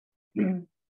Good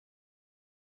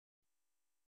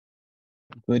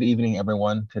evening,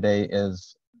 everyone. Today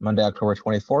is Monday, October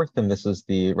 24th, and this is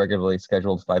the regularly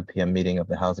scheduled 5 p.m. meeting of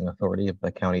the Housing Authority of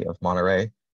the County of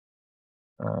Monterey.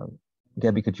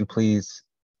 Gabby, could you please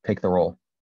take the roll?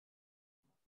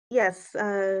 Yes,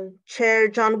 Chair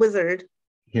John Wizard.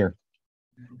 Here.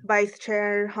 Vice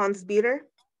Chair Hans Beater.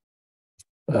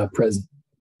 Present.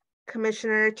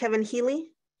 Commissioner Kevin Healy.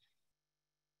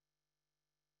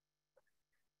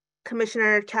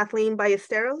 Commissioner Kathleen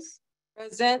Ballesteros.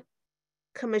 Present.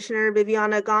 Commissioner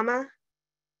Viviana Gama.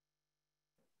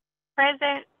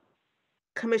 Present.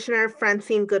 Commissioner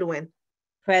Francine Goodwin.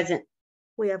 Present.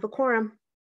 We have a quorum.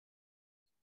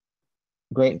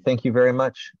 Great, thank you very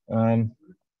much.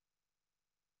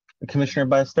 Commissioner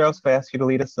Ballesteros, if I ask you to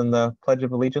lead us in the Pledge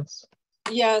of Allegiance.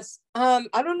 Yes. I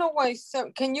don't know why. So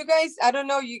can you guys, I don't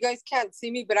know, you guys can't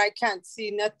see me, but I can't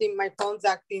see nothing. My phone's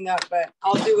acting up, but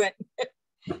I'll do it.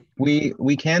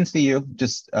 We can see you,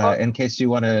 just in case you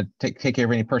want to take care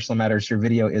of any personal matters, your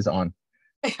video is on.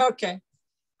 Okay.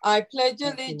 I pledge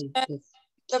allegiance to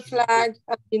the flag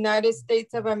of the United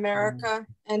States of America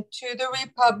and to the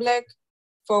republic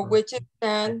for which it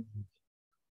stands,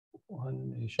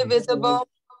 indivisible,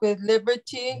 with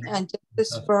liberty and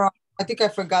justice for all. I think I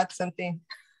forgot something.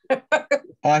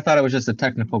 I thought it was just a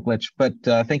technical glitch, but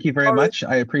thank you very much.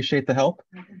 I appreciate the help.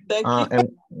 Thank you. And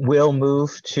we'll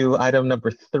move to item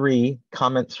number 3,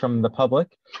 comments from the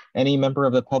public. Any member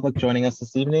of the public joining us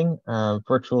this evening,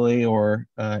 virtually or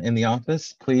in the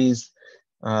office, please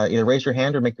either raise your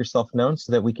hand or make yourself known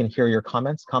so that we can hear your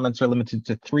comments. Comments are limited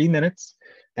to 3 minutes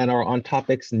and are on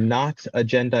topics not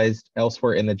agendized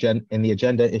elsewhere in the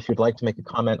agenda. If you'd like to make a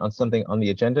comment on something on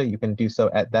the agenda, you can do so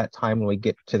at that time when we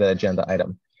get to the agenda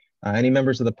item. Any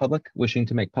members of the public wishing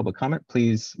to make public comment,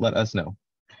 please let us know.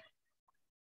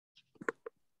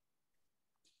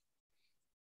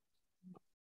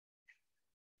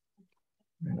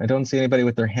 I don't see anybody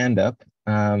with their hand up.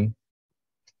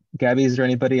 Gabby, is there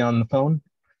anybody on the phone?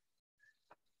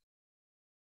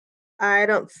 I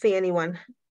don't see anyone.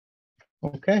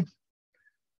 Okay.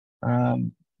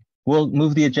 We'll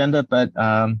move the agenda, but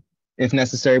if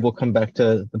necessary, we'll come back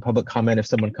to the public comment if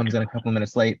someone comes in a couple of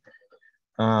minutes late.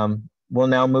 We'll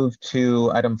now move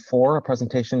to item 4, a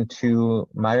presentation to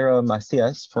Mayra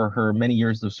Macias for her many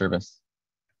years of service.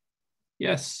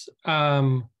 Yes.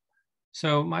 So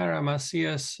Mayra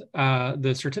Macias,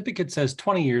 the certificate says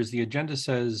 20 years. The agenda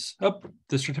says, oh,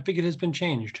 the certificate has been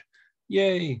changed.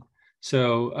 Yay.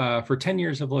 So for 10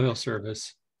 years of loyal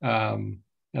service. And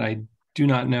I do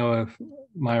not know if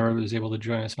Mayra was able to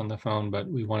join us on the phone, but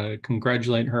we want to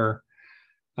congratulate her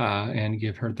and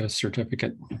give her the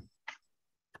certificate.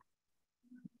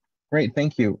 Great,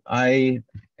 thank you. I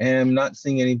am not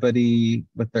seeing anybody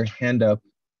with their hand up.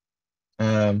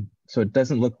 So it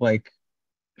doesn't look like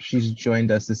she's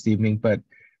joined us this evening, but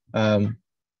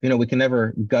you know, we can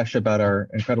never gush about our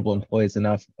incredible employees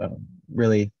enough.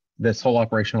 Really, this whole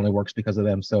operation only works because of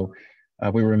them. So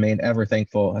we remain ever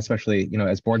thankful, especially, you know,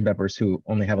 as board members who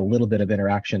only have a little bit of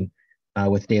interaction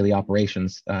with daily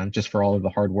operations, just for all of the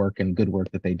hard work and good work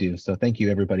that they do. So thank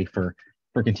you, everybody, for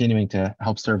continuing to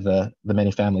help serve the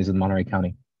many families in Monterey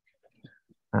County.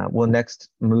 We'll next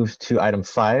move to item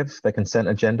 5. The consent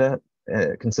agenda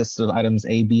consists of items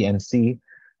A, B, and C.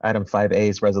 Item 5A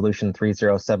is resolution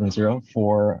 3070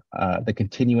 for the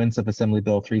continuance of Assembly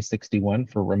Bill 361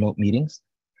 for remote meetings.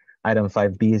 Item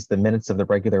 5B is the minutes of the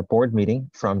regular board meeting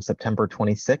from September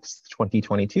 26th,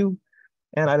 2022.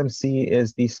 And item C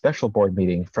is the special board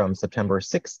meeting from September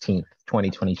 16th,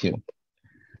 2022.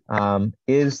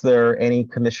 Is there any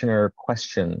commissioner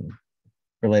question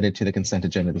related to the consent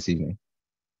agenda this evening?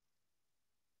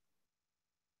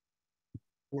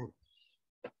 No.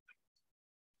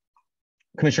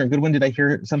 Commissioner Goodwin, did I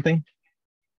hear something?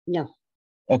 No.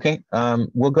 Okay,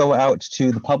 we'll go out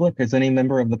to the public. Is any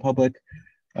member of the public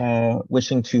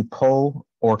wishing to poll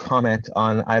or comment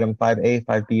on item 5A,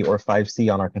 5B, or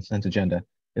 5C on our consent agenda?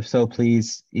 If so,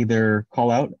 please either call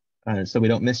out so we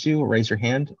don't miss you, or raise your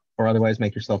hand, or otherwise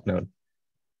make yourself known.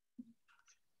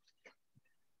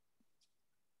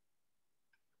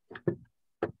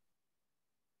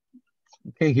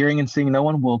 Okay, hearing and seeing no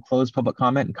one, we'll close public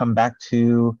comment and come back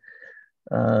to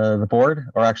the board,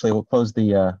 or actually we'll close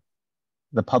the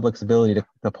public's ability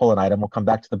to pull an item. We'll come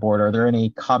back to the board. Are there any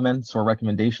comments or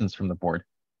recommendations from the board?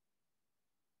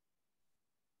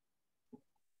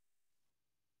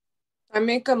 I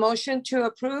make a motion to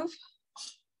approve.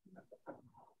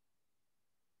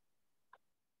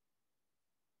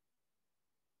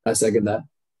 I second that.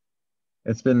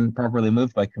 It's been properly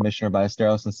moved by Commissioner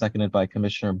Ballesteros and seconded by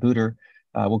Commissioner Booter.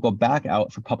 We'll go back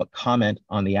out for public comment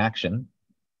on the action.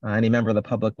 Any member of the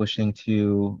public wishing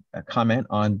to comment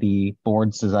on the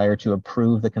board's desire to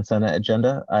approve the consent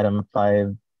agenda, item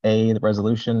 5A, the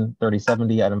resolution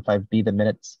 3070, item 5B, the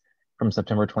minutes from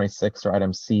September 26th, or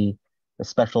item C, the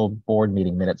special board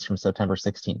meeting minutes from September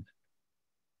 16th.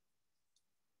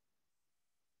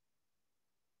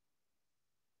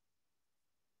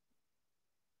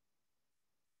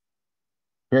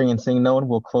 Hearing and seeing no one,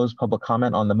 will close public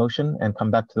comment on the motion and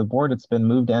come back to the board. It's been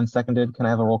moved and seconded. Can I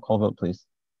have a roll call vote, please?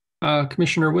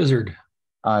 Commissioner Wizard.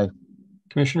 Aye.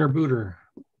 Commissioner Booter.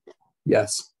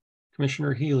 Yes.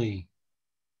 Commissioner Healy.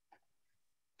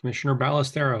 Commissioner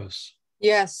Ballesteros.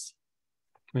 Yes.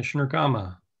 Commissioner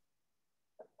Gama.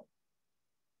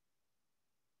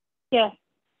 Yes.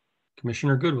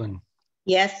 Commissioner Goodwin.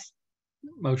 Yes.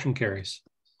 Motion carries.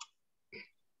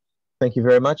 Thank you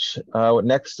very much.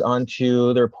 Next on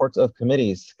to the reports of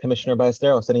committees. Commissioner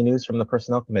Ballesteros, any news from the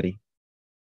Personnel Committee?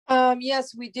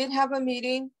 Yes, we did have a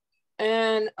meeting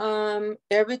and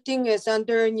everything is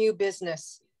under new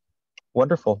business.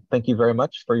 Wonderful. Thank you very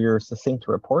much for your succinct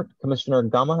report. Commissioner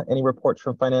Gama, any reports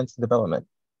from Finance and Development?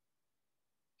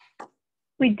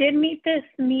 We did meet this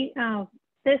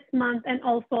month, and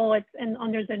also it's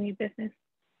under the new business.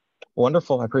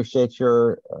 Wonderful. I appreciate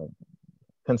your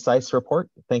concise report.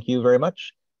 Thank you very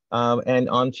much. And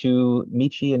on to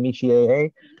Michi and Michi AA.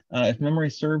 If memory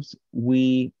serves,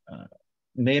 I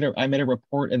made a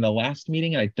report in the last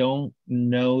meeting. I don't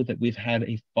know that we've had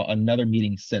another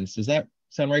meeting since. Does that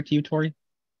sound right to you, Tori?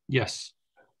 Yes.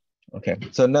 Okay,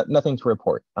 so nothing to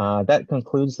report. That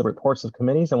concludes the reports of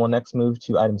committees, and we'll next move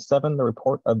to item 7, the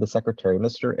report of the Secretary.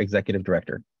 Mr. Executive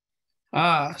Director.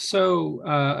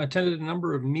 Attended a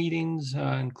number of meetings,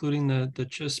 including the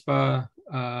CHISPA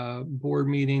board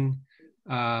meeting.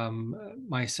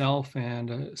 Myself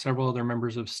and several other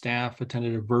members of staff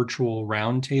attended a virtual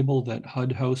roundtable that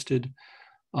HUD hosted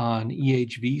on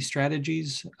EHV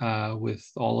strategies with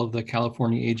all of the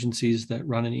California agencies that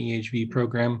run an EHV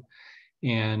program.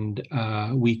 And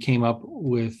we came up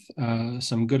with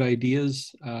some good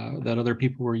ideas that other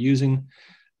people were using.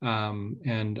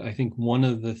 And I think one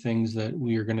of the things that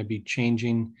we are going to be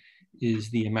changing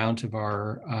is the amount of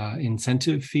our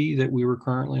incentive fee that we were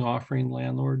currently offering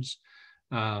landlords.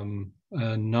 A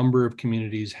number of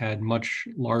communities had much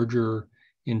larger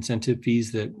incentive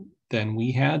fees than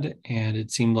we had, and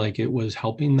it seemed like it was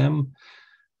helping them.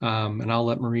 And I'll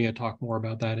let Maria talk more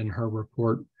about that in her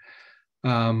report.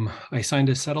 I signed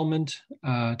a settlement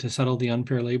to settle the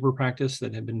unfair labor practice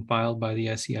that had been filed by the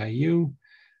SEIU.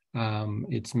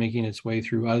 It's making its way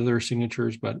through other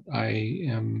signatures, but I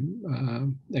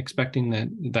am expecting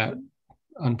that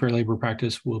unfair labor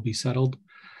practice will be settled.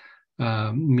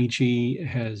 Michi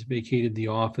has vacated the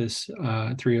office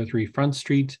at 303 Front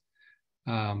Street.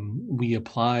 We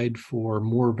applied for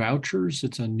more vouchers.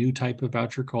 It's a new type of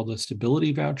voucher called a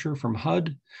stability voucher from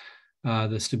HUD.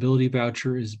 The stability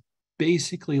voucher is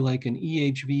basically like an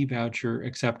EHV voucher,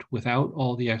 except without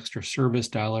all the extra service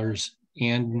dollars,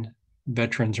 and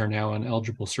veterans are now an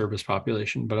eligible service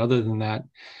population. But other than that,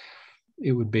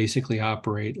 it would basically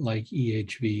operate like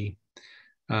EHV.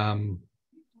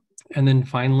 And then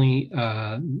finally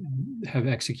have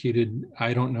executed,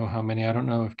 I don't know how many, I don't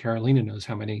know if Carolina knows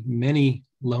how many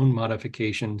loan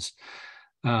modifications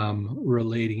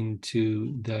relating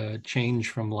to the change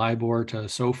from LIBOR to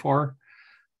SOFR.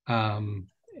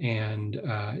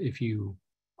 If you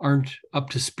aren't up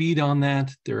to speed on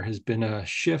that, there has been a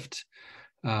shift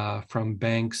from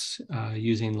banks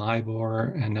using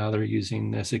LIBOR, and now they're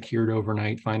using the secured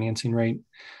overnight financing rate.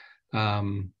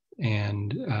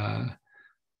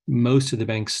 Most of the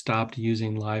banks stopped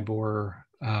using LIBOR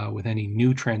with any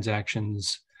new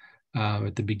transactions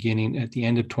at the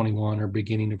end of 21 or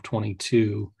beginning of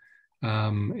 22.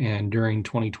 And during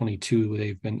 2022,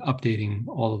 they've been updating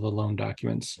all of the loan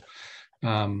documents.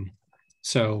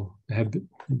 So I have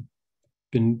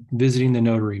been visiting the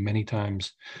notary many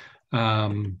times.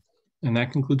 And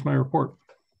that concludes my report.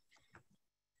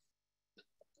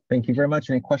 Thank you very much.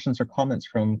 Any questions or comments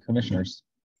from commissioners?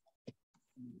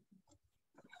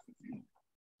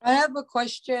 I have a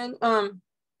question,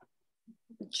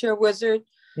 Chair Wizard.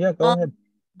 Yeah, go ahead.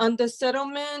 On the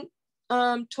settlement,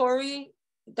 Tori,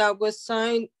 that was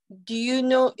signed, do you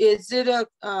know, is it a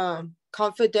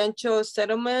confidential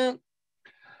settlement?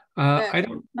 I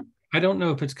don't know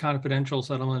if it's confidential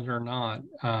settlement or not.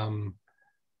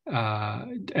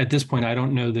 At this point, I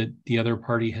don't know that the other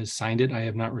party has signed it. I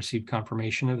have not received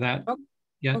confirmation of that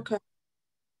yet. Okay.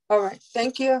 All right.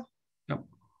 Thank you. Yep.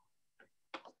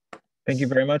 Thank you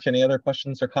very much. Any other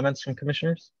questions or comments from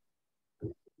commissioners?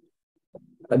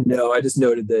 No, I just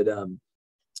noted that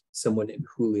someone named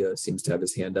Julio seems to have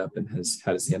his hand up and has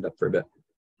had his hand up for a bit.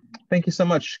 Thank you so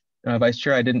much, Vice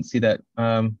Chair. I didn't see that.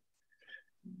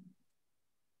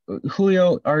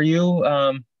 Julio, are you,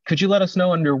 could you let us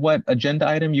know under what agenda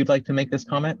item you'd like to make this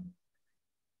comment?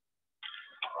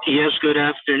 Yes, good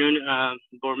afternoon,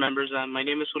 board members. My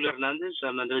name is Julio Hernandez.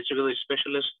 I'm an eligibility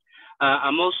specialist.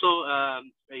 I'm also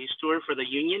a steward for the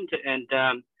union, and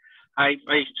I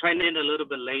signed in a little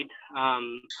bit late.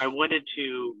 I wanted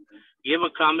to give a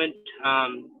comment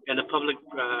in the public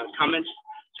comments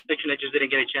section. I just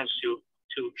didn't get a chance to.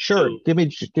 Sure, give me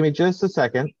just a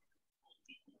second.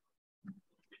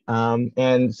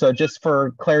 And so just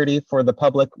for clarity for the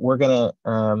public, we're gonna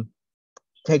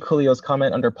take Julio's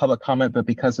comment under public comment, but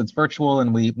because it's virtual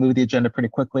and we move the agenda pretty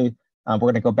quickly, we're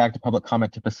gonna go back to public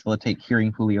comment to facilitate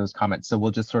hearing Julio's comment. So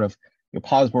we'll just sort of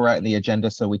pause where we're at in the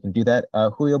agenda so we can do that.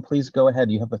 Julio, please go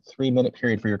ahead. You have a 3-minute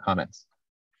period for your comments.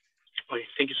 Okay,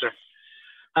 thank you, sir.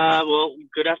 Well,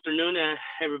 good afternoon,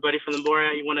 everybody from the board.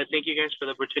 I want to thank you guys for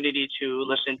the opportunity to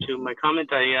listen to my comment.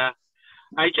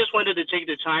 I just wanted to take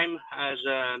the time as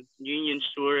a union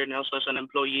steward and also as an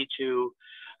employee to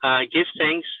give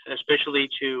thanks, especially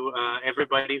to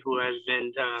everybody who has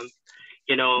been,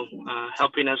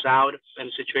 helping us out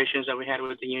in situations that we had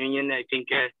with the union. I think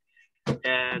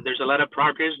there's a lot of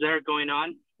progress there going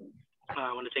on.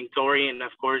 I want to thank Tori, and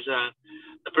of course,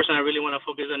 the person I really want to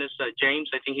focus on is James.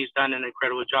 I think he's done an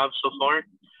incredible job so far.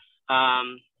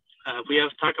 We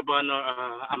have talked about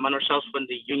among ourselves when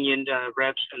the union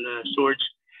reps and the stewards,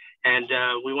 and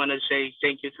we want to say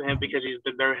thank you to him because he's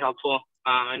been very helpful.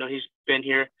 I know he's been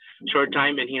here a short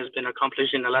time and he has been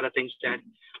accomplishing a lot of things that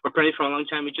we're planning for a long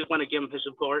time. We just want to give him his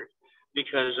support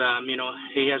because,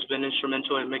 he has been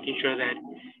instrumental in making sure that,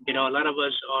 a lot of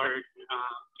us are,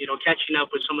 catching up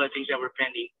with some of the things that were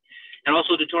pending. And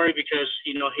also to Tori because,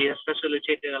 he has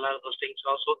facilitated a lot of those things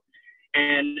also.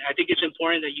 And I think it's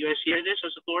important that you guys hear this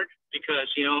as a board because,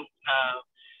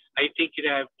 I think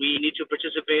that we need to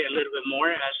participate a little bit more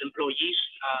as employees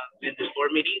in these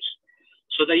board meetings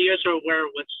so that you guys are aware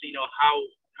of what's,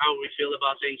 how we feel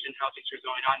about things and how things are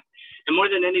going on. And more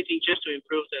than anything, just to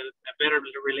improve a better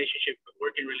relationship,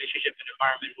 working relationship and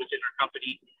environment within our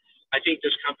company. I think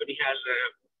this company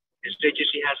this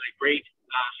agency has a great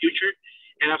future.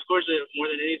 And of course, more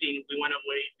than anything, we want to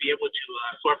be able to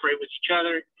cooperate with each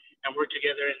other and work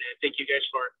together. And thank you guys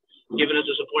for giving us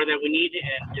the support that we need.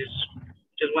 And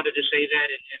just wanted to say that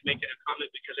and make it a comment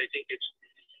because I think it's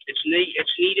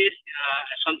needed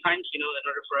sometimes, in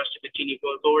order for us to continue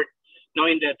going forward,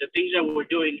 knowing that the things that we're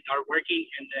doing are working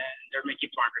and they're making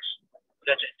progress.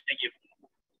 That's it. Thank you.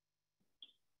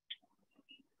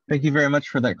 Thank you very much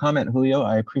for that comment, Julio.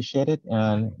 I appreciate it.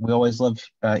 And we always love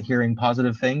hearing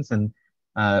positive things. And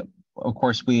of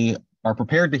course, we are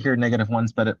prepared to hear negative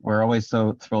ones, but we're always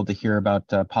so thrilled to hear about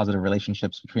positive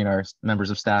relationships between our members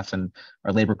of staff and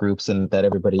our labor groups, and that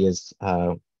everybody is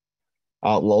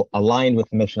aligned with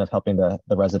the mission of helping the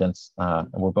residents.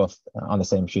 And we're both on the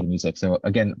same sheet of music. So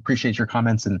again, appreciate your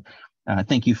comments and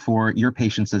thank you for your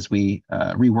patience as we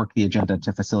rework the agenda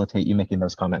to facilitate you making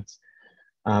those comments.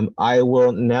 I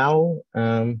will now,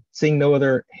 seeing no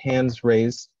other hands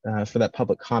raised for that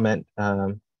public comment,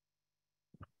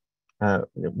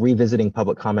 revisiting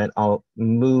public comment, I'll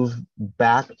move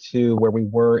back to where we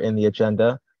were in the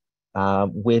agenda,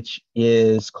 which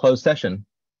is closed session.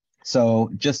 So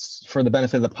just for the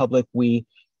benefit of the public, we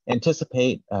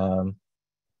anticipate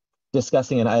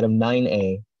discussing in item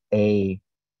 9A,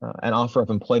 an offer of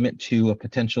employment to a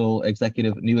potential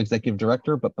new executive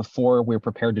director. But before we're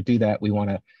prepared to do that, we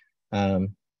want to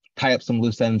tie up some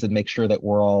loose ends and make sure that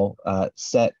we're all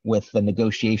set with the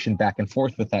negotiation back and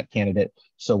forth with that candidate.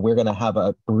 So we're going to have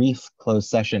a brief closed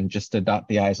session just to dot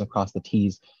the I's and cross the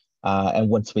T's. And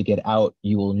once we get out,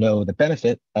 you will know the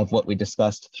benefit of what we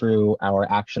discussed through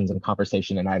our actions and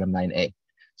conversation in item 9A.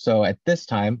 So at this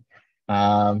time,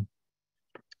 I'm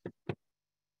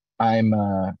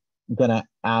going to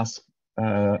ask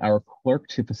our clerk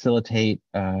to facilitate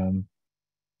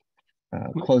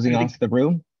closing off the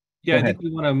room. Yeah, I think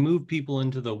we want to move people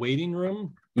into the waiting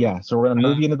room. Yeah, so we're going to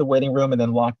move you into the waiting room and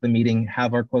then lock the meeting,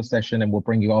 have our closed session, and we'll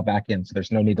bring you all back in. So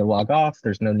there's no need to log off.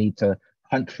 There's no need to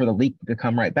hunt for the leak to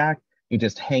come right back. You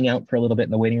just hang out for a little bit in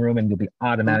the waiting room and you'll be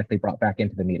automatically brought back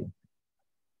into the meeting.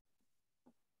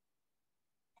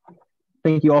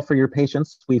 Thank you all for your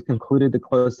patience. We've concluded the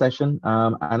closed session,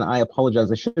 and I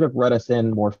apologize. I should have read us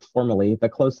in more formally. The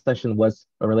closed session was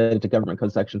related to Government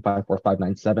Code Section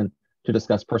 54597 to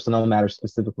discuss personnel matters,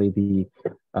 specifically the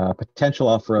potential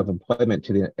offer of employment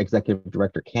to the executive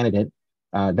director candidate.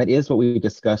 That is what we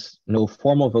discussed. No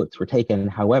formal votes were taken.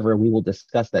 However, we will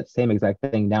discuss that same exact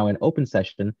thing now in open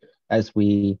session as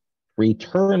we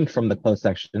returned from the closed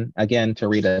section, again, to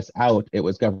read us out, it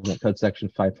was Government Code Section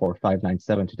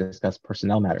 54597 to discuss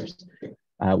personnel matters.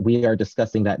 We are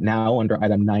discussing that now under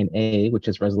item 9A, which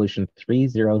is resolution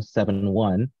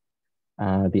 3071,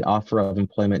 the offer of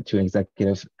employment to an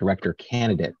executive director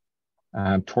candidate.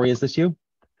 Tori, is this you?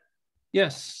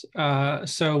 Yes.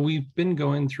 So we've been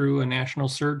going through a national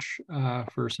search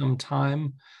for some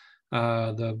time.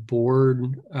 The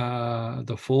board,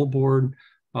 the full board,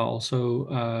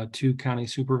 also 2 county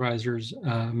supervisors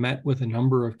met with a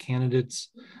number of candidates.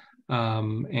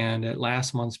 And at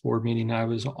last month's board meeting, I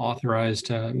was authorized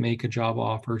to make a job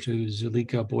offer to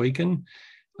Zulika Boykin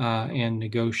and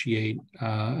negotiate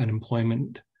an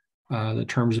employment, the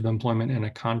terms of employment and a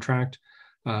contract.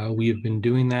 We have been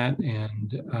doing that,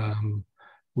 and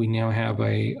we now have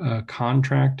a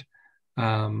contract.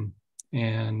 And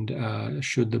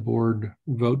should the board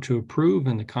vote to approve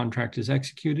and the contract is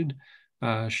executed,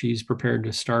 she's prepared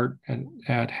to start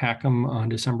at HACM on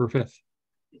December 5th.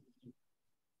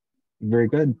 Very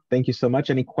good. Thank you so much.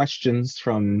 Any questions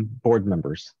from board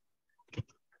members?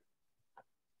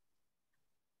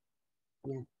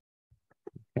 Yeah.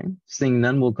 Okay. Seeing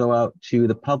none, we'll go out to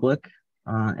the public.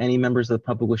 Any members of the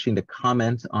public wishing to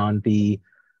comment on the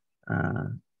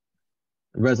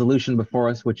resolution before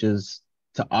us, which is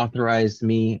to authorize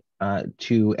me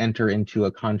to enter into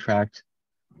a contract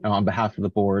on behalf of the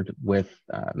board with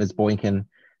Ms. Boykin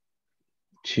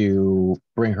to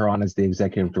bring her on as the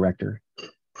executive director.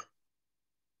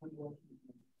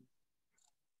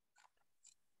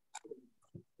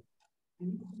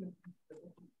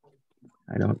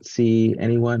 I don't see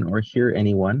anyone or hear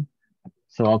anyone.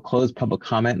 So I'll close public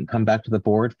comment and come back to the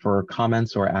board for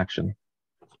comments or action.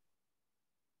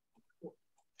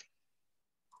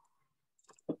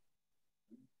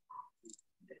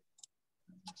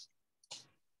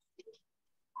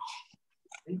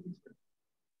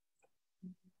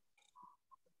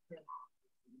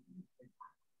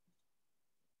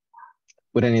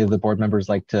 Would any of the board members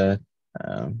like to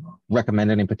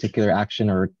recommend any particular action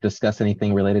or discuss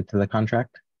anything related to the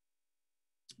contract?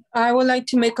 I would like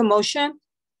to make a motion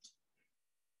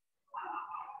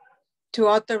to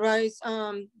authorize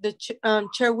the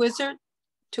Chair Wizard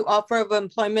to offer of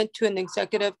employment to an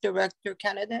executive director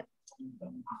candidate.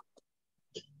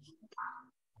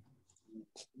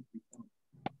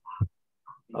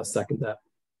 I'll second that.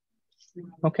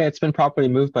 Okay, it's been properly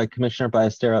moved by Commissioner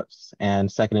Ballesteros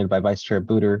and seconded by Vice Chair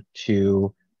Buder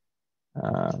to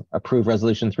approve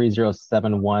Resolution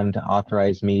 3071 to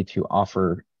authorize me to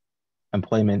offer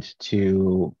employment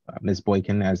to Ms.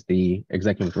 Boykin as the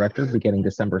executive director beginning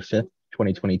December 5th,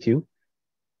 2022.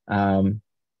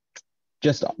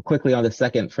 Just quickly on the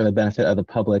second, for the benefit of the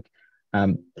public,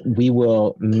 we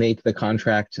will make the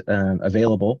contract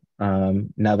available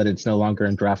now that it's no longer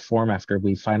in draft form after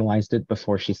we finalized it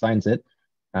before she signs it,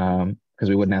 because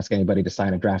we wouldn't ask anybody to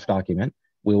sign a draft document.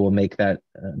 We will make that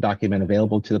document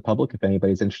available to the public if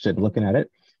anybody's interested in looking at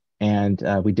it. And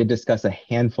we did discuss a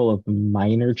handful of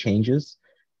minor changes,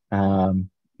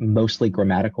 mostly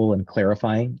grammatical and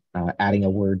clarifying, adding a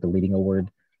word, deleting a word,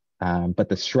 but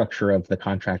the structure of the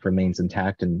contract remains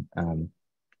intact. And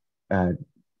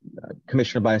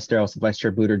Commissioner Ballesteros, Vice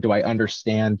Chair Buder, do I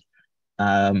understand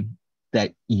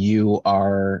that you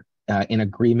are in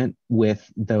agreement with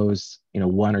those,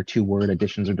 1 or 2 word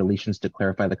additions or deletions to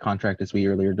clarify the contract as we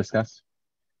earlier discussed?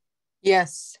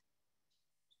 Yes.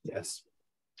 Yes.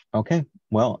 Okay,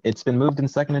 well, it's been moved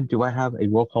and seconded. Do I have a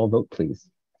roll call vote, please?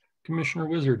 Commissioner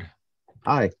Wizard.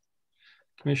 Aye.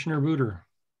 Commissioner Buder.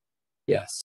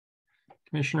 Yes.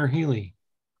 Commissioner Healy.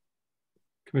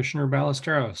 Commissioner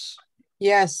Ballesteros.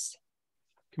 Yes.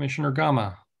 Commissioner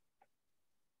Gama.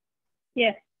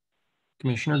 Yes.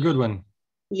 Commissioner Goodwin.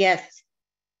 Yes.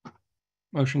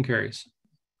 Motion carries.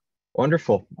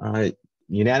 Wonderful.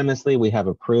 Unanimously, we have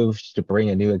approved to bring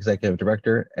a new executive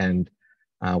director. And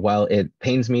while it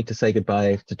pains me to say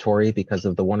goodbye to Tori because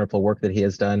of the wonderful work that he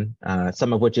has done,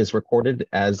 some of which is recorded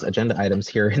as agenda items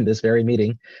here in this very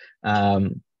meeting,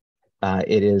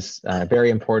 it is very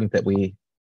important that we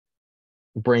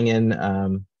bring in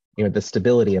the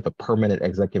stability of a permanent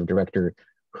executive director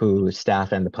who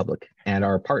staff and the public and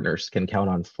our partners can count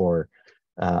on for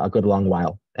a good long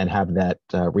while and have that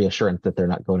reassurance that they're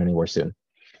not going anywhere soon.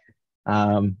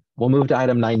 We'll move to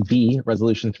item 9B,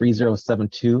 Resolution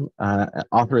 3072,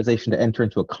 authorization to enter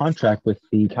into a contract with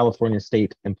the California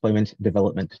State Employment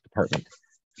Development Department.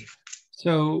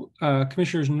 So,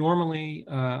 commissioners, normally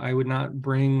I would not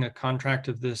bring a contract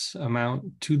of this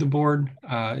amount to the board.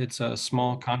 It's a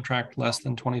small contract, less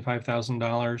than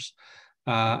 $25,000.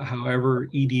 However,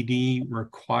 EDD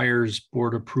requires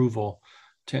board approval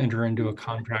to enter into a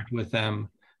contract with them.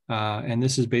 And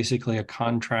this is basically a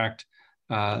contract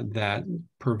that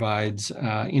provides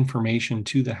information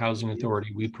to the housing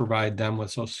authority. We provide them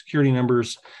with social security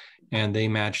numbers, and they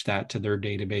match that to their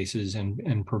databases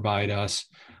and provide us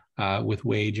with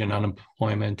wage and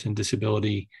unemployment and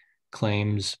disability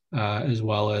claims, as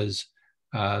well as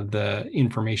the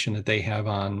information that they have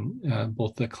on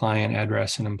both the client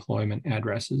address and employment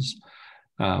addresses.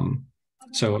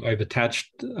 So I've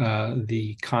attached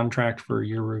the contract for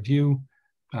your review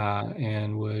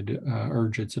and would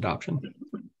urge its adoption.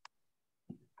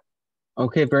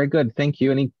 Okay, very good. Thank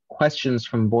you. Any questions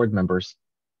from board members?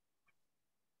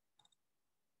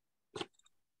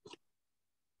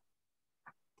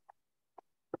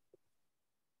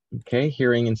 Okay,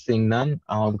 hearing and seeing none,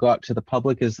 I'll go out to the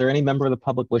public. Is there any member of the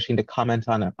public wishing to comment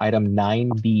on item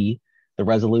 9B, the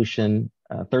resolution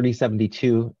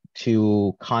 3072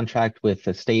 to contract with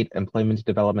the State Employment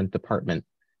Development Department?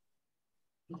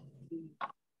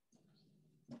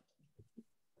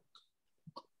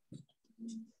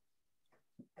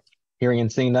 Hearing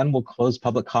and seeing none, we'll close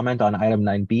public comment on item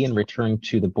 9B and return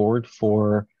to the board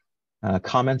for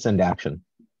comments and action.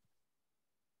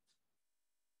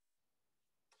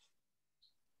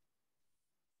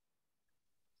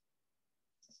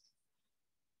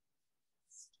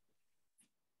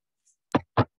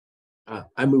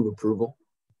 I move approval.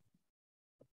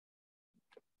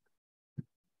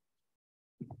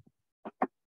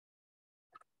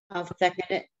 I'll second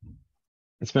it.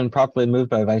 It's been properly moved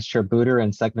by Vice Chair Booter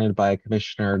and seconded by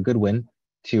Commissioner Goodwin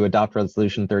to adopt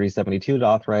Resolution 3072 to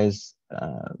authorize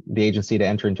the agency to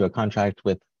enter into a contract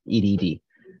with EDD.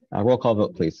 Roll call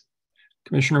vote, please.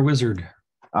 Commissioner Wizard.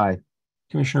 Aye.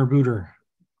 Commissioner Booter.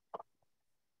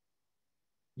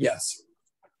 Yes.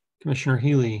 Commissioner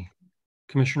Healy.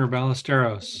 Commissioner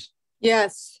Ballesteros.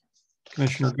 Yes.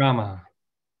 Commissioner Gama.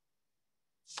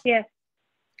 Yes.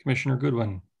 Commissioner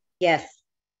Goodwin. Yes.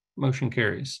 Motion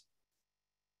carries.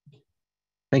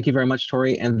 Thank you very much,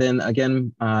 Tori. And then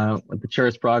again, with the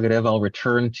chair's prerogative, I'll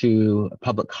return to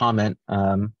public comment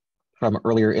from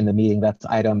earlier in the meeting. That's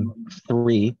item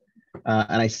 3.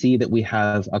 And I see that we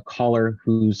have a caller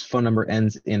whose phone number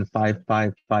ends in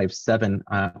 5557.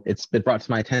 It's been brought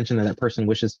to my attention that that person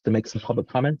wishes to make some public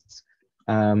comments.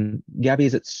 Gabby,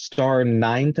 is it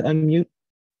 *9 to unmute?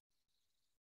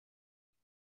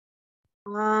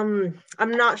 I'm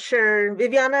not sure.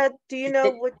 Viviana, do you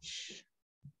know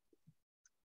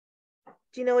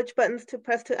which buttons to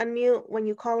press to unmute when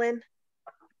you call in?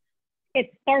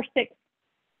 It's *6.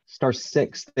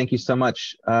 *6. Thank you so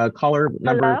much. Caller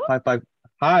number Hello? 55.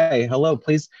 Hi, hello.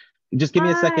 Please just give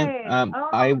me a second.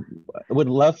 I would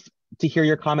love to hear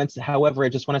your comments. However, I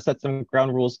just want to set some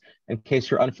ground rules in case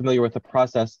you're unfamiliar with the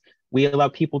process. We allow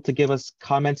people to give us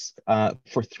comments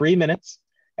for 3 minutes,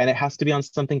 and it has to be on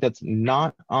something that's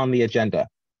not on the agenda.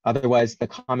 Otherwise, the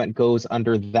comment goes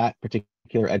under that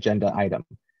particular agenda item.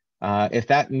 If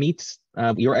that meets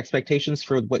your expectations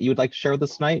for what you would like to share with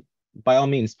us tonight, by all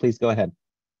means, please go ahead.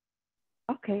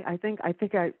 Okay, I think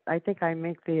I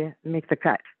make the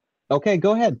cut. Okay,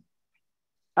 go ahead.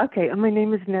 Okay, my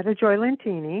name is Netta Joy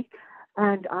Lentini,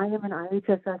 and I am an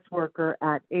IHSS worker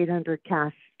at 800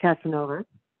 Casanova.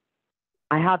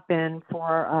 I have been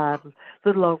for a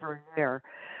little over a year.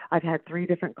 I've had 3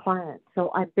 different clients,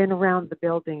 so I've been around the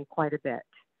building quite a bit.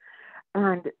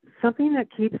 And something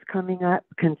that keeps coming up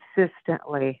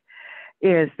consistently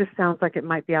is, this sounds like it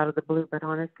might be out of the blue, but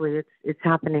honestly, it's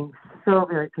happening so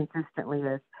very consistently,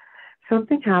 is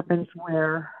something happens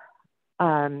where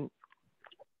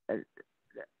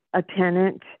a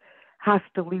tenant has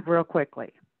to leave real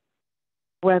quickly,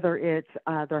 whether it's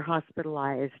they're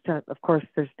hospitalized, of course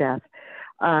there's death,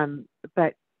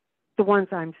 but the ones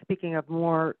I'm speaking of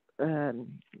more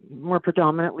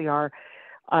predominantly are,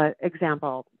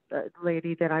 example, the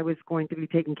lady that I was going to be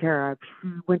taking care of, she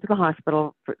went to the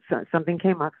hospital, something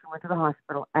came up, she went to the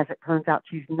hospital. As it turns out,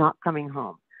 she's not coming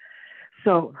home.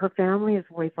 So her family is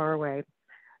way far away.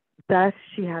 Thus,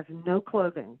 she has no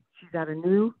clothing. She's at a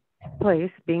new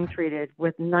place being treated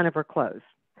with none of her clothes.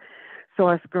 So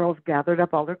us girls gathered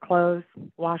up all her clothes,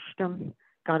 washed them,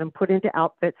 got them put into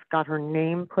outfits, got her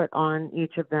name put on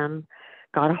each of them,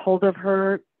 got a hold of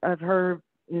her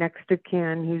next of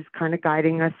kin who's kind of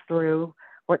guiding us through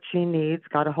what she needs,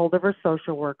 got a hold of her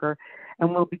social worker,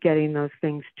 and we'll be getting those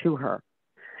things to her,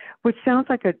 which sounds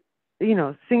like a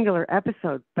singular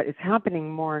episode, but it's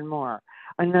happening more and more.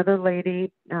 Another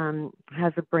lady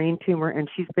has a brain tumor, and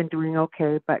she's been doing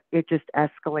okay, but it just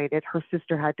escalated. Her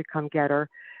sister had to come get her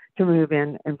to move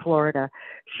in Florida.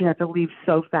 She had to leave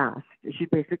so fast. She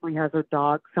basically has her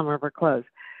dog, some of her clothes.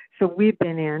 So we've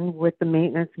been in with the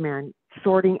maintenance man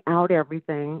sorting out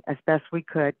everything as best we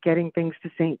could, getting things to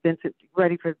St. Vincent,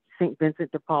 ready for St.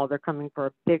 Vincent de Paul. They're coming for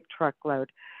a big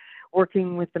truckload,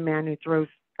 working with the man who throws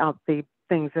out the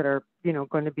things that are, you know,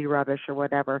 going to be rubbish or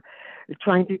whatever,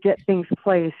 trying to get things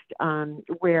placed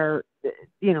where,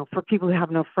 you know, for people who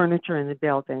have no furniture in the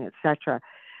building, etc.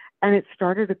 And it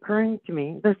started occurring to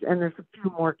me, there's a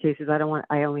few more cases. I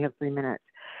only have 3 minutes.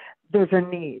 There's a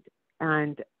need,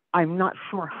 and I'm not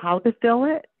sure how to fill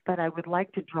it, but I would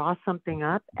like to draw something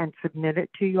up and submit it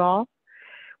to you all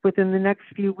within the next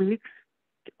few weeks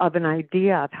of an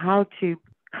idea of how to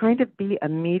kind of be a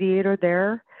mediator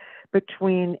there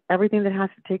between everything that has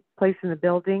to take place in the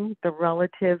building, the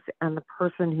relatives, and the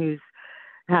person who's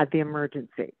had the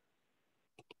emergency.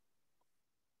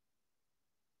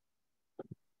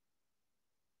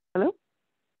 Hello?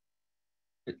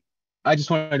 I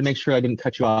just wanted to make sure I didn't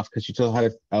cut you off because you still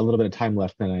had a little bit of time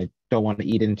left, and I don't want to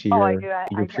eat into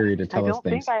your period to tell us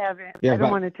things. I don't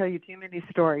want to tell you too many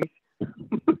stories.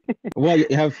 Well, you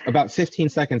have about 15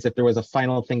 seconds if there was a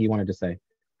final thing you wanted to say.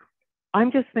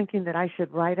 I'm just thinking that I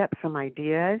should write up some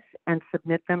ideas and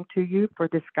submit them to you for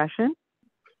discussion.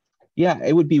 Yeah,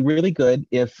 it would be really good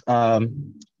if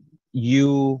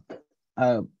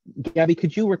Gabby,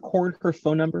 could you record her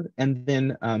phone number, and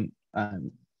then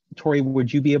Tori,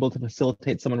 would you be able to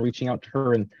facilitate someone reaching out to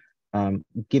her and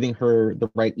giving her the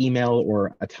right email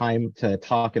or a time to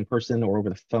talk in person or over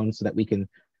the phone so that we can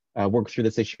work through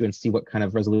this issue and see what kind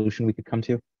of resolution we could come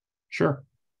to? Sure.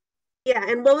 Yeah,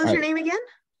 and what was your name again?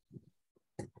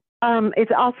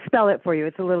 I'll spell it for you.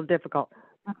 It's a little difficult.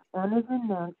 It's N as in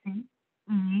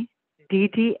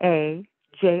Nancy,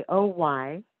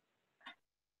 EDDAJOY,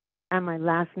 and my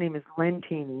last name is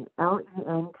Lentini,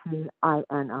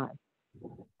 LENTINI.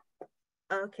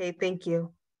 Okay, thank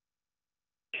you.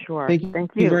 Sure.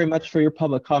 Thank you very much for your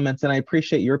public comments, and I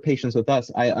appreciate your patience with us.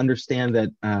 I understand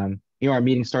that our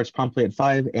meeting starts promptly at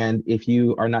 5, and if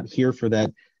you are not here for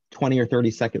that 20 or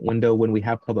 30-second window when we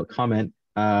have public comment,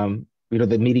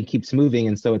 the meeting keeps moving,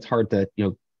 and so it's hard to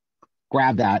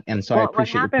grab that. And so I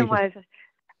appreciate your patience. What happened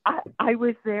was I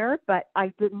was there, but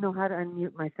I didn't know how to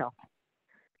unmute myself.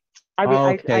 So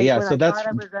I thought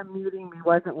I was unmuting me,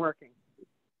 wasn't working.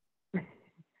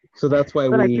 So that's why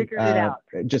we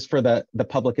just for the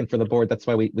public and for the board, that's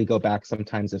why we go back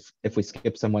sometimes if we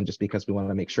skip someone, just because we want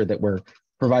to make sure that we're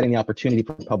providing the opportunity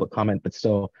for public comment, but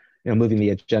still moving the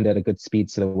agenda at a good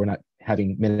speed so that we're not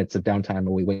having minutes of downtime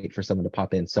while we wait for someone to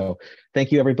pop in. So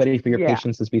thank you everybody for your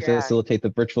patience as we facilitate the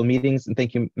virtual meetings, and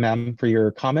thank you, ma'am, for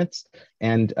your comments,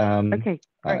 and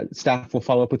staff will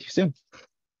follow up with you soon.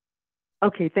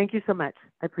 Okay, thank you so much.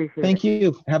 I appreciate it. Thank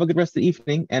you. Have a good rest of the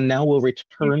evening, and now we'll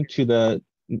return to the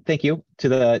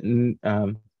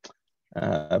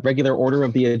regular order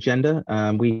of the agenda.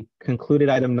 We concluded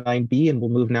item 9B, and we'll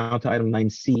move now to item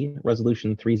 9C,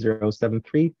 resolution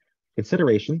 3073,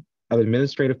 consideration of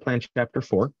administrative plan chapter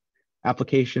 4,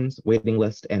 applications, waiting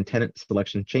list, and tenant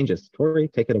selection changes. Tori,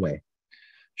 take it away.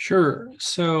 Sure.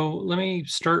 So let me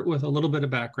start with a little bit of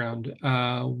background.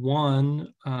 Our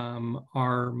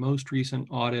most recent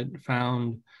audit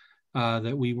found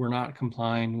that we were not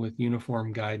complying with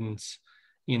uniform guidance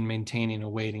in maintaining a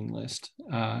waiting list.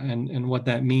 And what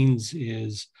that means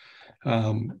is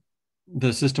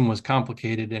the system was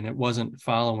complicated and it wasn't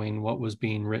following what was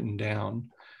being written down.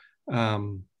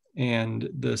 And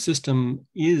the system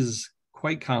is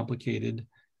quite complicated.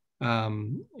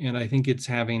 And I think it's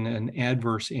having an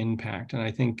adverse impact. And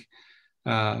I think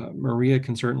Maria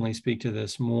can certainly speak to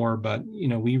this more, but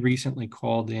we recently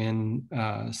called in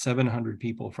 700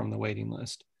 people from the waiting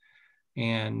list,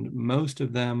 and most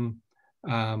of them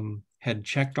had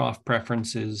checked off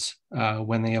preferences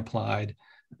when they applied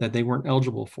that they weren't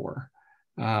eligible for.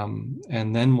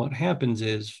 And then what happens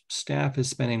is staff is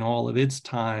spending all of its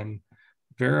time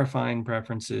verifying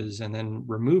preferences and then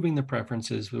removing the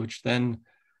preferences, which then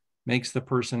makes the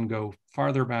person go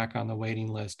farther back on the waiting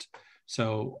list.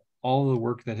 So all the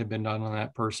work that had been done on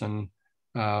that person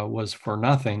was for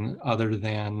nothing other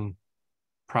than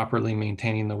properly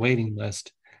maintaining the waiting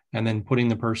list and then putting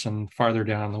the person farther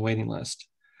down on the waiting list.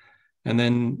 And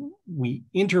then we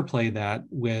interplay that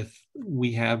with,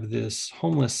 we have this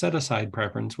homeless set-aside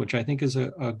preference, which I think is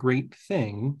a great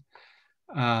thing.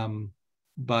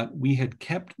 But we had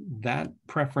kept that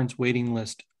preference waiting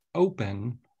list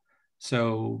open.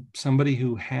 So somebody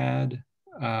who had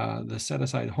the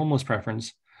set-aside homeless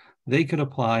preference, they could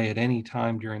apply at any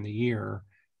time during the year.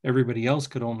 Everybody else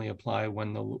could only apply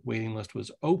when the waiting list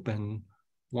was open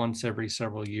once every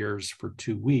several years for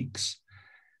 2 weeks.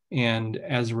 And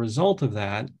as a result of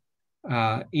that,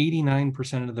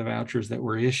 89% of the vouchers that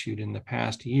were issued in the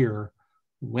past year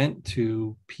went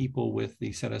to people with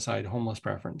the set-aside homeless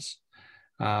preference.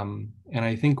 And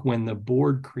I think when the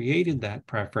board created that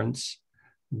preference,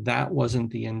 that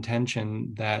wasn't the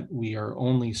intention, that we are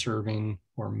only serving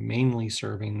or mainly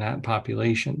serving that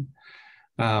population.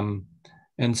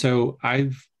 And so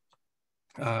I've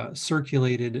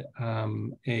circulated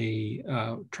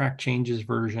a track changes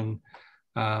version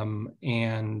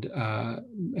and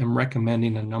am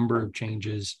recommending a number of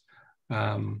changes,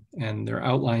 and they're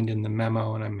outlined in the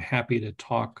memo, and I'm happy to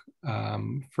talk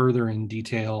further in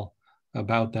detail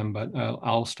about them, but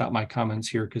I'll stop my comments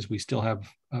here because we still have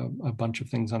a bunch of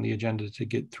things on the agenda to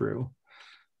get through.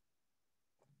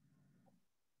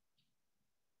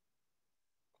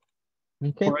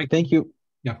 Okay, thank you.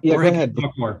 Yeah, go I ahead. Can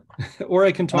talk more. Or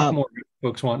I can talk more if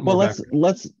folks want more. Well,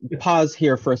 let's pause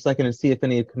here for a second and see if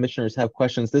any commissioners have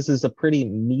questions. This is a pretty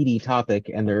meaty topic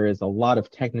and there is a lot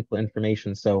of technical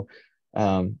information. So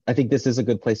I think this is a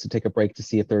good place to take a break to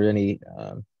see if there are any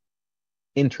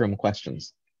interim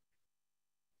questions.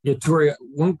 Yeah, Tori,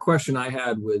 one question I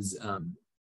had was,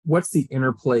 what's the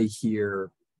interplay here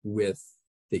with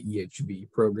the EHV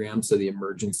program? So the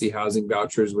emergency housing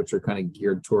vouchers, which are kind of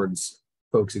geared towards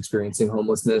folks experiencing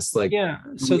homelessness, like, yeah,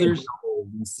 so there's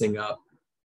leasing up.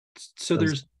 So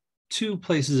there's two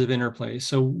places of interplay.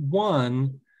 So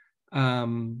one,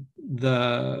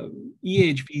 the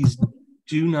EHVs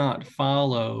do not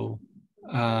follow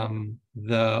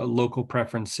the local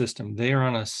preference system. They are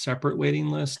on a separate waiting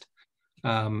list,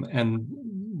 and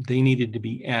they needed to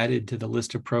be added to the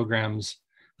list of programs.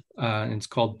 And it's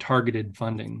called targeted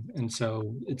funding. And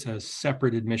so it's a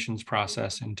separate admissions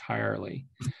process entirely.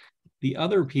 The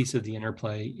other piece of the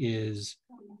interplay is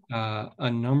a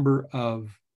number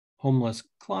of homeless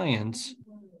clients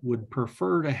would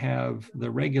prefer to have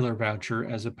the regular voucher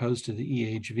as opposed to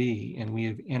the EHV. And we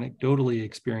have anecdotally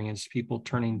experienced people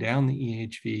turning down the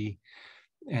EHV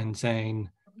and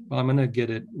saying, well, I'm going to get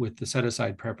it with the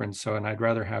set-aside preference, and I'd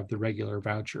rather have the regular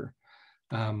voucher,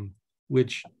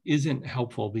 which isn't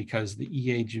helpful because the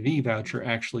EHV voucher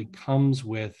actually comes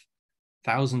with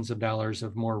thousands of dollars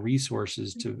of more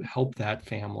resources to help that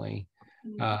family,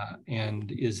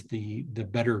 and is the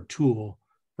better tool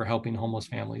for helping homeless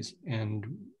families. And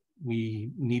we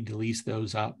need to lease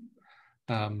those up.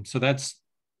 So that's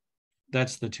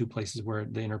the two places where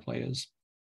the interplay is.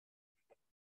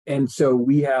 And so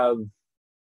we have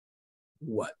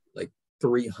what, like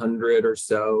 300 or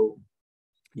so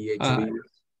EHV?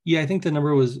 Yeah, I think the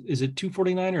number was, is it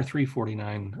 249 or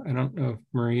 349? I don't know if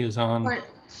Marie is on.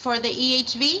 For the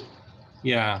EHV?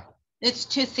 Yeah. It's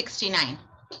 269.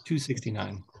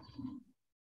 269.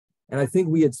 And I think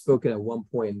we had spoken at one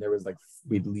point, and there was like,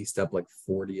 we'd leased up like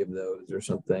 40 of those or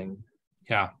something.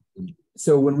 Yeah.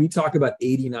 So when we talk about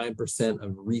 89%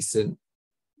 of recent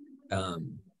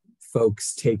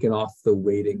folks taken off the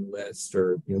waiting list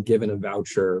or, you know, given a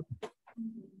voucher,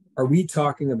 are we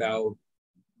talking about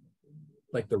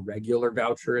like the regular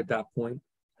voucher at that point?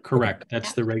 Correct.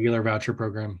 That's the regular voucher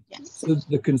program. Yes. So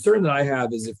the concern that I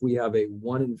have is if we have a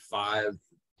 1 in 5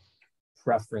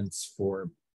 preference for,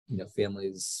 you know,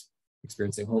 families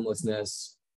experiencing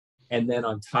homelessness, and then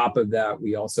on top of that,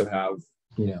 we also have,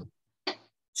 you know,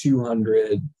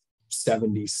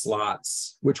 270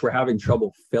 slots, which we're having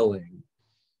trouble filling.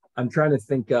 I'm trying to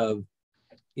think of,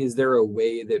 is there a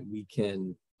way that we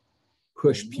can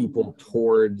push people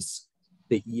towards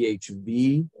the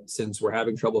EHV, since we're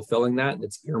having trouble filling that, and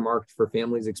it's earmarked for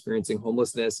families experiencing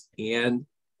homelessness, and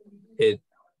it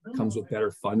comes with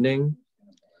better funding?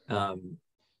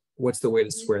 What's the way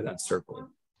to square that circle?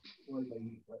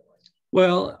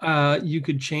 Well, you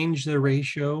could change the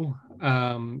ratio.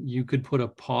 You could put a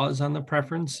pause on the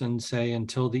preference and say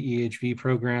until the EHV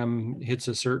program hits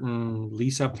a certain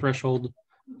lease up threshold,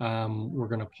 we're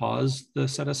going to pause the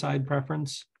set aside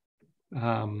preference.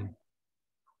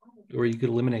 Or you could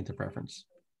eliminate the preference.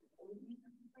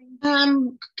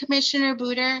 Commissioner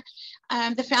Booter,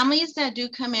 the families that do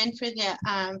come in for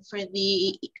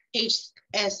the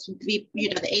HSV, you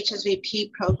know, the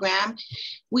HSVP program,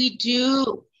 we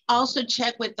do also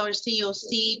check with our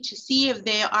COC to see if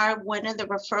they are one of the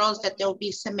referrals that they'll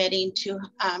be submitting to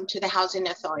the housing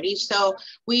authority. So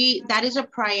that is a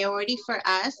priority for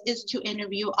us, is to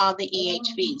interview all the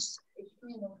EHVs.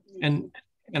 And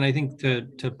I think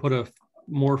to put a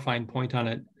more fine point on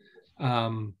it,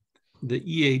 the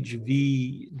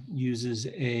EHV uses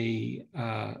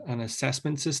an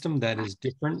assessment system that is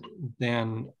different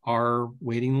than our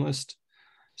waiting list.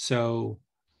 So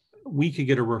we could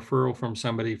get a referral from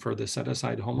somebody for the set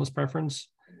aside homeless preference,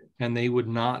 and they would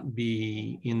not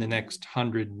be in the next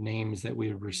 100 names that we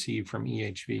would receive from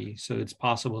EHV. So it's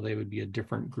possible they would be a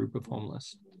different group of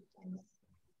homeless.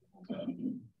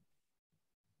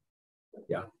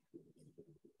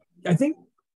 I think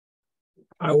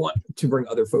I want to bring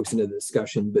other folks into the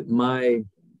discussion, but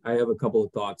I have a couple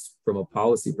of thoughts from a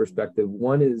policy perspective.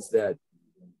 One is that,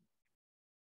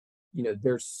 you know,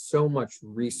 there's so much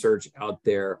research out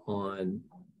there on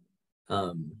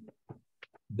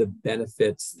the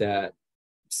benefits that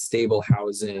stable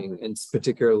housing, and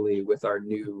particularly with our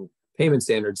new payment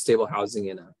standards, stable housing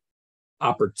in a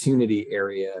opportunity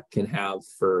area can have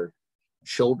for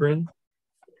children.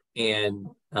 And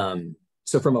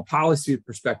so from a policy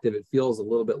perspective, it feels a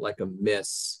little bit like a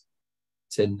miss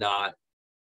to not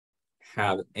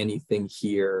have anything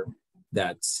here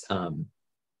that's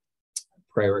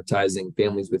prioritizing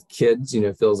families with kids. You know,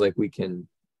 it feels like we can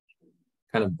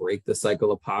kind of break the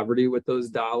cycle of poverty with those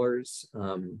dollars,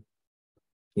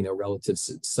 you know, relative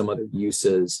to some other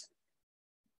uses.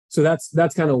 So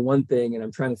that's kind of one thing. And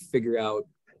I'm trying to figure out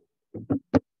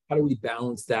how do we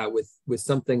balance that with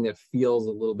something that feels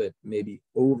a little bit maybe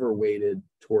overweighted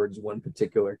towards one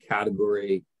particular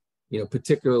category, you know,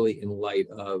 particularly in light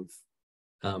of,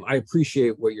 I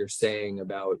appreciate what you're saying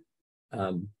about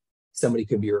somebody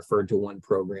could be referred to one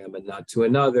program and not to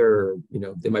another. You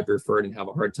know, they might be referred and have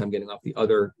a hard time getting off the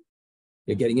other,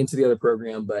 you know, getting into the other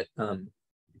program. But,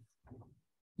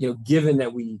 you know, given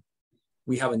that we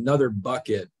have another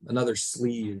bucket, another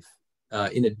sleeve,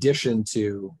 in addition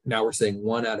to now we're saying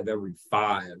 1 out of every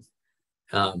 5,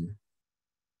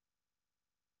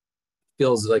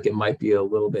 feels like it might be a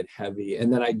little bit heavy.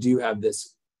 And then I do have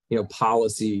this, you know,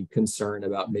 policy concern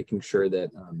about making sure that,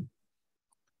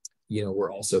 you know,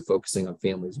 we're also focusing on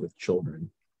families with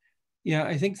children. Yeah,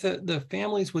 I think that the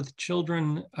families with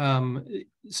children,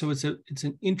 so it's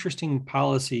an interesting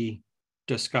policy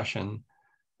discussion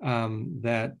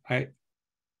that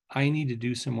I need to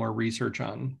do some more research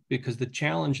on, because the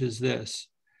challenge is this: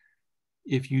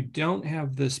 if you don't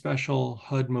have the special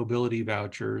HUD mobility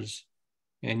vouchers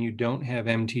and you don't have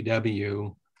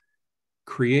MTW,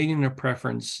 creating a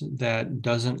preference that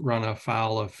doesn't run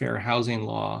afoul of fair housing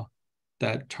law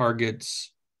that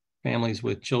targets families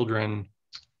with children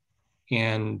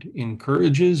and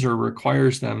encourages or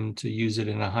requires them to use it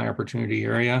in a high opportunity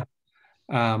area.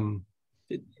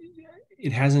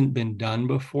 It hasn't been done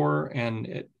before,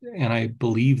 and I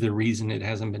believe the reason it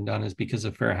hasn't been done is because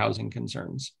of fair housing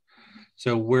concerns.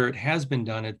 So where it has been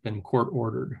done, it's been court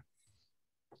ordered.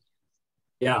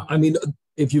 Yeah, I mean,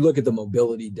 if you look at the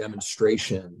mobility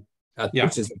demonstration,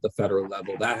 which is at the federal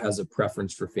level, that has a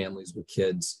preference for families with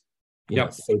kids, you know,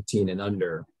 13 and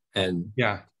under. And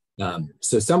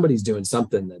so somebody's doing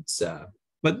something that's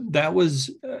but that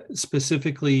was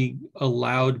specifically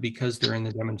allowed because they're in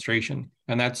the demonstration,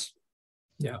 and that's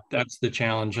the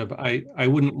challenge of I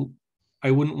wouldn't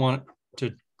want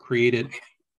to create it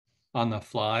on the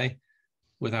fly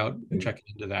without checking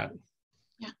into that.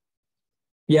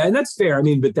 Yeah, and that's fair. I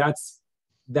mean, but that's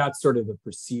sort of a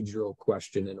procedural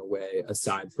question in a way,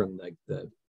 aside from like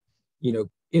the, you know,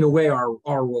 in a way our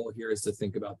role here is to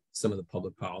think about some of the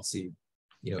public policy,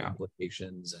 you know,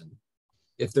 implications. And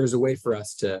if there's a way for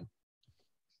us to,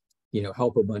 you know,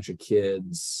 help a bunch of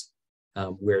kids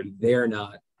where they're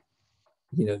not,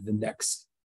 you know, the next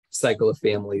cycle of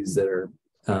families that are,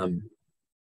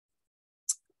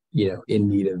 you know, in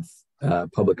need of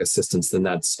public assistance, then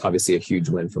that's obviously a huge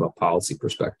win from a policy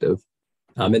perspective.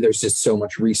 And there's just so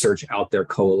much research out there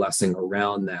coalescing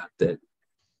around that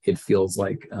it feels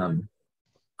like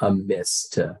a miss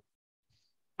to,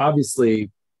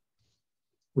 obviously,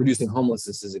 reducing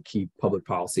homelessness is a key public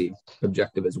policy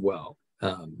objective as well.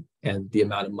 And the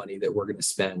amount of money that we're going to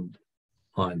spend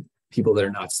on people that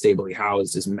are not stably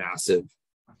housed is massive,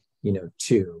 you know,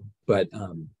 too. But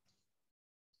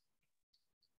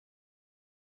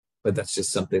that's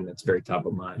just something that's very top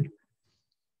of mind.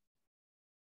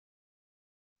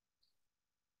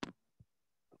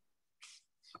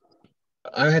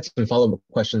 I had some follow-up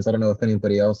questions. I don't know if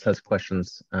anybody else has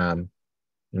questions.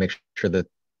 Make sure that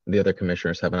the other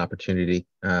commissioners have an opportunity.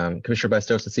 Commissioner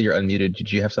Bastos, I see you're unmuted.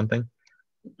 Did you have something?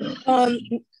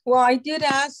 Well, I did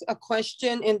ask a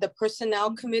question in the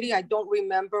personnel committee. I don't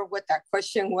remember what that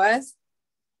question was,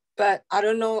 but I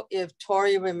don't know if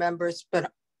Tori remembers,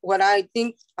 but what I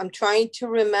think I'm trying to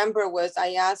remember was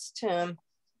I asked him,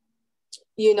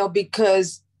 you know,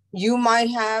 because you might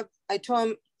have, I told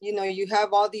him, you know, you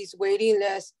have all these waiting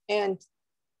lists, and,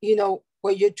 you know,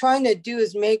 what you're trying to do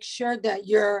is make sure that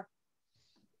you're,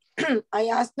 I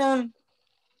asked him,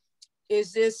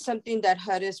 is this something that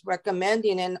HUD is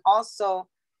recommending? And also,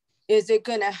 is it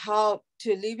going to help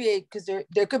to alleviate, because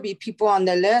there could be people on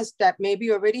the list that maybe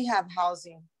already have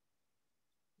housing,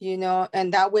 you know,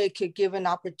 and that way it could give an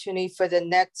opportunity for the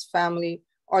next family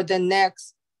or the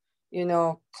next, you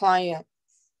know, client.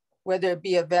 whether it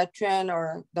be a veteran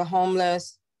or the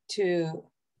homeless to,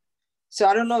 so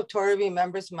I don't know if Tori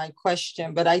remembers my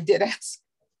question, but I did ask.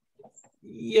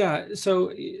 Yeah,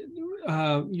 so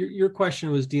your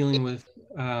question was dealing with,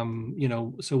 you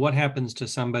know, so what happens to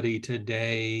somebody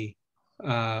today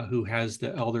who has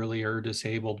the elderly or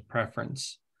disabled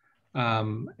preference?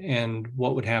 And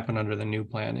what would happen under the new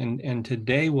plan? And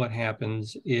today what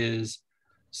happens is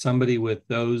somebody with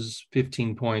those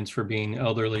 15 points for being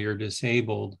elderly or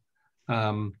disabled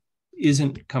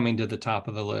isn't coming to the top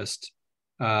of the list.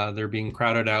 They're being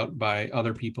crowded out by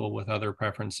other people with other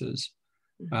preferences.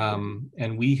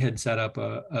 And we had set up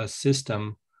a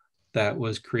system that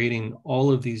was creating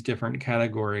all of these different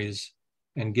categories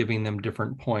and giving them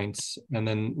different points. And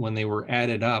then when they were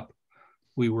added up,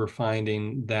 we were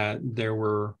finding that there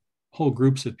were whole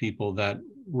groups of people that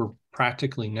were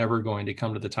practically never going to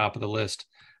come to the top of the list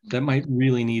that might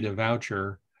really need a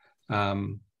voucher.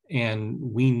 And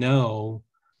we know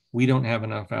we don't have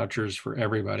enough vouchers for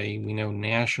everybody. We know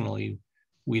nationally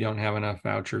we don't have enough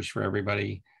vouchers for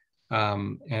everybody.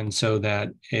 And so that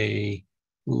a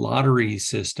lottery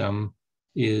system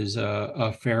is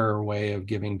a fairer way of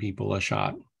giving people a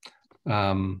shot.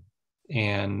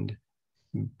 And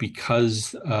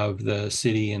because of the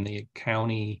city and the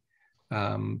county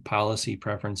policy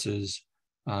preferences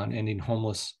on ending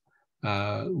homeless,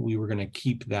 we were going to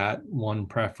keep that one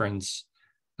preference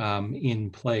in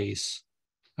place.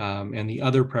 And the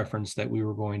other preference that we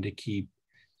were going to keep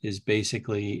is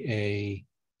basically a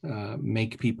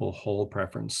make people whole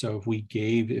preference. So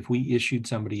if we issued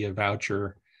somebody a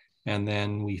voucher and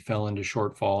then we fell into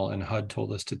shortfall and HUD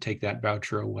told us to take that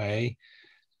voucher away,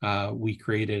 we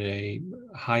created a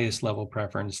highest level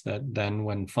preference that then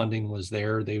when funding was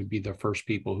there, they would be the first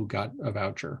people who got a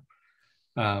voucher.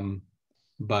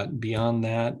 But beyond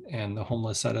that and the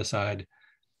homeless set aside,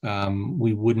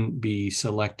 we wouldn't be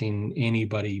selecting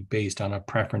anybody based on a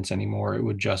preference anymore. It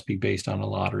would just be based on a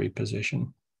lottery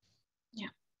position. Yeah.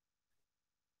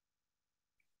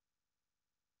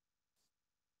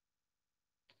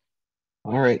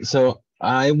 All right, so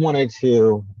I wanted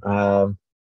to,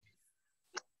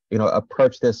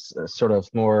 approach this sort of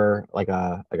more like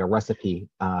a recipe,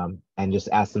 and just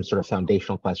ask some sort of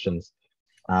foundational questions.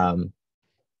 Do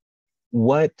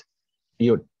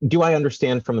I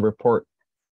understand from the report?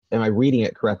 Am I reading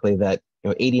it correctly that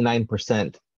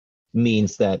 89%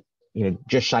 means that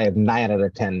just shy of 9 out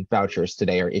of 10 vouchers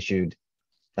today are issued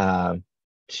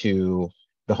to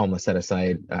the homeless set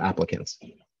aside applicants?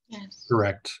 Yes.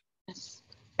 Correct. Yes.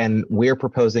 And we're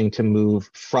proposing to move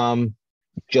from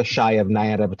just shy of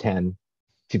 9 out of 10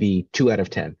 to be 2 out of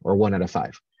 10 or 1 out of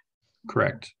 5.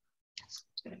 Correct.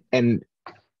 And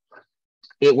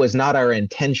it was not our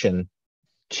intention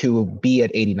to be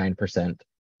at 89%.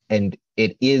 And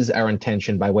it is our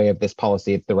intention by way of this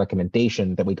policy, it's the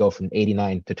recommendation that we go from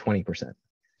 89 to 20%.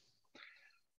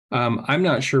 I'm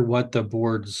not sure what the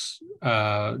board's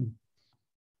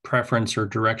preference or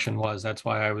direction was. That's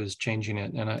why I was changing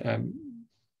it. And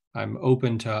I'm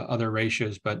open to other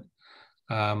ratios, but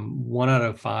 1 out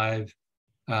of 5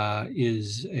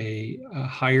 is a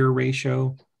higher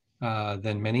ratio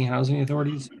than many housing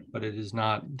authorities, but it is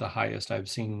not the highest. I've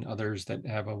seen others that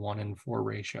have a 1 in 4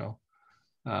 ratio.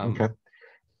 Okay.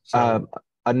 So,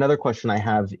 another question I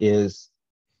have is,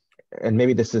 and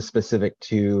maybe this is specific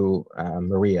to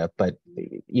Maria, but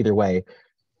either way,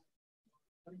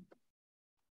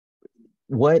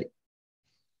 what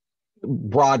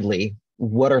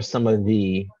are some of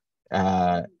the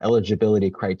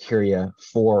eligibility criteria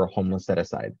for homeless set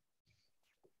aside?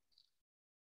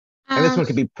 And this one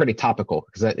could be pretty topical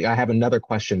because I have another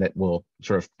question that will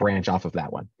sort of branch off of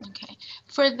that one. Okay,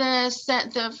 for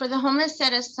the homeless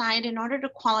set aside, in order to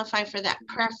qualify for that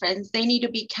preference, they need to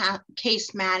be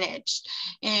case managed,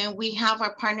 and we have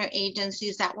our partner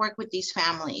agencies that work with these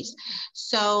families.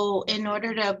 So, in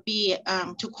order to be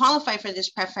to qualify for this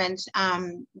preference,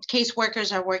 case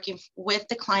workers are working with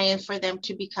the client for them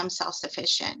to become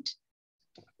self-sufficient.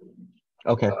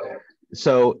 Okay,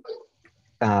 so.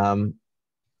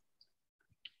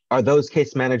 Are those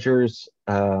case managers,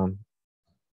 do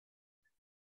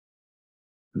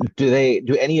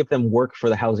any of them work for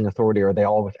the housing authority, or are they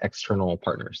all with external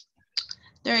partners?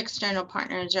 They're external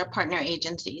partners or partner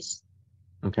agencies.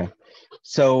 Okay,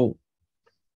 so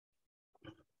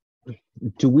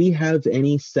do we have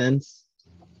any sense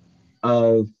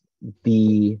of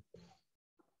the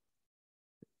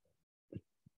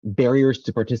barriers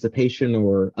to participation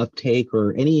or uptake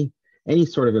or any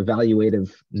sort of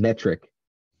evaluative metric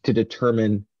to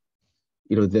determine,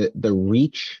 the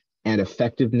reach and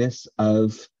effectiveness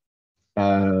of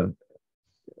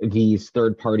these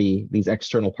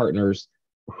external partners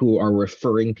who are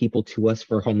referring people to us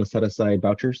for homeless set-aside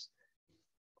vouchers?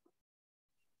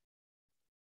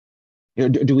 You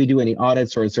know, do we do any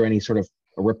audits, or is there any sort of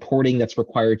reporting that's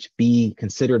required to be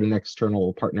considered an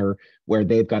external partner, where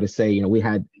they've got to say, you know, we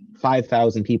had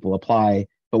 5,000 people apply,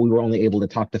 but we were only able to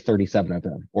talk to 37 of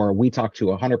them, or we talked to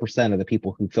 100% of the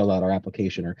people who filled out our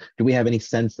application? Or do we have any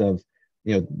sense of,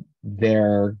 you know,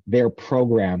 their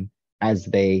program as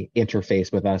they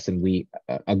interface with us, and we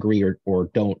agree or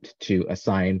don't to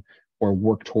assign or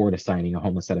work toward assigning a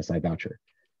homeless set-aside voucher?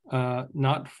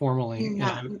 Not formally.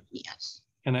 Yes.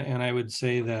 And I would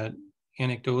say that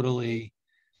anecdotally,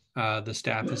 the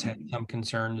staff has had some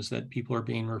concerns that people are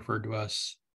being referred to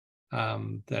us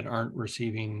that aren't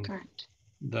receiving Correct.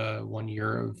 the 1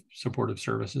 year of supportive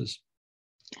services.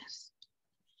 Yes.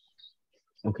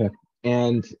 Okay.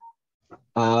 And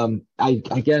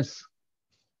I guess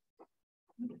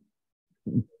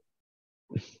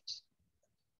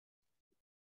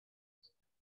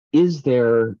is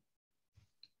there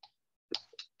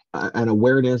an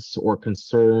awareness or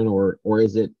concern, or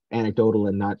is it anecdotal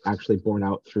and not actually borne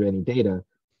out through any data?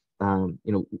 You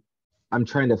know, I'm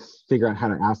trying to figure out how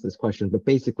to ask this question, but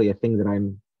basically a thing that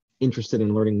I'm interested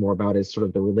in learning more about is sort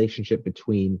of the relationship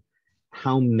between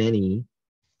how many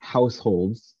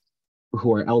households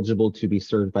who are eligible to be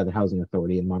served by the Housing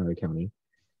Authority in Monterey County,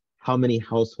 how many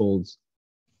households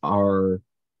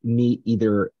meet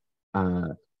either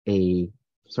a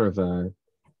sort of a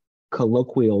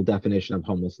colloquial definition of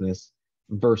homelessness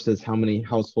versus how many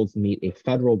households meet a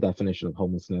federal definition of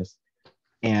homelessness,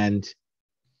 and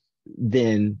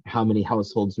then how many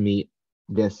households meet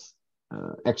this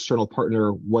external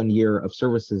partner 1 year of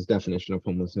services definition of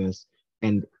homelessness,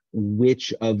 and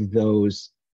which of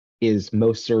those is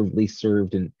most served, least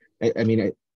served. And I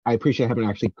mean, I appreciate I haven't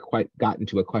actually quite gotten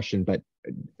to a question, but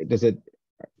does it,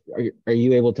 are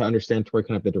you able to understand, Tori,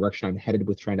 kind of the direction I'm headed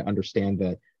with trying to understand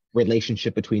the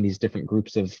relationship between these different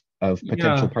groups of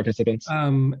potential participants?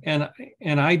 And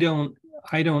I don't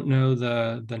know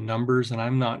the numbers, and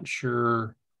I'm not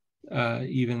sure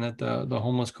even that the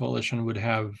Homeless Coalition would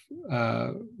have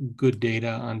good data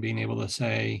on being able to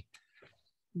say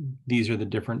these are the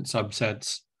different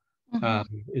subsets.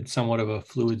 It's somewhat of a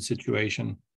fluid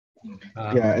situation.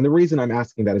 Yeah, and the reason I'm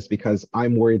asking that is because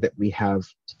I'm worried that we have,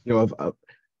 you know,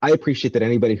 I appreciate that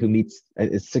anybody who meets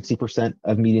is 60%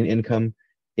 of median income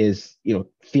is, you know,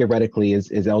 theoretically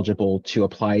is eligible to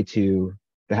apply to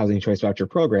the Housing Choice Voucher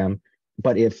Program.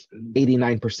 But if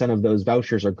 89% of those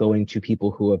vouchers are going to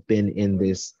people who have been in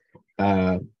this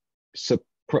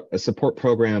support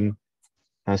program,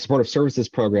 supportive services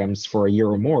programs for a year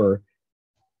or more,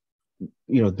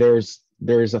 you know, there's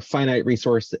a finite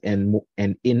resource and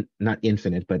not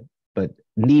infinite, but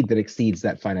need that exceeds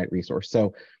that finite resource.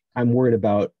 So I'm worried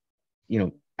about, you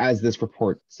know, as this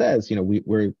report says, you know,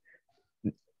 we're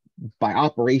by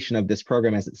operation of this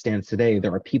program as it stands today,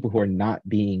 there are people who are not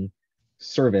being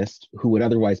serviced who would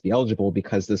otherwise be eligible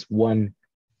because this one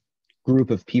group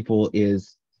of people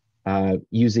is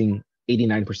using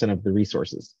 89% of the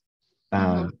resources.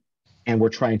 And we're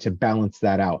trying to balance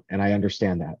that out. And I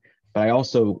understand that. But I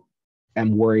also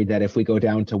am worried that if we go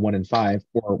down to 1 in 5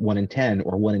 or 1 in 10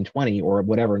 or 1 in 20 or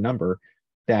whatever number,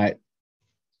 that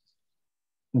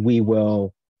we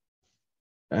will,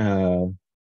 that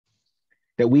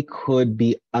we could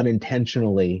be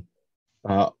unintentionally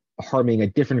harming a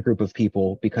different group of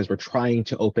people because we're trying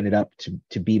to open it up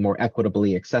to be more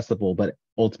equitably accessible, but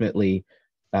ultimately,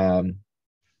 you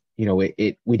know,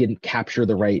 we didn't capture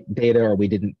the right data, or we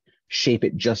didn't shape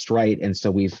it just right, and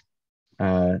so we've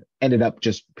ended up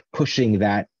just pushing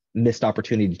that missed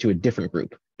opportunity to a different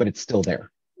group, but it's still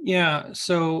there. Yeah,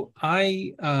 so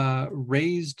I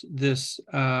raised this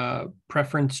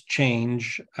preference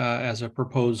change as a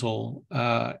proposal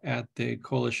at the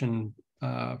Coalition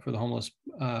for the Homeless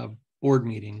board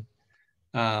meeting,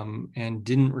 and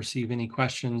didn't receive any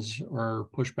questions or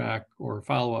pushback or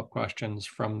follow-up questions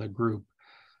from the group.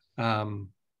 And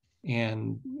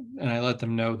I let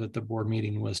them know that the board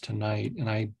meeting was tonight, and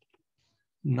I'm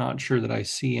not sure that I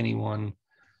see anyone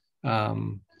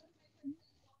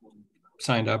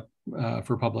signed up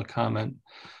for public comment.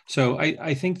 So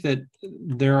I think that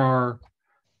there are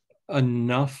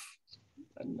enough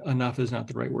is not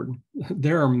the right word.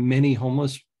 There are many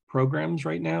homeless programs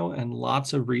right now and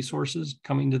lots of resources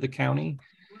coming to the county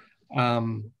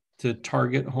to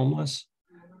target homeless.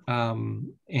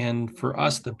 And for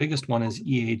us, the biggest one is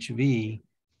EHV,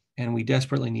 and we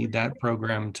desperately need that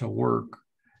program to work.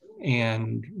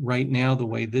 And right now, the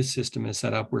way this system is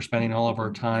set up, we're spending all of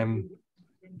our time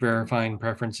verifying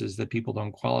preferences that people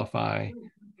don't qualify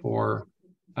for.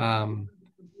 And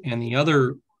the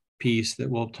other piece that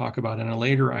we'll talk about in a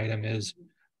later item is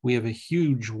we have a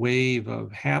huge wave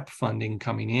of HAP funding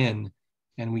coming in,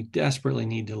 and we desperately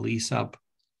need to lease up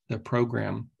the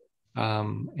program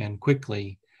and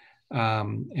quickly.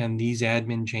 And these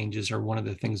admin changes are one of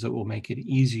the things that will make it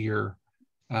easier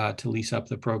to lease up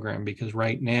the program, because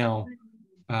right now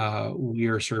we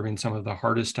are serving some of the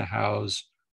hardest to house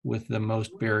with the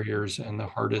most barriers and the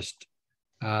hardest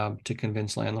to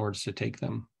convince landlords to take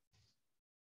them.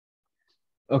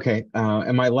 Okay,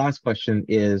 and my last question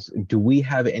is, do we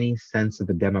have any sense of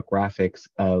the demographics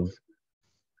of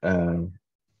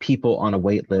people on a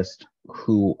wait list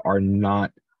who are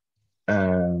not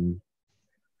on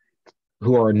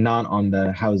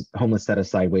the homeless set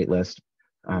aside wait list,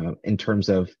 in terms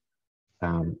of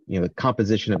the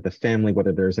composition of the family,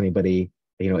 whether there's anybody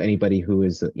who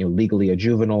is legally a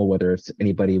juvenile, whether it's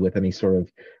anybody with any sort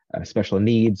of special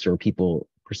needs, or people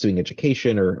pursuing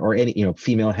education, or any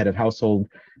female head of household.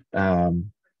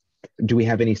 Do we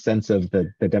have any sense of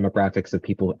the demographics of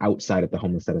people outside of the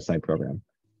homeless set aside program?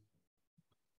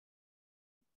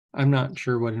 I'm not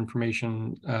sure what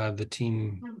information the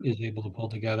team is able to pull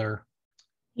together.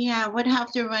 Yeah, I would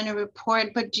have to run a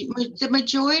report, but the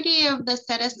majority of the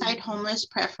set aside homeless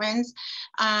preference,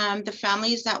 the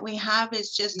families that we have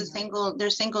is just they're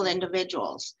single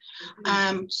individuals.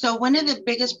 So one of the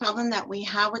biggest problems that we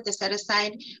have with the set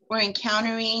aside, we're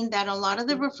encountering that a lot of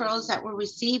the referrals that we're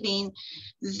receiving,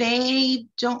 they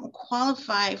don't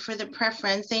qualify for the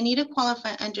preference. They need to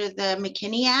qualify under the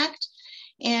McKinney Act.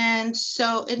 And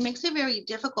so it makes it very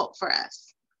difficult for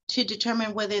us to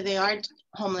determine whether they are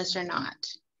homeless or not.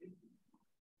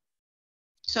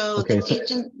 So okay, the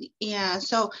agent, yeah.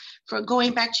 So for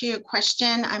going back to your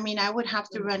question, I mean, I would have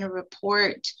to run a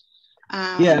report.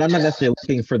 Yeah, and I'm not necessarily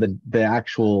looking for the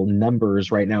actual numbers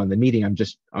right now in the meeting.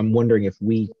 I'm wondering if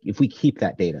we keep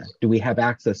that data. Do we have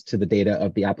access to the data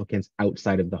of the applicants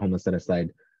outside of the homeless set aside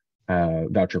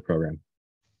voucher program?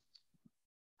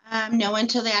 No,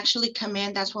 until they actually come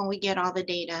in, that's when we get all the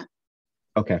data.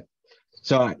 Okay.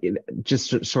 So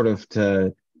just sort of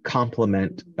to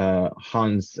complement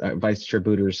Hans, Vice Chair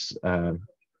Booter's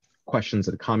questions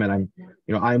and comment,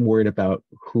 I'm worried about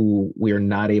who we are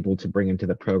not able to bring into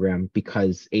the program,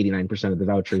 because 89% of the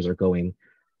vouchers are going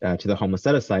to the homeless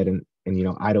set aside, and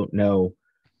I don't know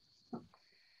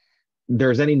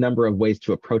there's any number of ways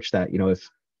to approach that.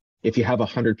 If you have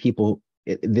 100 people,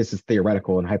 this is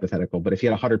theoretical and hypothetical, but if you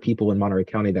had 100 people in Monterey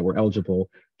County that were eligible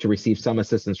to receive some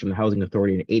assistance from the Housing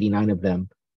Authority, and 89 of them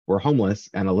were homeless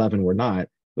and 11 were not,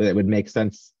 it would make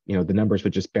sense. The numbers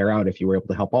would just bear out. If you were able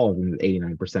to help all of them,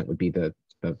 89% would be the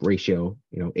ratio,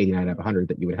 89 out of 100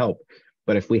 that you would help.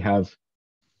 But if we have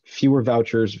fewer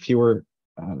vouchers, fewer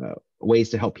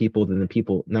ways to help people than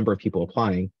the number of people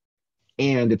applying,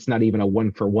 and it's not even a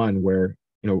 1-for-1 where,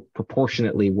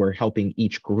 proportionately we're helping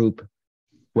each group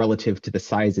relative to the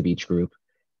size of each group,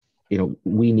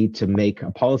 we need to make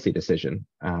a policy decision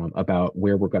about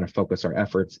where we're going to focus our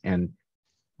efforts. And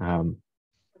I'm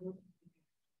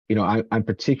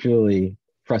particularly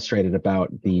frustrated about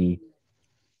the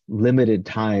limited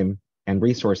time and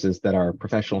resources that our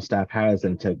professional staff has,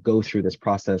 and to go through this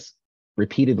process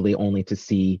repeatedly only to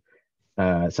see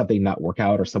something not work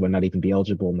out, or someone not even be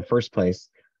eligible in the first place.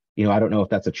 I don't know if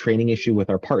that's a training issue with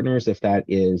our partners, if that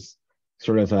is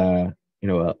sort of a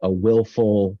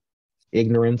willful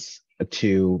ignorance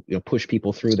to push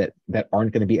people through that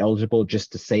aren't going to be eligible,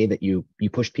 just to say that you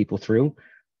push people through,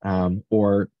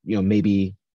 or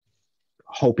maybe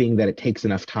hoping that it takes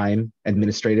enough time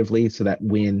administratively so that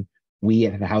when we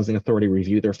at the Housing Authority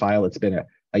review their file, it's been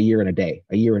a year and a day,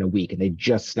 a year and a week, and they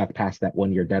just snuck past that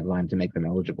 1-year deadline to make them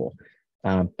eligible.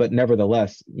 But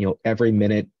nevertheless, every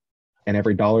minute and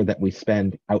every dollar that we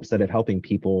spend outside of helping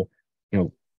people,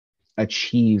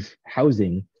 achieve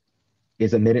housing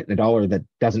is a minute and a dollar that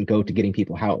doesn't go to getting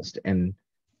people housed. And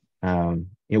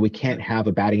we can't have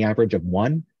a batting average of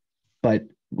 1, but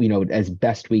as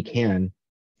best we can,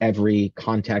 every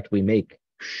contact we make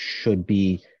should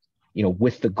be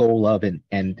with the goal of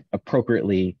and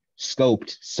appropriately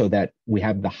scoped so that we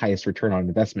have the highest return on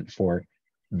investment for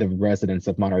the residents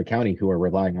of Monterey County who are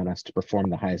relying on us to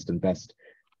perform the highest and best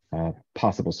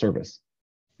possible service.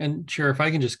 And Chair, if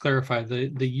I can just clarify,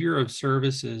 the year of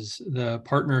service is the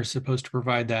partner is supposed to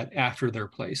provide that after they're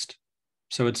placed.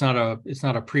 So it's not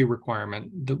a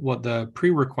pre-requirement. What the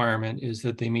pre-requirement is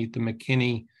that they meet the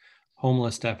McKinney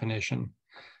homeless definition.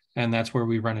 And that's where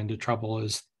we run into trouble,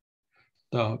 is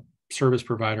the service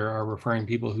provider are referring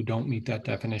people who don't meet that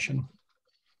definition.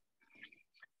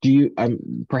 Do you,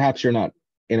 perhaps you're not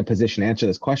in a position to answer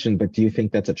this question, but do you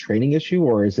think that's a training issue,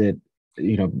 or is it,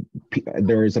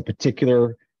 there is a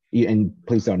particular and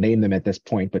please don't name them at this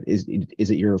point, but is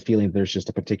it your feeling there's just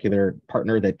a particular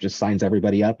partner that just signs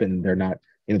everybody up and they're not,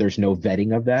 there's no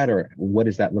vetting of that, or what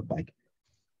does that look like?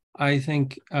 I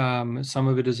think some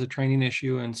of it is a training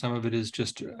issue and some of it is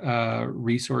just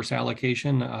resource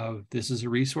allocation of this is a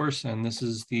resource and this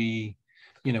is the,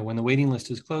 when the waiting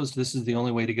list is closed, this is the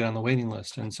only way to get on the waiting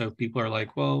list. And so people are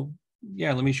like, well,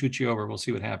 yeah, let me shoot you over. We'll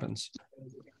see what happens.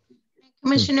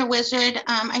 Commissioner Wizard,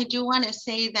 I do want to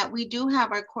say that we do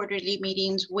have our quarterly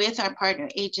meetings with our partner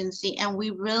agency, and we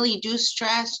really do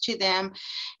stress to them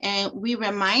and we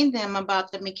remind them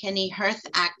about the McKinney-Hearst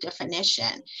Act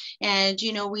definition. And,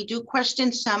 we do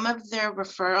question some of their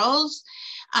referrals,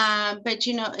 but,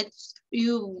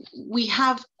 we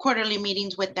have quarterly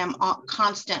meetings with them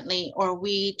constantly, or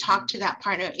we talk to that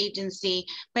partner agency,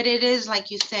 but it is,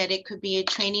 like you said, it could be a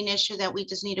training issue that we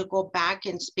just need to go back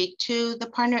and speak to the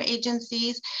partner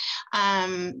agencies,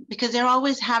 because they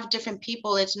always have different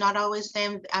people. It's not always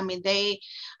them. I mean,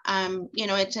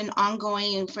 it's an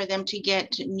ongoing for them to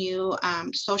get new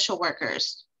social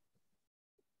workers.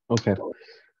 Okay.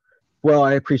 Well,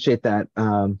 I appreciate that.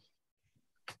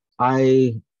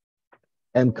 I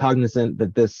am cognizant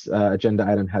that this agenda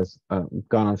item has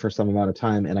gone on for some amount of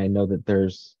time, and I know that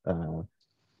there's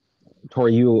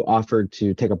Tori, you offered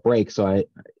to take a break, so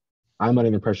I'm under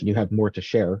the impression you have more to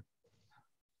share.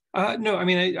 No, I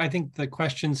mean, I think the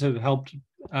questions have helped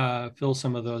fill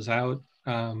some of those out.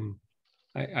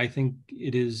 I think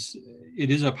it is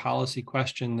a policy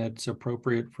question that's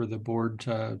appropriate for the board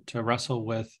to wrestle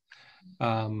with.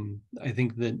 I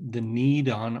think that the need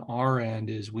on our end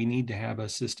is we need to have a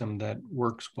system that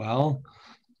works well,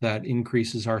 that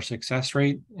increases our success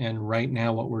rate. And right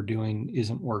now what we're doing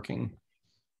isn't working.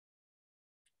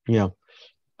 Yeah.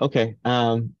 Okay.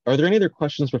 Are there any other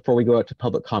questions before we go out to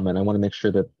public comment? I want to make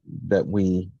sure that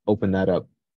we open that up.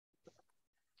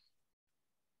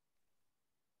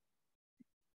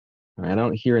 I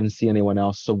don't hear and see anyone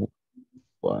else, so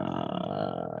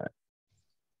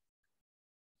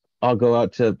I'll go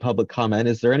out to public comment.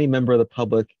 Is there any member of the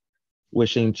public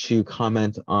wishing to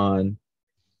comment on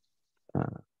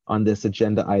this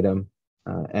agenda item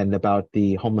and about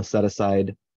the homeless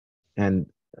set-aside and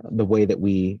the way that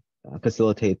we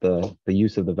facilitate the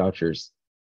use of the vouchers?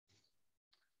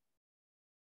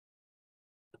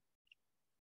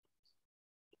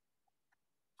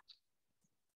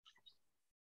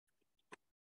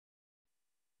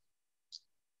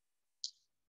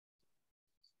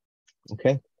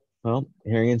 Okay, well,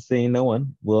 hearing and seeing no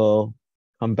one, we'll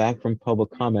come back from public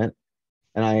comment,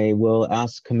 and I will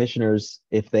ask commissioners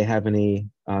if they have any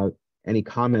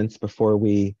comments before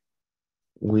we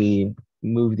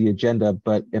move the agenda.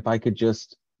 But if I could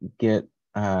just get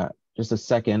just a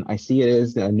second. I see it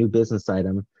is a new business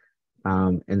item,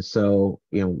 and so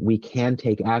we can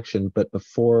take action. But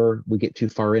before we get too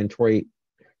far in, Tori,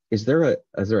 is there a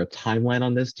timeline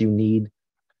on this? Do you need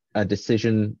a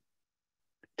decision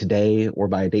today or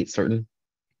by a date certain?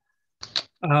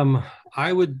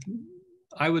 I would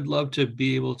love to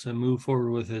be able to move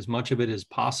forward with as much of it as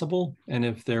possible. And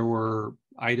if there were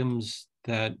items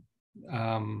that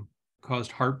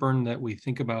caused heartburn, that we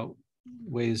think about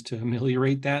ways to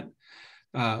ameliorate that,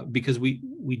 because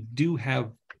we do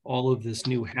have all of this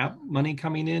new HAP money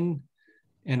coming in,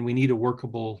 and we need a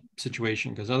workable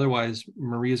situation, because otherwise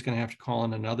Maria's going to have to call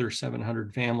in another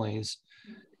 700 families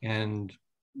and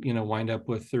wind up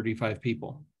with 35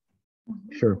 people.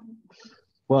 Sure.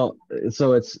 Well,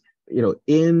 so it's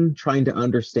in trying to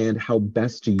understand how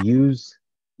best to use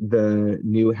the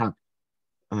new HAP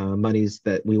monies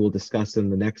that we will discuss in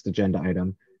the next agenda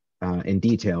item in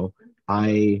detail.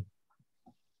 I'll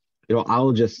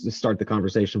just start the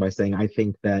conversation by saying I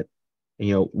think that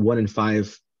 1 in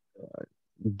 5,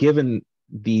 given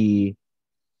the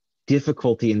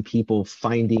difficulty in people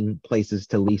finding places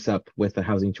to lease up with the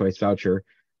housing choice voucher,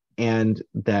 and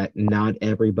that not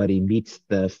everybody meets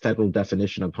the federal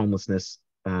definition of homelessness,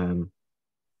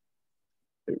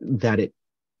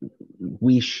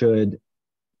 we should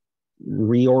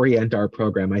reorient our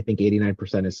program. I think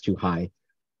 89% is too high.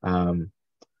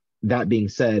 That being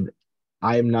said,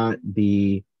 I'm not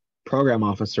the program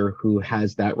officer who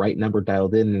has that right number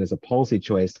dialed in and is a policy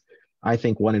choice. I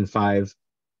think 1 in 5,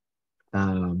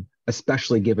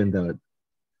 especially given the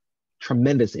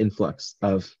tremendous influx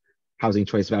of housing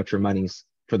choice voucher monies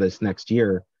for this next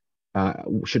year,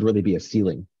 should really be a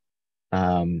ceiling.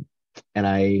 And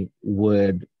I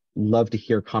would love to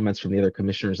hear comments from the other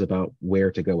commissioners about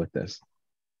where to go with this.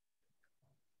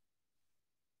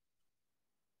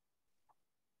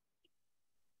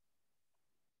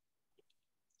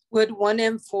 Would 1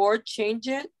 in 4 change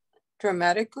it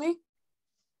dramatically?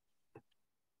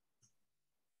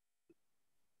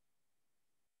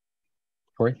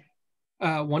 Corey?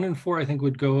 1 and 4, I think,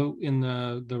 would go in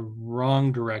the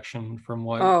wrong direction from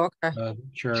what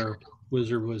Chair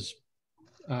Wizard was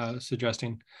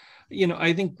suggesting. You know,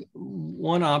 I think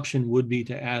one option would be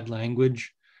to add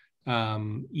language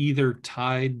either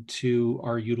tied to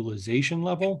our utilization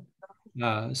level.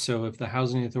 So if the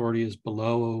housing authority is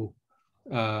below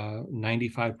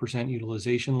 95%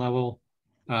 utilization level,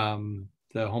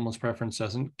 the homeless preference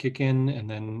doesn't kick in. And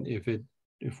then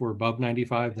if we're above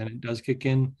 95, then it does kick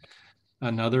in.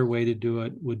 Another way to do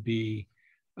it would be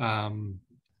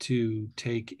to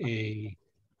take a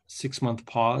 6-month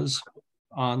pause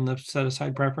on the set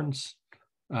aside preference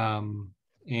and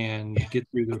get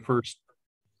through the first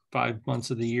 5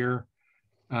 months of the year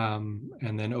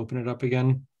and then open it up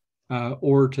again,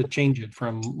 or to change it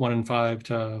from 1 and 5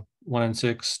 to 1 and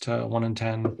 6 to 1 and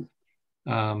 10.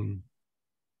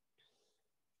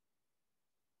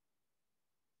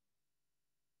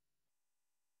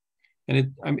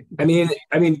 And I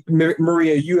mean,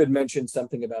 Maria, you had mentioned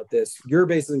something about this. You're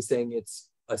basically saying it's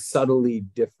a subtly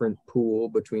different pool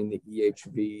between the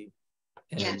EHV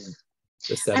and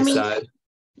the set aside.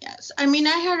 Yes, I mean,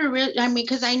 I had a real,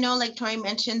 because I know, like Tori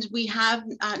mentioned, we have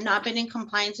not been in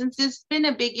compliance, and it's been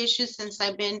a big issue since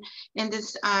I've been in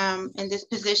this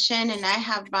position, and I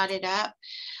have brought it up.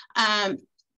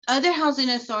 Other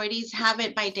housing authorities have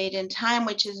it by date and time,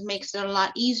 which makes it a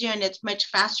lot easier, and it's much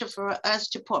faster for us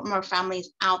to put more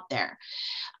families out there.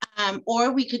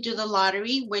 Or we could do the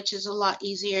lottery, which is a lot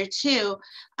easier too.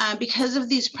 Because of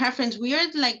these preferences, we are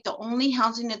like the only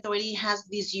housing authority has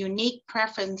these unique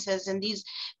preferences, and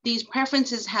these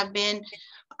preferences have been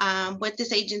with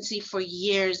this agency for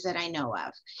years that I know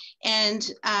of. And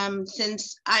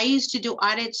since I used to do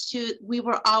audits too, we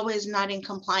were always not in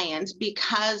compliance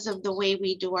because of the way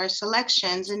we do our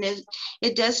selections. And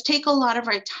it does take a lot of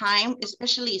our time,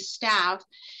 especially staff,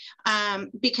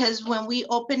 because when we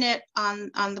open it on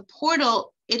the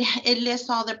portal, it lists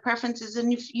all the preferences,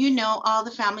 and if you know, all the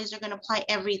families are going to apply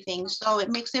everything, so it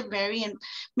makes it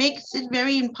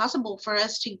very impossible for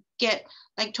us to get,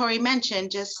 like Tori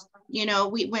mentioned, just, you know,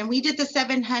 when we did the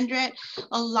 700,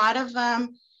 a lot of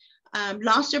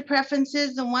lost their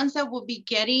preferences. The ones that we'll be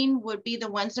getting would be the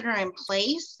ones that are in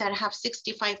place that have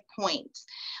 65 points.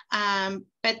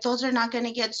 But those are not going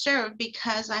to get served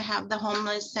because I have the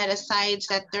homeless set asides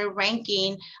that they're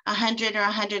ranking 100 or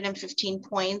 115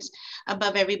 points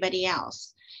above everybody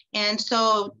else. And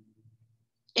so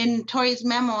in Tori's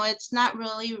memo, it's not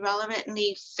really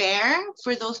relevantly fair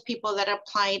for those people that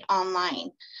applied online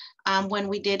when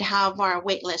we did have our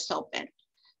wait list open.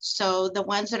 So the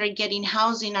ones that are getting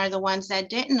housing are the ones that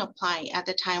didn't apply at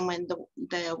the time when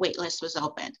the wait list was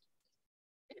open.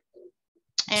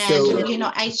 And, so, you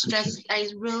know, I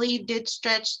really did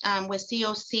stretch with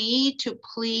COC to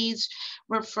please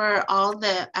refer all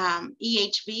the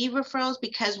EHV referrals,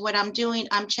 because what I'm doing,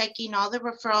 I'm checking all the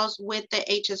referrals with the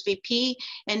HSVP.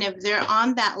 And if they're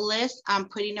on that list, I'm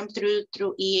putting them through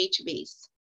EHVs.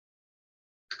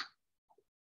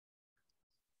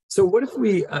 So what if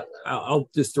we, I'll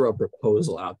just throw a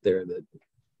proposal out there that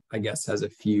I guess has a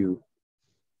few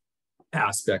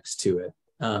aspects to it.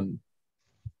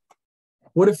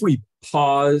 What if we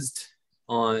paused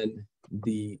on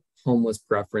the homeless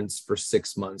preference for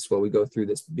 6 months while we go through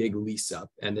this big lease up?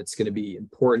 And it's going to be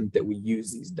important that we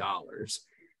use these dollars.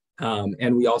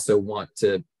 And we also want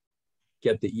to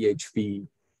get the EHV,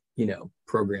 you know,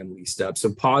 program leased up.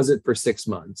 So pause it for 6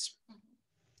 months.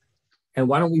 And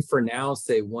why don't we for now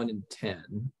say 1 in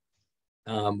 10?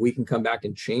 We can come back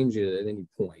and change it at any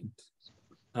point.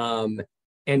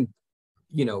 And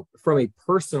you know, from a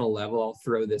personal level, I'll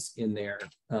throw this in there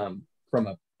from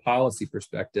a policy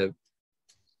perspective.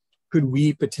 Could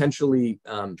we potentially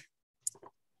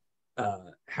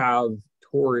have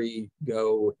Tori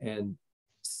go and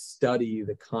study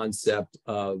the concept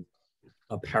of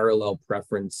a parallel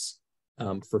preference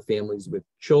for families with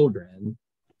children,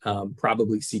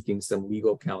 probably seeking some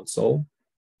legal counsel,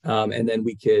 and then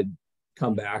we could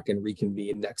come back and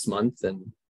reconvene next month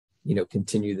and, you know,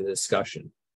 continue the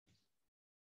discussion.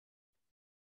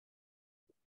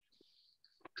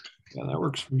 Yeah, that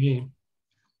works for me.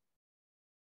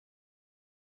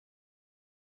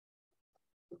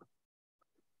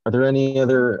 Are there any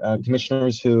other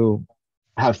commissioners who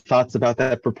have thoughts about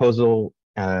that proposal,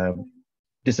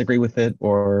 disagree with it,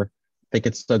 or think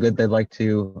it's so good they'd like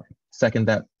to second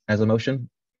that as a motion?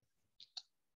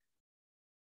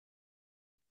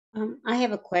 I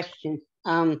have a question.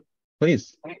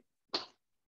 Please.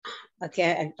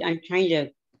 Okay, I'm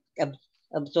trying to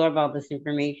absorb all this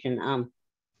information.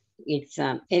 It's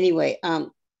anyway,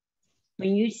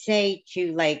 when you say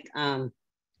to like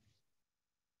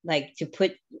to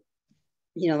put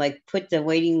like put the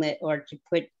waiting list or to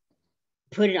put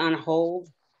it on hold.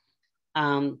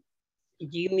 Do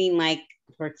you mean like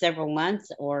for several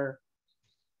months or?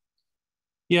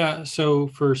 Yeah, so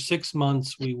for 6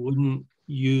 months, we wouldn't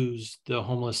use the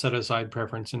homeless set-aside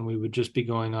preference and we would just be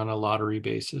going on a lottery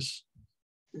basis.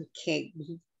 Okay,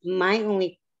 my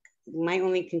only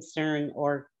concern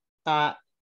or thought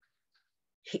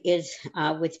is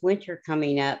with winter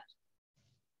coming up,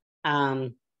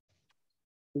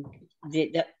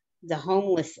 the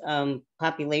homeless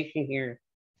population here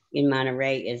in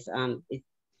Monterey is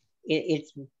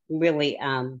it's really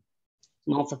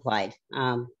multiplied,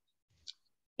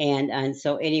 and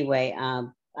so anyway,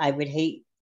 I would hate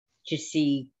to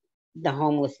see the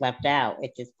homeless left out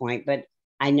at this point, but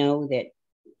I know that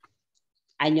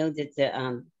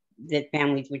the that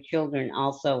families with children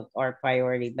also are a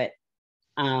priority, but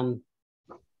I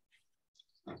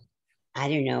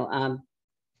don't know.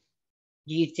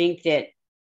 Do you think that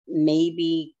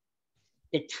maybe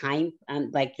the time,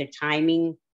 like the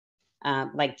timing,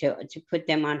 like to put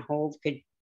them on hold could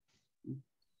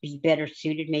be better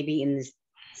suited maybe in the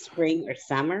spring or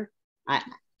summer?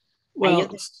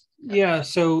 Yeah,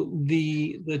 so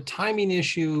the timing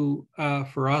issue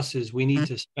for us is we need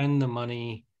to spend the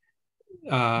money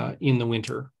in the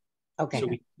winter. Okay. So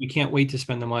we can't wait to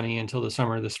spend the money until the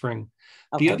summer or the spring.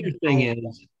 Okay. The other thing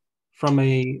is, from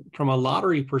a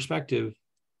lottery perspective,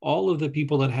 all of the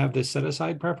people that have this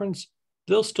set-aside preference,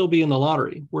 they'll still be in the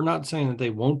lottery. We're not saying that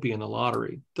they won't be in the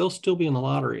lottery. They'll still be in the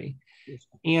lottery.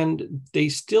 And they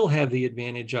still have the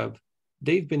advantage of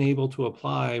they've been able to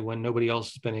apply when nobody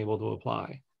else has been able to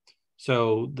apply.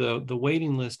 So the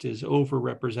waiting list is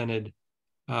overrepresented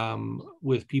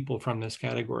with people from this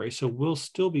category. So we'll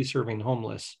still be serving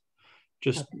homeless,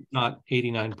 just not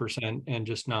 89% and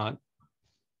just not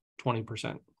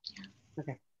 20%.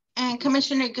 Okay. And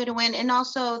Commissioner Goodwin, and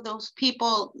also those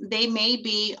people, they may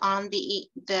be on the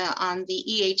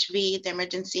EHV, the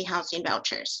emergency housing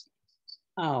vouchers.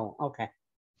 Oh, okay.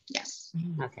 Yes.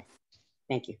 Okay.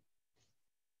 Thank you.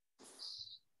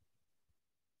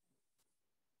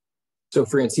 So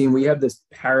Francine, we have this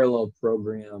parallel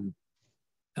program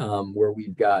where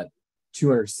we've got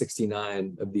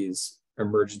 269 of these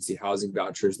emergency housing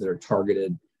vouchers that are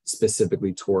targeted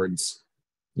specifically towards,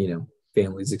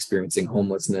 families experiencing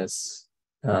homelessness.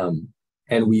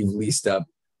 And we've leased up,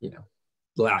 the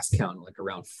last count, like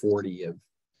around 40 of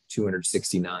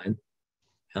 269.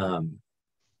 And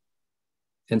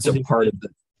so part of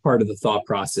the thought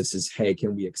process is, hey,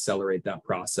 can we accelerate that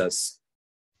process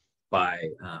by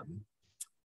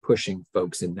pushing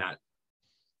folks in that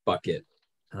bucket,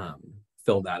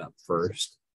 fill that up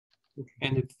first.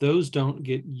 And if those don't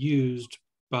get used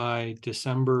by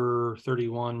December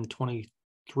 31,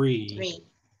 23,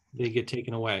 they get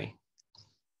taken away.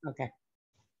 Okay.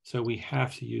 So we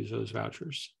have to use those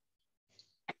vouchers.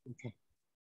 Okay.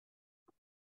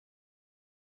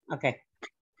 Okay.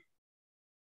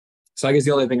 So I guess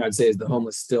the only thing I'd say is the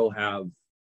homeless still have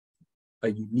a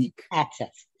unique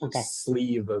access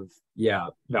sleeve of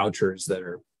vouchers that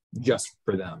are just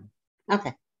for them.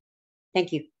 Okay.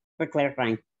 Thank you for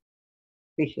clarifying.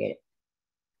 Appreciate it.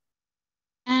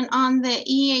 And on the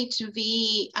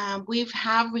EHV, we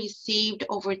have received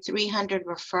over 300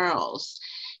 referrals.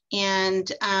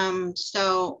 And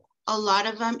so a lot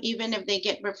of them, even if they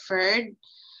get referred,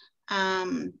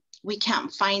 we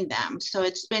can't find them. So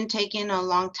it's been taking a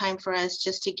long time for us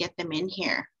just to get them in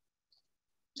here.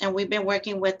 And we've been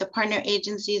working with the partner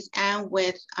agencies and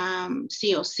with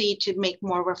COC to make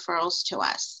more referrals to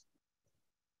us.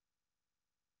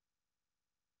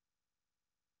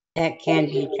 That can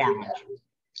be a challenge.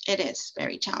 It is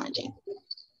very challenging.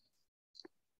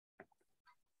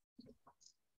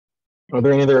 Are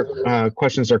there any other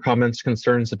questions or comments,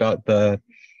 concerns about the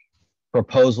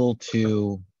proposal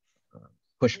to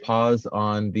push pause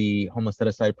on the homeless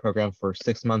set-aside program for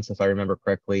 6 months, if I remember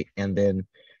correctly, and then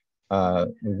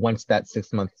once that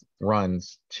 6 months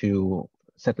runs, to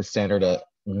set the standard at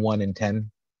 1 in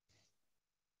 10?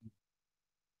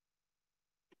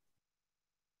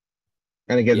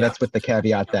 And again, that's with the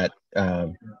caveat that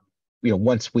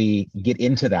once we get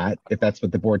into that, if that's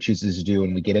what the board chooses to do,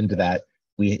 and we get into that,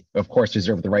 we of course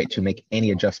reserve the right to make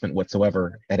any adjustment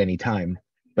whatsoever at any time.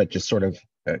 But just sort of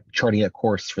charting a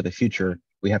course for the future,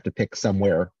 we have to pick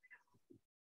somewhere.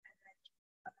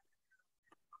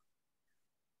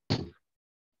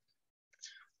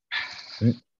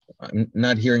 I'm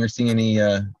not hearing or seeing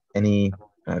any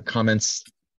comments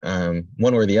one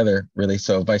way or the other, really.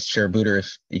 So Vice Chair Buder,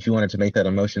 if you wanted to make that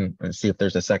a motion and see if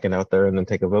there's a second out there and then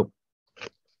take a vote.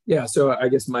 Yeah, so I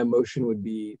guess my motion would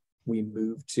be we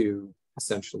move to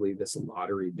essentially this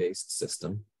lottery-based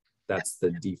system. That's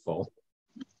the default.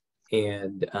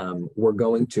 And we're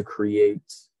going to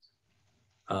create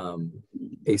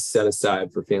a set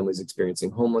aside for families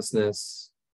experiencing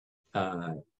homelessness.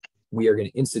 We are going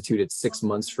to institute it 6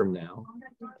 months from now.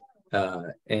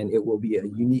 And it will be a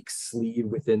unique sleeve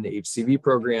within the HCV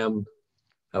program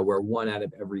where 1 out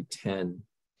of every 10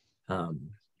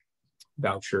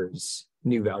 vouchers,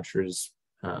 new vouchers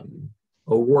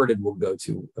awarded will go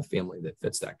to a family that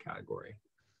fits that category.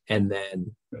 And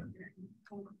then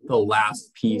the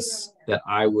last piece that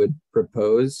I would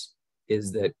propose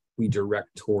is that we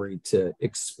direct Tori to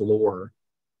explore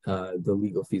the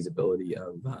legal feasibility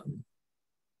of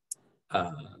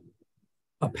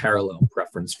a parallel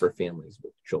preference for families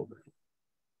with children.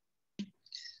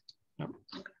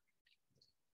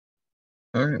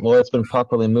 All right, well, it's been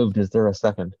properly moved. Is there a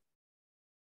second?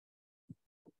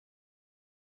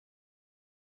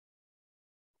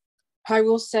 I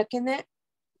will second it.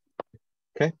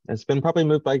 Okay, it's been properly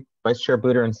moved by Vice Chair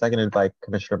Buder and seconded by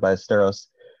Commissioner Ballesteros.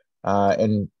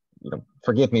 And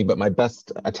forgive me, but my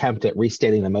best attempt at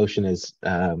restating the motion is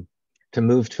to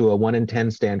move to a 1 in 10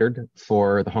 standard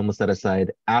for the homeless set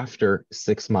aside after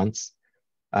 6 months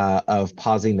of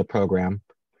pausing the program.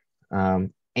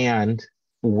 And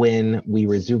when we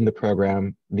resume the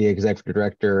program, the executive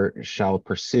director shall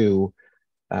pursue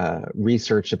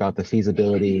research about the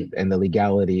feasibility and the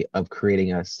legality of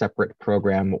creating a separate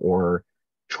program or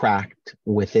tract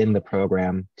within the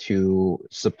program to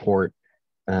support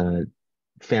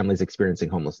families experiencing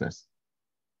homelessness.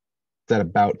 Does that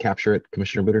about capture it,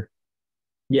 Commissioner Buder?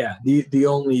 Yeah, the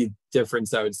only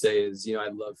difference I would say is,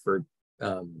 I'd love for,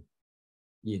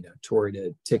 Tori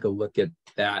to take a look at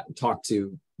that,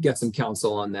 get some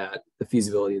counsel on that, the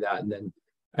feasibility of that. And then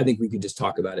I think we could just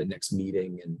talk about it next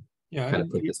meeting and kind of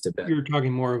put this to bed. You're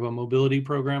talking more of a mobility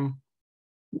program?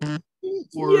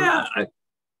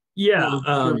 Yeah.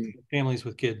 Families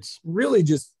with kids. Really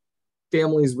just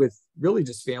families with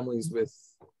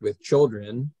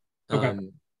children. Okay.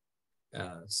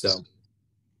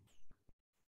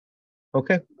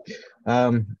 Okay.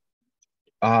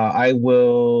 I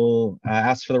will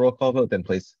ask for the roll call vote then,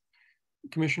 please.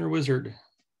 Commissioner Wizard.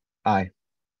 Aye.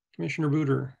 Commissioner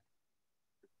Buder.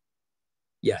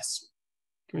 Yes.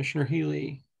 Commissioner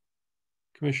Healy.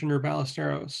 Commissioner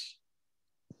Ballesteros.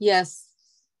 Yes.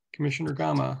 Commissioner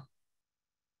Gama.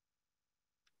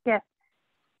 Yes.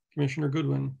 Commissioner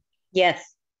Goodwin.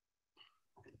 Yes.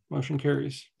 Motion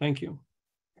carries. Thank you.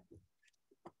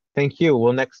 Thank you.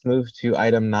 We'll next move to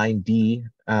item 9D.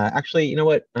 Actually, you know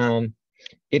what?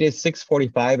 It is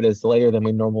 6:45. It is later than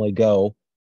we normally go.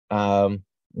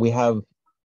 We have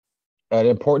an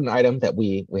important item that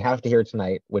we have to hear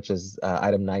tonight, which is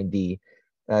item 9D.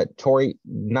 Tori,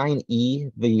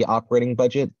 9E, the operating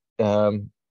budget.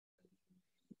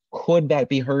 Could that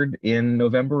be heard in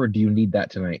November, or do you need that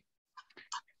tonight?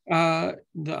 The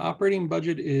operating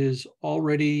budget is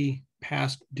already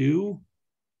past due.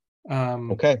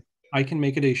 Okay. I can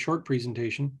make it a short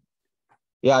presentation.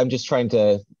 Yeah, I'm just trying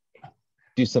to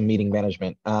do some meeting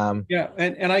management. Yeah,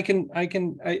 and I think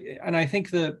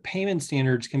the payment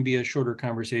standards can be a shorter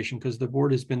conversation because the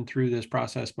board has been through this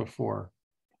process before.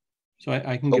 So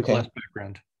I can give less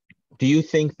background. Do you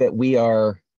think that we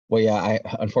are, well, yeah,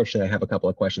 unfortunately I have a couple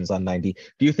of questions on 9D.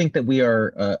 Do you think that we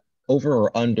are over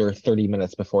or under 30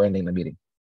 minutes before ending the meeting?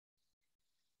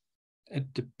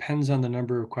 It depends on the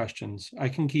number of questions. I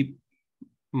can keep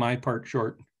my part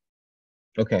short.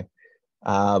 Okay.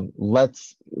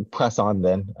 Let's press on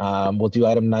then. We'll do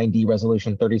item 9D,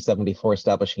 resolution 3074,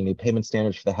 establishing new payment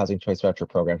standards for the Housing Choice Voucher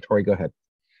Program. Tori, go ahead.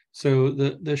 So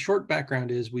the short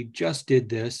background is we just did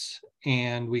this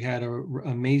and we had an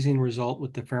amazing result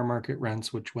with the fair market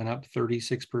rents, which went up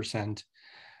 36%.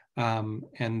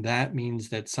 And that means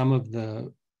that some of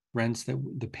the rents that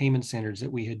the payment standards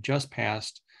that we had just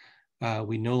passed,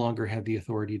 we no longer have the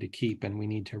authority to keep, and we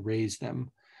need to raise them.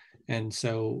 And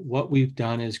so what we've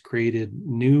done is created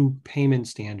new payment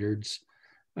standards.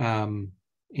 And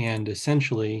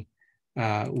essentially,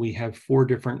 we have 4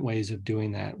 different ways of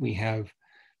doing that. We have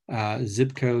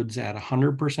zip codes at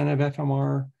 100% of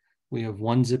FMR. We have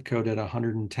 1 zip code at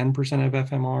 110% of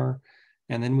FMR.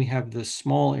 And then we have the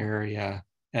small area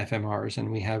FMRs,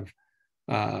 and we have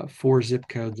 4 zip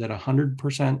codes at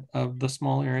 100% of the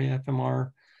small area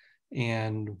FMR,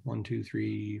 and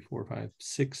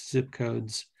 6 zip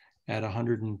codes at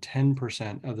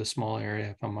 110% of the small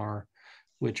area FMR,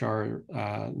 which are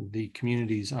the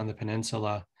communities on the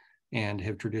peninsula and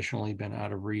have traditionally been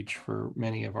out of reach for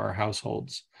many of our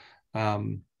households.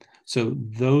 So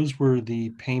those were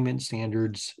the payment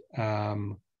standards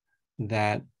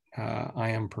that I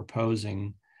am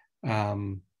proposing.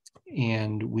 And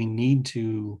we need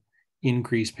to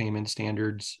increase payment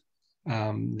standards.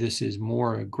 This is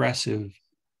more aggressive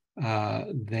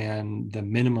than the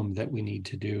minimum that we need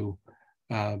to do.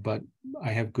 But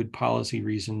I have good policy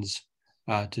reasons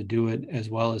to do it, as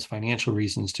well as financial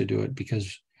reasons to do it,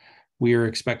 because we are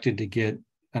expected to get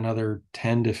another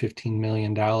 $10 to $15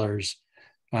 million.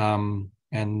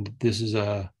 And this is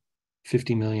a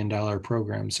 $50 million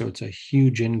program. So it's a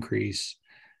huge increase.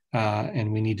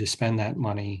 And we need to spend that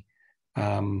money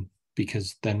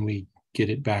because then we get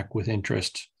it back with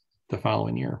interest the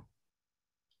following year.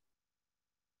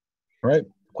 All right,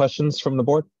 questions from the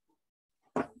board?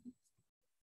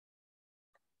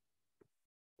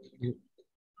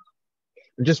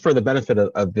 Just for the benefit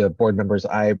of the board members,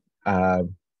 I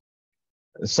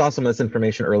saw some of this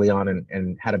information early on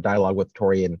and had a dialogue with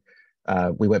Tori, and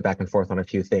we went back and forth on a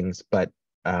few things, but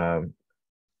and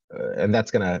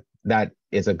that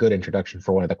is a good introduction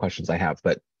for one of the questions I have,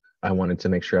 but I wanted to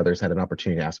make sure others had an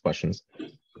opportunity to ask questions.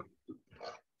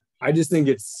 I just think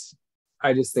it's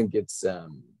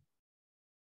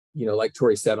you know, like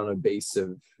Tori said, on a base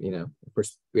of, you know, of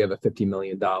course we have a $50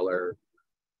 million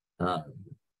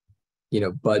you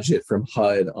know, budget from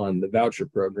HUD on the voucher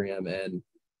program, and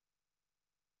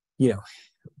you know,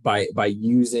 by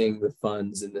using the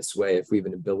funds in this way, if we have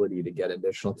an ability to get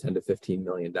additional $10 to $15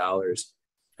 million,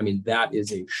 I mean, that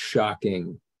is a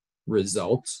shocking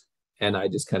result. And I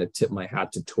just kind of tip my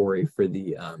hat to Tori for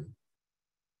the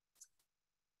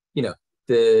you know,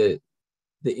 the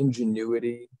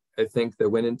ingenuity, I think, that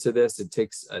went into this. It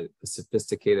takes a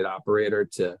sophisticated operator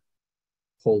to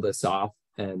pull this off,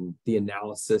 and the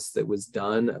analysis that was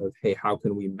done of, hey, how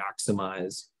can we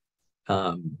maximize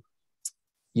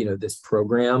you know, this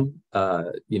program?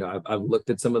 You know, I've looked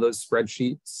at some of those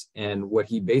spreadsheets, and what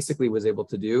he basically was able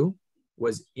to do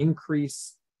was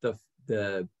increase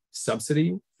the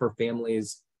subsidy for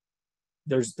families.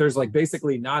 There's like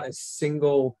basically not a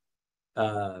single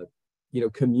you know,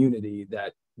 community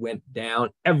that went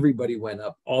down. Everybody went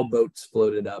up. All boats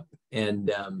floated up,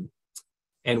 and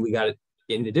we got,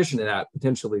 in addition to that,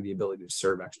 potentially the ability to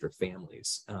serve extra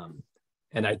families.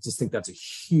 And I just think that's a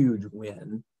huge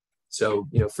win. So,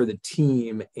 you know, for the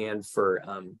team and for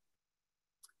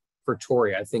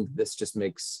Tori, I think this just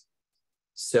makes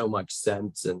so much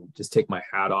sense, and just take my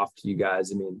hat off to you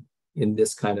guys. I mean, in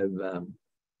this kind of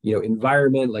you know,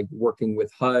 environment, like working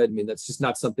with HUD, I mean, that's just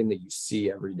not something that you see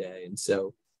every day. And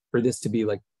so for this to be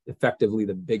like effectively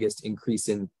the biggest increase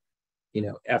in, you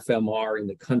know, FMR in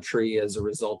the country as a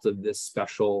result of this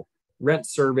special rent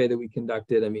survey that we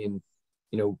conducted, I mean,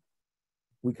 you know,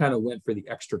 we kind of went for the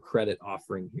extra credit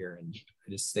offering here, and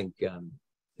I just think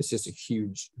it's just a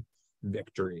huge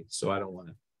victory. So I don't want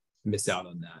to miss out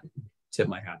on that. Tip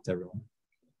my hat to everyone.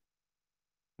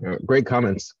 Great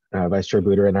comments, Vice Chair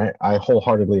Buder, and I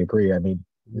wholeheartedly agree. I mean,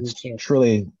 it's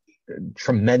truly a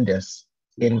tremendous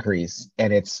increase,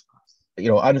 and it's,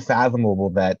 you know, unfathomable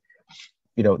that,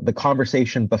 you know, the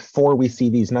conversation before we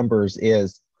see these numbers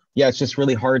is, yeah, it's just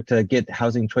really hard to get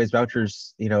housing choice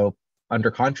vouchers, you know, under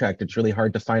contract. It's really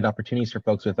hard to find opportunities for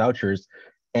folks with vouchers,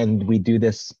 and we do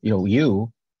this, you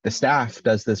know, the staff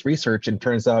does this research, and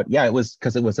turns out, yeah, it was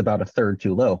because it was about a third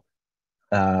too low.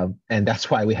 And that's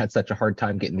why we had such a hard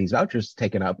time getting these vouchers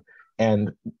taken up.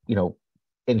 And, you know,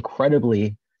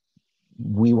 incredibly,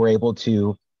 we were able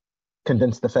to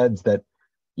convince the feds that,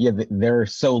 yeah, they're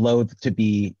so low to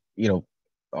be, you know,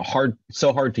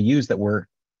 so hard to use that we're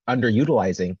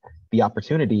underutilizing the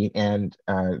opportunity, and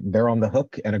they're on the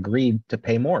hook and agreed to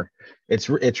pay more. It's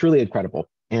really incredible.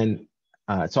 And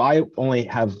so I only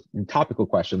have topical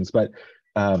questions, but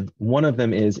one of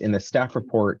them is in the staff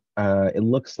report. It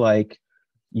looks like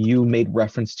you made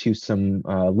reference to some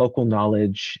local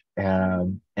knowledge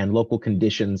and local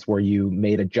conditions where you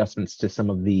made adjustments to some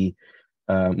of the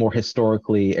more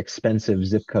historically expensive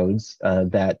zip codes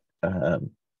that kind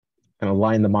of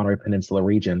line the Monterey Peninsula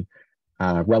region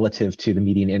relative to the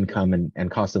median income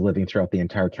and cost of living throughout the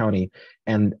entire county.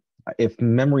 And if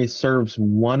memory serves,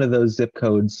 one of those zip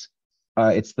codes,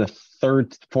 it's the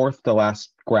fourth to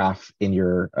last graph in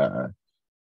your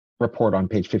report on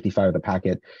page 55 of the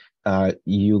packet.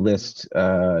 You list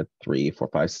 3, 4,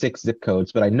 5, 6 zip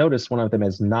codes, but I noticed one of them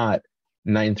is not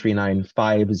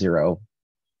 93950,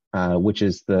 which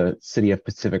is the city of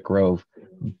Pacific Grove.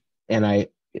 And I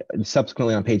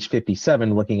subsequently on page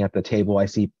 57, looking at the table, I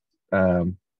see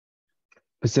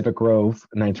Pacific Grove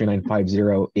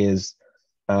 93950 is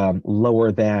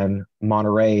lower than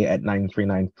Monterey at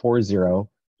 93940,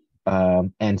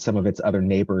 and some of its other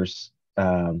neighbors.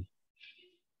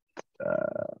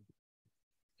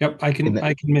 Yep, I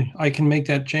can make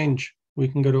that change. We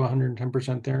can go to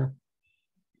 110% there.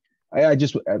 I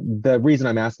just, the reason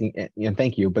I'm asking, and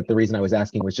thank you, but the reason I was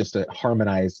asking was just to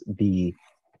harmonize the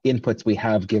inputs we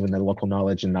have given the local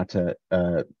knowledge and not to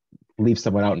leave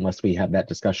someone out unless we have that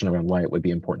discussion around why it would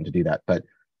be important to do that. But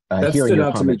hearing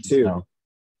your comment just now,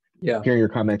 hearing your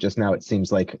comment just now, it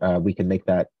seems like we can make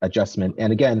that adjustment.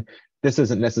 And again, this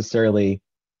isn't necessarily,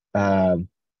 HACM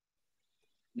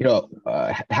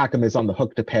is on the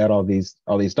hook to pay out all these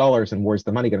dollars, and where's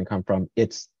the money going to come from?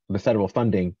 It's the federal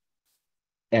funding.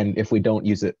 And if we don't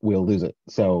use it, we'll lose it.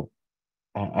 So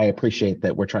I appreciate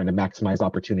that we're trying to maximize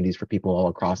opportunities for people all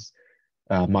across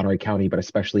Monterey County, but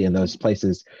especially in those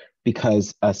places,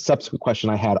 because a subsequent question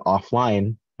I had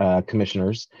offline,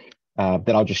 commissioners,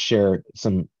 that I'll just share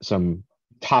some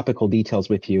topical details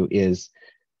with you is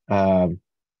I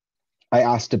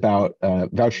asked about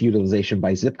voucher utilization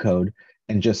by zip code,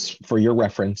 and just for your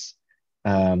reference,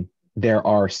 there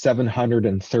are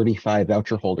 735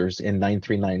 voucher holders in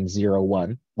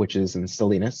 93901, which is in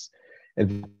Salinas.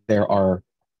 And there are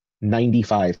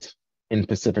 95 in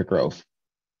Pacific Grove,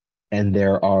 and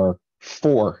there are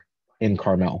 4 in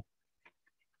Carmel.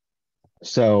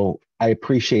 So I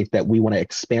appreciate that we want to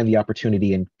expand the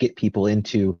opportunity and get people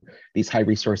into these high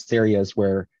resource areas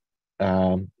where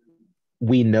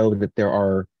we know that there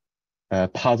are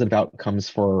positive outcomes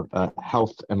for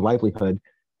health and livelihood.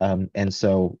 And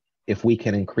so if we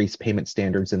can increase payment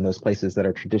standards in those places that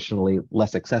are traditionally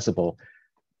less accessible,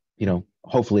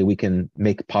 hopefully we can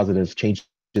make positive changes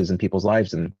in people's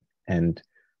lives and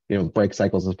break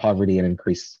cycles of poverty and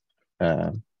increase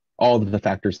all of the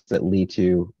factors that lead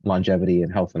to longevity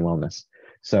and health and wellness.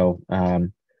 So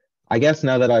I guess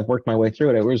now that I've worked my way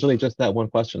through it was really just that one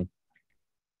question.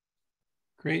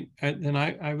 Great. And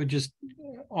I would just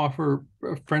offer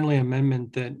a friendly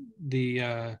amendment that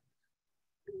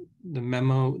the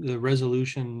memo, the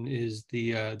resolution is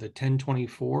the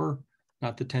 1024,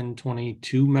 not the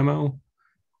 1022 memo.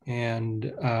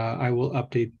 And I will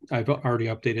update, I've already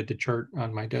updated the chart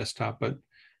on my desktop, but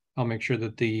I'll make sure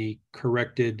that the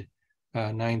corrected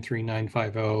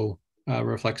 93950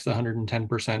 reflects the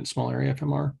 110% small area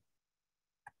FMR.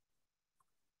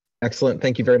 Excellent.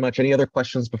 Thank you very much. Any other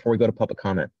questions before we go to public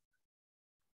comment?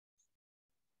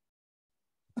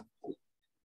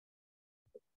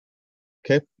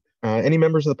 Okay. Any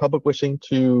members of the public wishing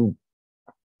to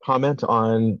comment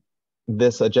on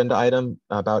this agenda item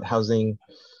about housing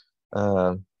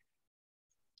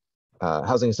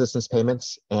assistance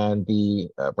payments and the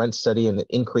rent study and the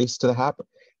increase to the HAP,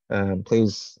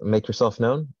 please make yourself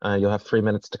known. You'll have 3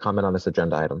 minutes to comment on this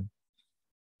agenda item.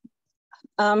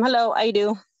 Hello, I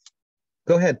do.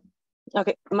 Go ahead.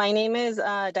 Okay, my name is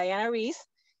Diana Reese,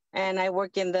 and I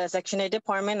work in the Section 8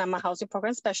 department. I'm a housing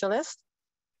program specialist,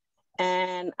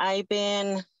 and I've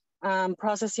been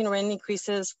processing rent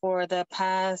increases for the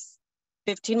past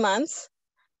 15 months.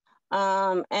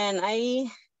 And I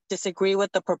disagree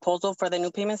with the proposal for the new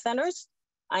payment standards.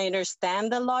 I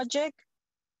understand the logic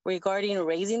regarding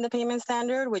raising the payment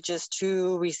standard, which is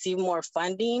to receive more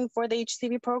funding for the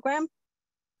HCV program.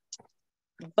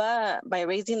 But by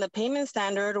raising the payment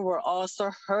standard, we're also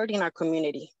hurting our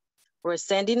community. We're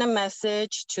sending a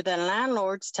message to the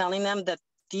landlords telling them that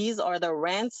these are the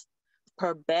rents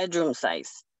per bedroom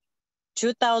size.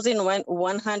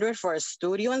 $2,100 for a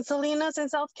studio in Salinas in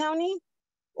South County,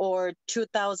 or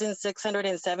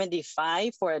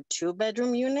 $2,675 for a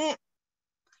 2-bedroom unit.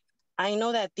 I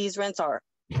know that these rents are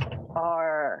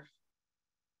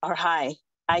high.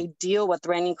 I deal with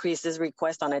rent increases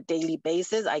requests on a daily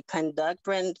basis. I conduct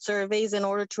rent surveys in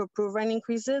order to approve rent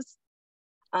increases.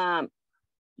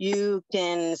 You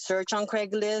can search on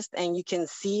Craigslist and you can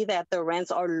see that the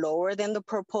rents are lower than the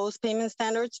proposed payment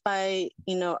standards by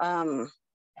the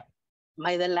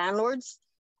landlords.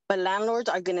 But landlords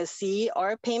are gonna see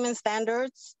our payment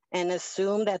standards and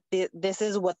assume that this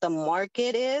is what the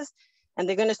market is, and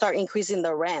they're gonna start increasing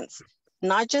the rents,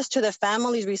 not just to the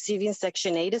families receiving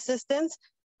Section 8 assistance,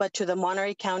 but to the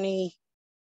Monterey County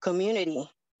community.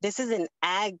 This is an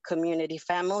ag community,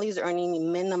 families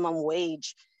earning minimum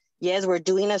wage. Yes, we're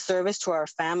doing a service to our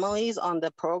families on the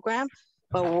program,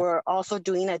 but we're also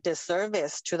doing a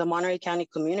disservice to the Monterey County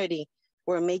community.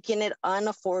 We're making it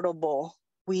unaffordable.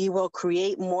 We will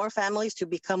create more families to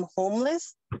become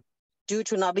homeless due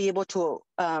to not be able to,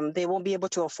 they won't be able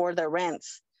to afford their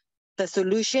rents. The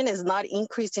solution is not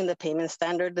increasing the payment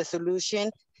standard. The solution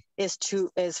is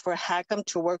for HACM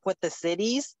to work with the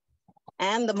cities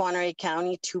and the Monterey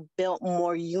County to build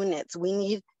more units. We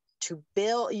need to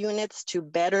build units to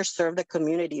better serve the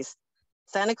communities.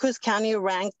 Santa Cruz County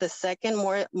ranked the second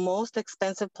most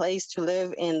expensive place to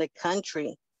live in the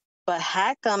country, but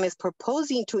HACM is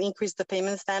proposing to increase the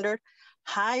payment standard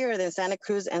higher than Santa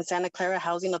Cruz and Santa Clara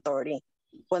Housing Authority.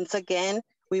 Once again,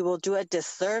 we will do a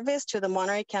disservice to the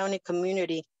Monterey County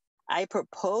community. I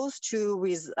propose to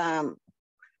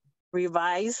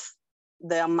revise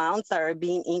the amounts that are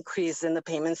being increased in the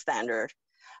payment standard.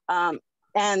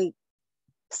 And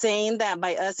saying that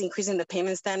by us increasing the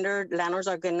payment standard, landlords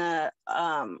are gonna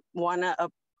wanna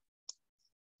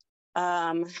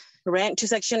rent to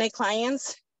Section 8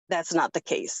 clients. That's not the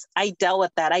case. I dealt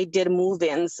with that. I did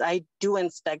move-ins, I do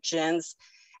inspections,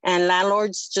 and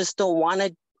landlords just don't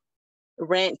wanna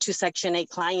rent to Section 8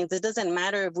 clients. It doesn't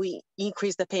matter if we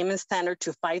increase the payment standard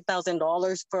to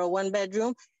 $5,000 for a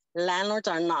 1-bedroom, landlords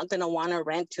are not gonna wanna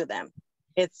rent to them.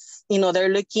 It's, you know, they're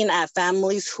looking at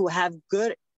families who have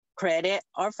good credit.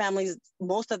 Our families,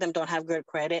 most of them don't have good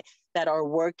credit, that are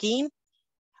working,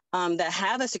 that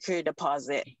have a security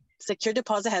deposit. Security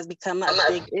deposit has become a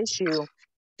big issue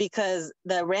because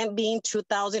the rent being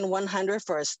 $2,100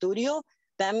 for a studio,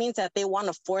 that means that they want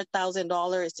a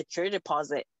 $4,000 security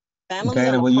deposit. Families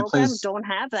Diana, on will the you program please don't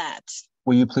have that.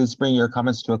 will you please bring your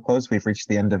comments to a close? We've reached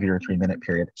the end of your 3-minute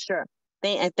period. Sure.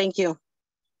 Thank you.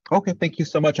 Okay, thank you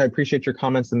so much. I appreciate your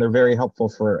comments, and they're very helpful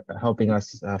for helping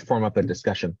us form up a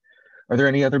discussion. Are there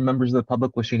any other members of the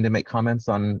public wishing to make comments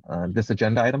on this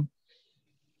agenda item?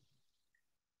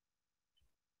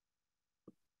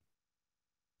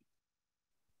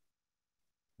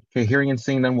 Okay, hearing and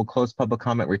seeing none, we'll close public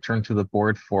comment, return to the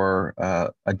board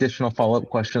for additional follow-up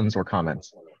questions or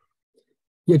comments.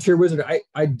 Yeah, Chair Wizard,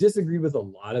 I disagree with a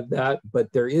lot of that,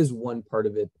 but there is one part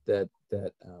of it that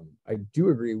I do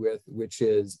agree with, which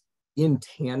is in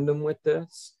tandem with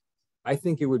this, I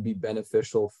think it would be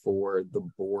beneficial for the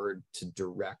board to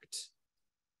direct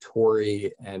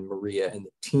Tori and Maria and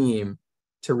the team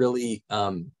to really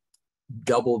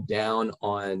double down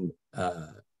on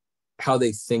how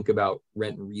they think about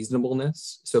rent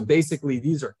reasonableness. So basically,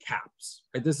 these are caps,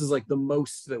 right? This is like the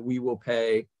most that we will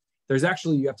pay. There's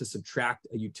actually, you have to subtract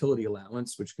a utility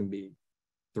allowance, which can be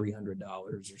 $300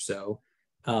 or so.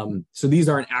 So these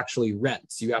aren't actually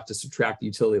rents. You have to subtract the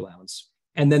utility allowance.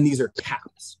 And then these are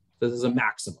caps. This is a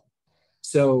maximum.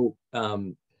 So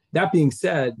that being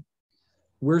said,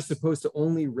 we're supposed to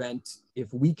only rent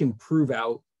if we can prove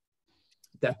out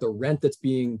that the rent that's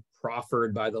being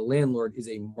proffered by the landlord is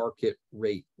a market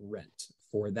rate rent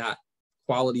for that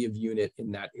quality of unit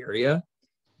in that area.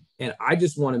 And I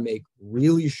just want to make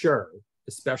really sure,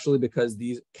 especially because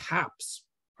these caps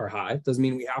are high, doesn't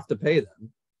mean we have to pay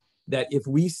them, that if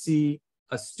we see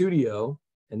a studio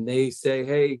and they say,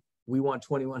 hey, we want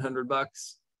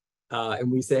 $2,100,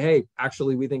 and we say, hey,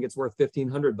 actually, we think it's worth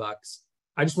 $1,500,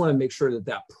 I just want to make sure that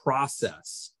that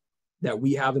process that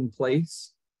we have in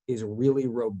place is really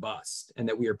robust and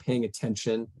that we are paying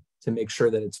attention to make sure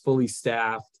that it's fully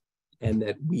staffed and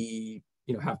that we,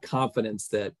 have confidence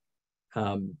that,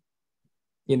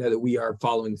 that we are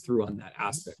following through on that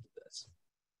aspect of this.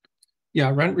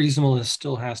 Yeah, rent reasonableness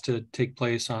still has to take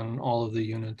place on all of the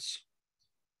units.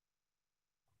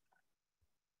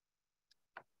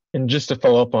 And just to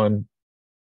follow up on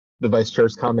the Vice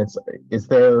Chair's comments,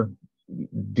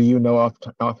 do you know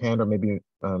offhand, or maybe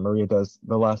Maria does,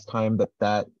 the last time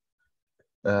that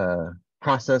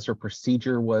process or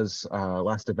procedure was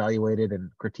last evaluated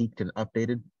and critiqued and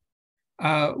updated?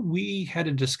 We had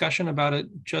a discussion about it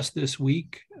just this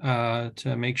week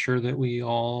to make sure that we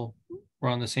all were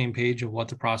on the same page of what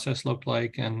the process looked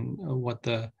like and what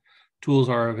the tools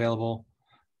are available,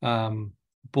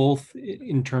 both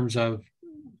in terms of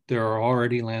there are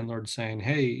already landlords saying,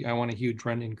 hey, I want a huge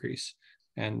rent increase,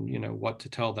 and what to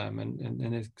tell them.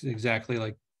 And it's exactly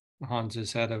like Hans has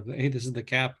said of, hey, this is the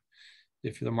cap.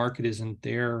 If the market isn't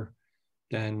there,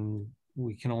 then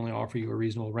we can only offer you a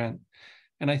reasonable rent.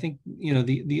 And I think,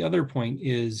 the other point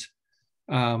is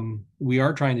we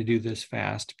are trying to do this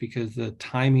fast because the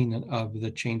timing of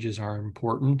the changes are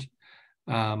important.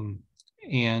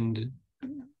 And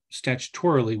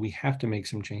statutorily, we have to make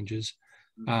some changes.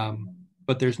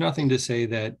 But there's nothing to say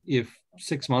that if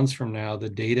 6 months from now, the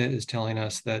data is telling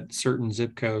us that certain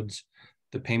zip codes,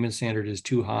 the payment standard is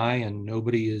too high and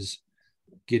nobody is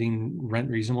getting rent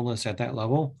reasonableness at that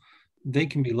level, they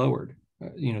can be lowered.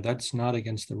 That's not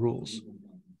against the rules.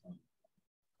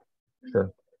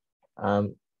 Sure.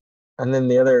 And then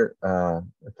the other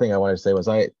thing I wanted to say was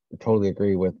I totally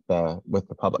agree with the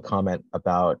public comment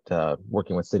about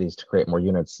working with cities to create more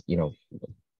units.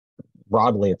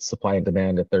 Broadly, it's supply and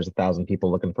demand. If there's 1,000 people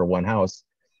looking for one house,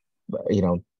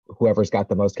 whoever's got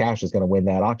the most cash is going to win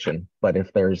that auction. But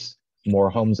if there's more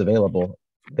homes available,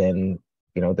 then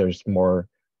there's more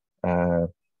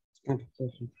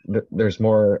there's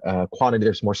more quantity,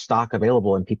 there's more stock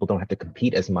available, and people don't have to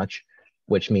compete as much,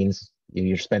 which means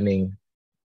you're spending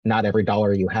not every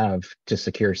dollar you have to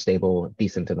secure stable,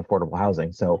 decent, and affordable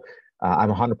housing. So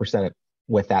I'm 100%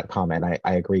 with that comment.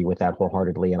 I agree with that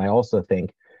wholeheartedly. And I also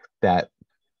think that,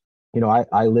 you know,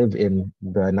 I live in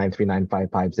the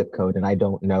 93955 zip code, and I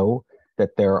don't know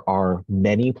that there are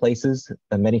many places,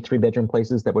 many 3-bedroom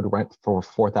places that would rent for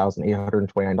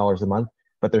 $4,829 a month,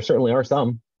 but there certainly are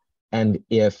some. And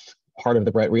if part of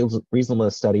the rent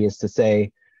reasonableness study is to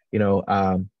say, you know,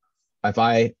 if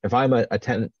I'm a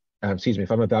tenant,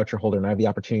 if I'm a voucher holder and I have the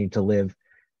opportunity to live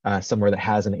somewhere that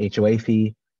has an HOA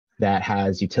fee, that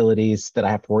has utilities that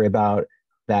I have to worry about,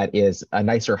 that is a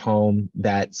nicer home,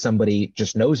 that somebody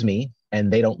just knows me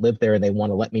and they don't live there and they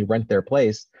want to let me rent their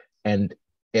place, and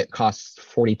it costs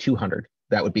 $4,200,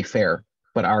 that would be fair.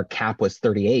 But our cap was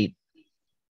 38.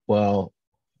 Well,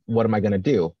 what am I going to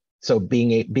do? So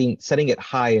setting it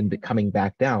high and coming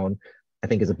back down, I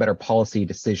think is a better policy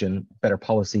decision, better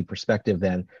policy perspective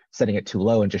than setting it too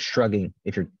low and just shrugging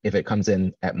if it comes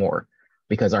in at more,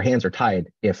 because our hands are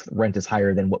tied if rent is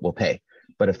higher than what we'll pay.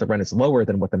 But if the rent is lower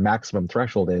than what the maximum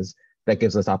threshold is, that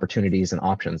gives us opportunities and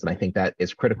options. And I think that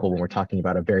is critical when we're talking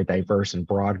about a very diverse and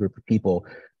broad group of people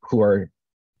who are,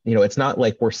 you know, it's not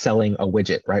like we're selling a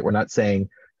widget, right? We're not saying,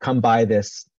 come buy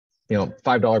this, you know,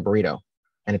 $5 burrito,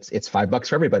 and it's $5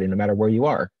 for everybody, no matter where you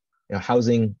are. You know,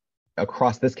 housing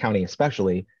across this county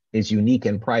especially is unique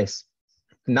in price,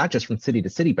 not just from city to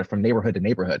city, but from neighborhood to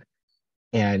neighborhood.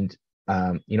 And,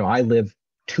 you know, I live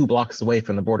 2 blocks away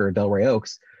from the border of Delray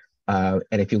Oaks. And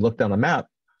if you look down the map,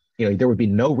 you know, there would be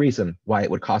no reason why it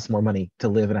would cost more money to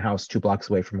live in a house 2 blocks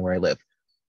away from where I live,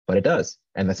 but it does.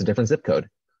 And that's a different zip code.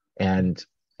 And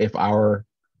if our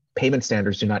payment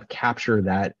standards do not capture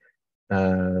that,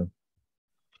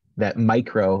 that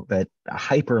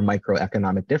hyper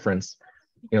microeconomic difference,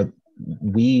 you know,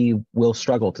 we will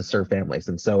struggle to serve families.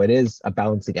 And so it is a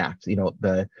balancing act. You know,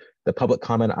 the public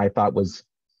comment I thought was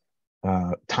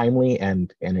timely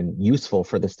and useful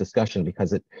for this discussion,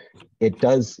 because it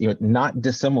does, you know, not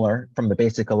dissimilar from the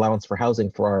basic allowance for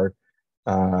housing for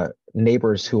our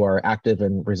neighbors who are active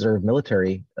and reserve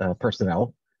military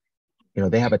personnel. You know,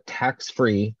 they have a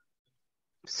tax-free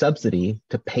subsidy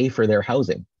to pay for their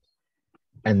housing,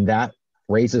 and that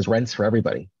raises rents for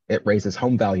everybody. It raises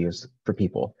home values for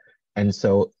people. And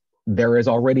so there is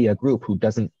already a group who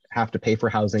doesn't have to pay for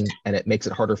housing, and it makes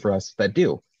it harder for us that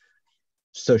do.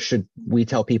 So should we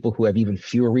tell people who have even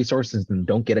fewer resources and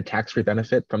don't get a tax-free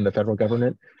benefit from the federal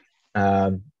government?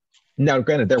 Now,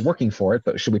 granted, they're working for it,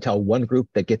 but should we tell one group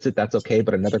that gets it, that's okay,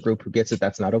 but another group who gets it,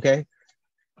 that's not okay?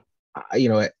 You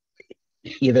know,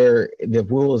 either the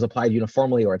rule is applied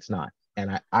uniformly or it's not.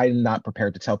 And I'm not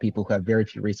prepared to tell people who have very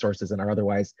few resources and are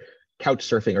otherwise couch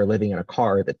surfing or living in a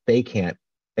car that they can't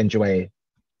enjoy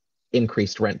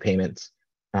increased rent payments,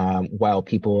 while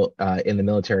people in the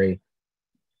military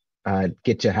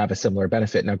get to have a similar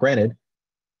benefit. Now, granted,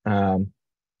 you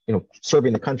know,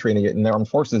 serving the country in the armed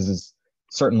forces is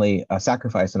certainly a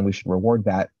sacrifice, and we should reward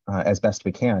that as best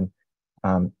we can.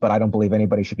 But I don't believe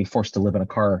anybody should be forced to live in a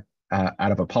car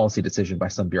out of a policy decision by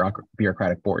some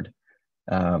bureaucratic board,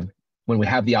 when we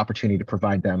have the opportunity to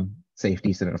provide them safe,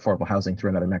 decent, and affordable housing through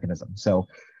another mechanism. So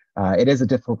it is a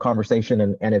difficult conversation,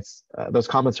 and it's those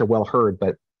comments are well heard,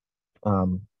 but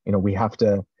you know, we have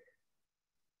to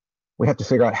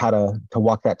figure out how to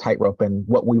walk that tightrope, and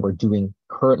what we were doing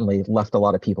currently left a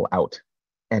lot of people out.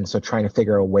 And so trying to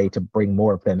figure a way to bring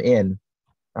more of them in,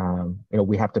 you know,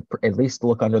 we have to at least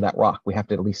look under that rock. We have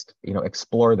to at least, you know,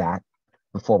 explore that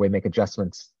before we make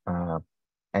adjustments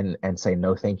and say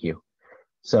no thank you.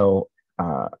 So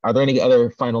are there any other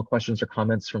final questions or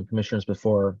comments from commissioners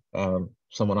before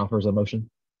someone offers a motion?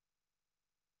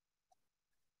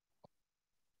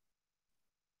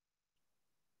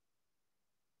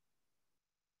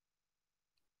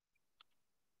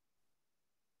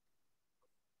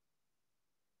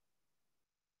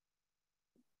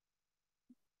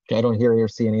 Okay, I don't hear or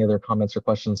see any other comments or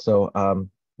questions. So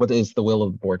what is the will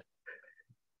of the board?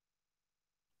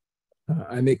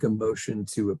 I make a motion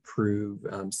to approve,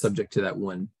 subject to that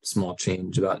one small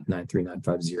change about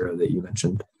 93950 that you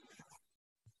mentioned.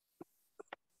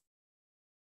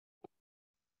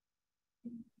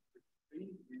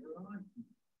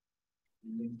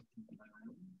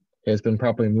 Okay, it's been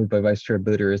properly moved by Vice Chair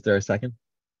Booter. Is there a second?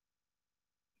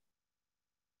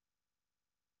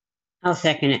 I'll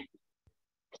second it.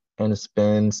 And it's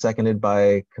been seconded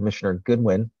by Commissioner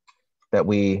Goodwin that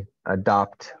we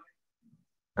adopt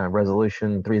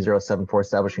Resolution 3074,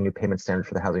 establishing new payment standard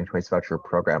for the Housing Choice Voucher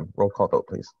Program. Roll call vote,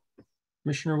 please.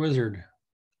 Commissioner Wizard.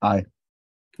 Aye.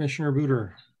 Commissioner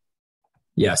Booter.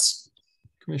 Yes.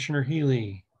 Commissioner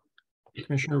Healy.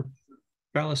 Commissioner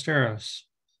Ballesteros.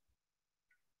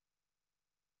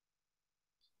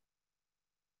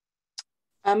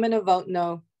 I'm gonna vote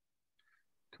no.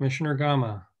 Commissioner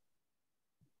Gama,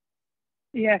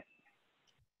 Yes.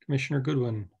 Commissioner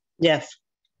Goodwin, Yes.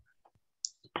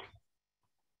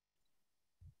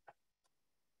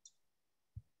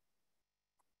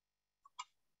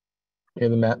 Okay,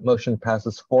 the motion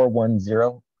passes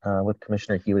 4-1-0 with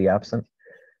Commissioner Healy absent.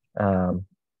 And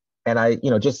I,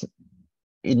 just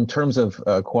in terms of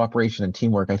cooperation and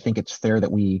teamwork, I think it's fair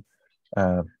that we,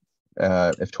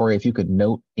 if Tori, if you could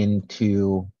note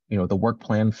into, the work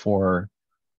plan for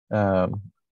the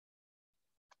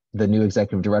new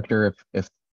executive director, if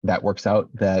that works out,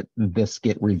 that this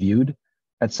get reviewed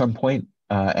at some point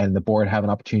and the board have an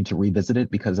opportunity to revisit it,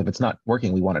 because if it's not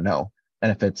working, we want to know.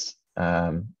 And if it's,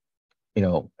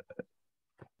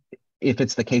 if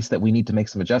it's the case that we need to make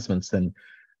some adjustments, then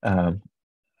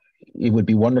it would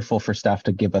be wonderful for staff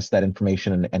to give us that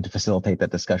information and to facilitate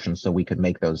that discussion so we could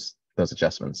make those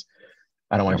adjustments.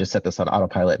 I don't want to just set this on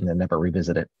autopilot and then never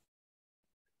revisit it.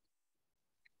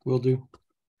 will do.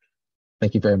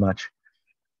 Thank you very much.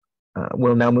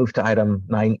 We'll now move to item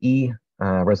 9E,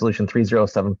 resolution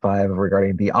 3075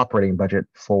 regarding the operating budget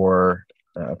for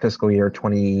fiscal year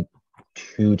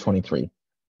 22-23.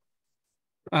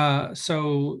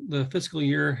 So the fiscal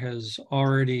year has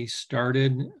already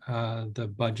started.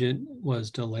 The budget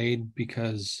was delayed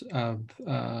because of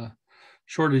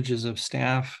shortages of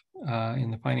staff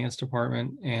in the finance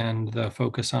department and the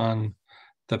focus on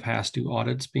the past due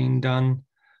audits being done.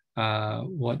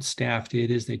 What staff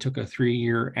did is they took a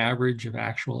 3-year average of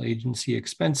actual agency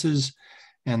expenses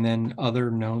and then other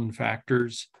known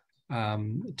factors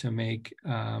to make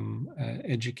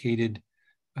educated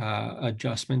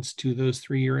adjustments to those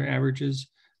 3-year averages.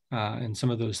 And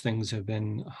some of those things have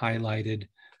been highlighted.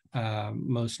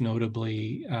 Most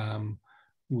notably,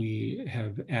 we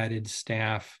have added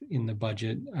staff in the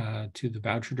budget to the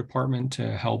voucher department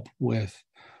to help with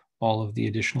all of the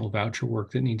additional voucher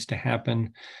work that needs to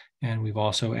happen. And we've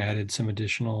also added some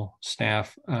additional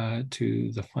staff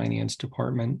to the finance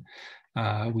department.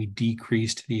 We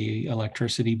decreased the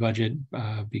electricity budget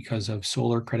because of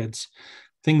solar credits,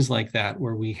 things like that,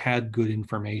 where we had good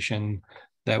information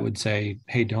that would say,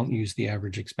 hey, don't use the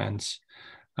average expense.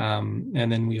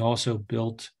 And then we also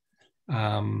built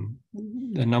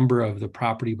the number of the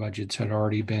property budgets had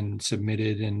already been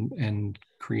submitted and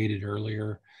created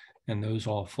earlier, and those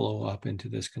all flow up into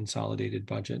this consolidated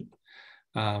budget.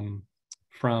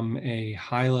 From a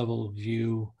high level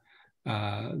view,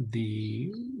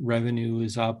 the revenue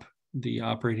is up, the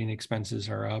operating expenses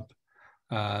are up,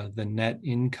 the net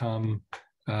income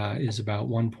is about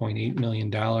 $1.8 million,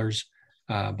 but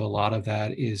a lot of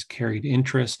that is carried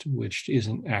interest, which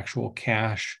isn't actual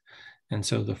cash. And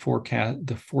so the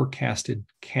forecasted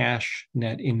cash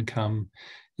net income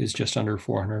is just under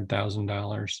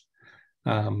 $400,000.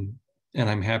 And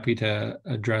I'm happy to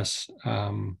address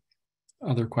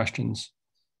other questions.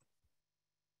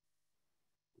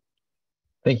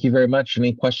 Thank you very much.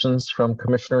 Any questions from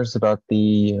commissioners about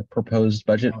the proposed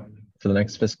budget for the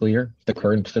next fiscal year, the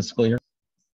current fiscal year?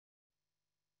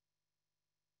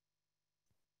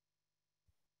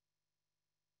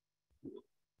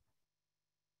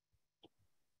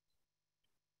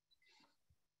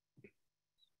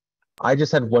 I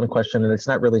just had one question, and it's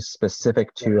not really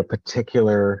specific to a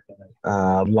particular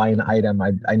line item.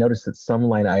 I noticed that some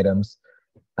line items,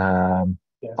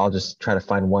 I'll just try to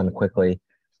find one quickly.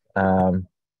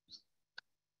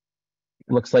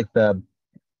 Looks like the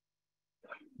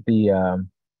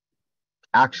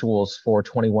actuals for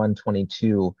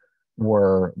 21-22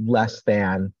 were less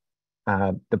than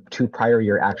the 2 prior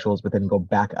year actuals, but then go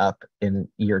back up in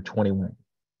year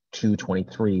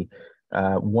 22-23.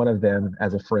 One of them,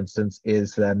 as a for instance,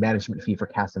 is the management fee for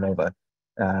Casanova.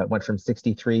 Went from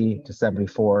 63 to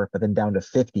 74, but then down to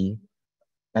 50.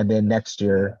 And then next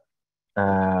year,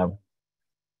 wait,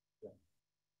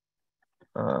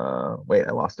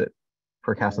 I lost it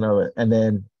for Casanova. And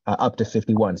then up to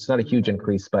 51. It's not a huge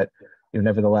increase, but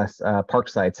nevertheless,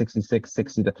 Parkside 66,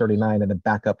 60 to 39, and then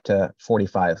back up to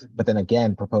 45. But then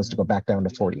again, proposed to go back down to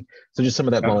 40. So just some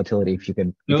of that volatility, if you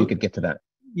could get to that.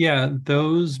 Yeah,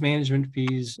 those management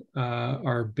fees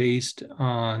are based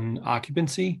on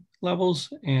occupancy levels,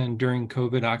 and during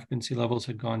COVID, occupancy levels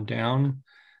had gone down.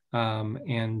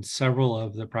 And several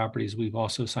of the properties, we've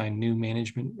also signed new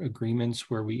management agreements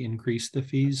where we increased the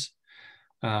fees.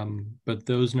 But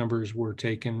those numbers were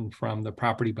taken from the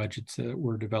property budgets that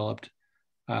were developed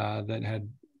that had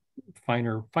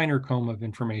finer comb of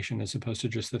information as opposed to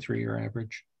just the 3-year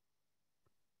average.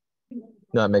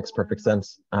 No, that makes perfect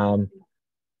sense.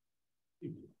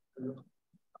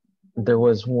 There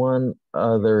was one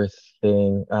other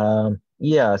thing.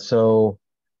 Yeah, so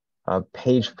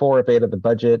Page 4 of 8 of the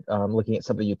budget, looking at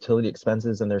some of the utility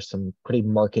expenses, and there's some pretty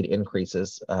marked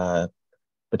increases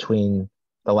between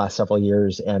the last several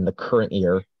years and the current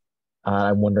year.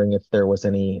 I'm wondering if there was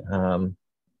any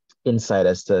insight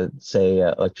as to, say,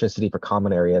 electricity for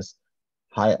common areas,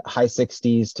 high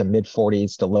 60s to mid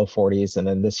 40s to low 40s, and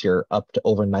then this year up to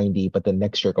over 90, but then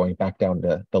next year going back down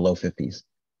to the low 50s.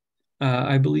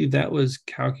 I believe that was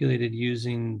calculated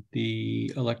using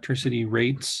the electricity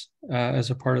rates as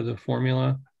a part of the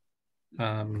formula.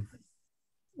 I'm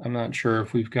not sure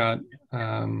if we've got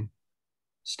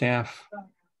staff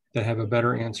that have a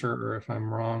better answer, or if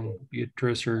I'm wrong,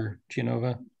 Beatrice or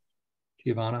Giovanna.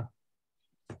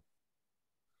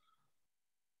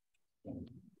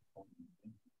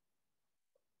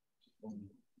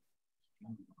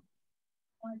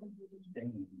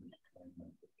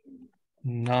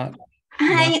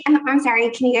 Hi, I'm sorry.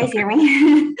 Can you guys hear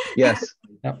me? Yes.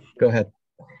 Yep. Go ahead.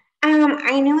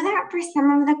 I know that for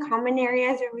some of the common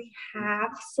areas where we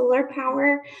have solar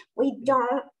power, we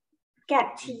don't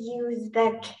get to use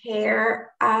the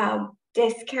care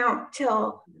discount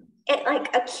till it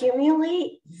like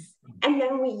accumulates and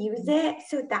then we use it.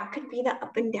 So that could be the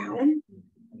up and down.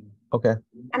 Okay.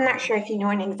 I'm not sure if you know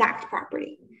an exact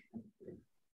property.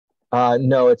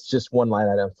 No, it's just one line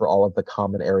item for all of the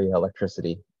common area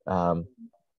electricity. But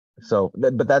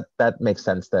that makes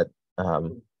sense that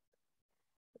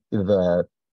the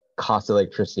cost of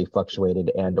electricity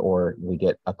fluctuated, and or we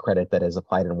get a credit that is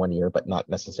applied in one year but not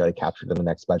necessarily captured in the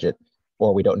next budget,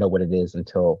 or we don't know what it is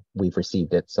until we've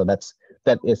received it. So that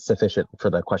is sufficient for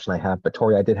the question I have. But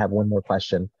Tori, I did have one more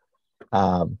question.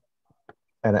 And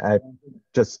I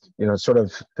just, sort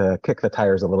of to kick the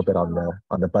tires a little bit on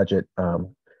the budget.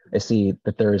 I see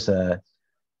that there's a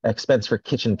expense for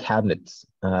kitchen cabinets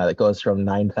that goes from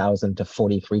 9,000 to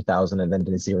 43,000 and then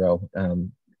to zero.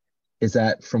 Is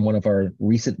that from one of our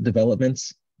recent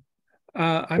developments?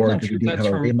 I'm not sure do we have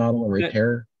a remodel or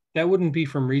repair? That wouldn't be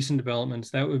from recent developments.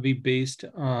 That would be based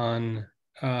on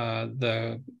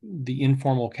the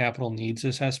informal capital needs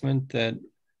assessment that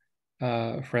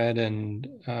Fred and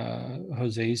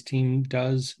Jose's team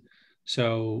does.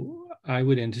 So I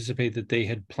would anticipate that they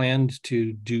had planned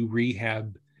to do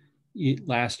rehab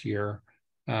last year,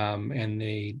 and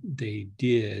they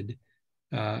did,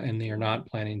 and they are not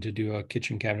planning to do a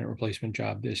kitchen cabinet replacement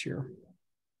job this year.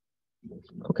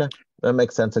 Okay, that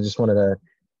makes sense. I just wanted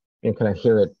to kind of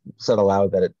hear it said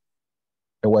aloud that it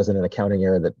wasn't an accounting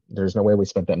error, that there's no way we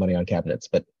spent that money on cabinets,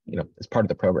 but it's part of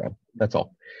the program. That's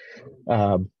all.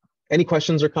 Any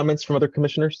questions or comments from other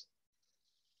commissioners?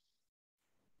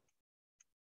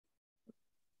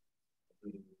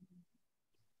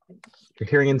 If you're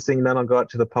hearing and seeing none, I'll go out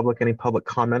to the public. Any public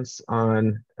comments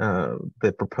on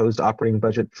the proposed operating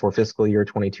budget for fiscal year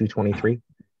 22-23?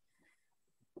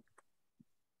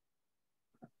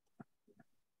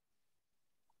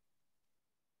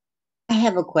 I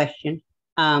have a question.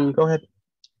 Go ahead.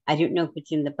 I don't know if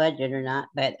it's in the budget or not,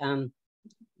 but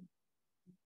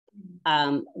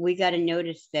we got a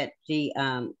notice that the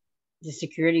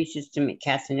security system at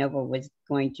Casanova was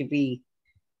going to be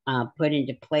put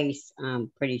into place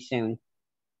pretty soon.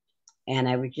 And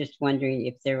I was just wondering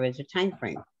if there was a time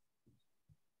frame.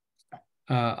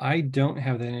 I don't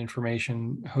have that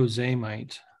information. Jose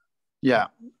might. Yeah.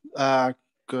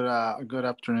 Good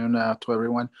afternoon to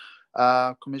everyone.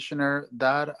 Commissioner,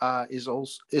 that is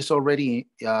already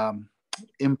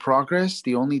in progress.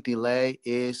 The only delay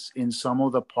is in some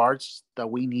of the parts that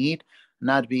we need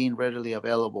not being readily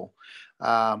available.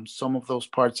 Some of those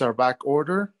parts are back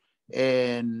order,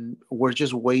 and we're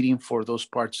just waiting for those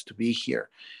parts to be here.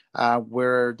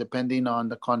 We're depending on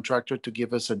the contractor to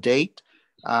give us a date.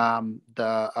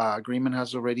 The agreement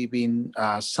has already been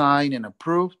signed and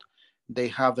approved. They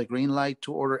have the green light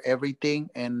to order everything,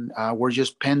 and we're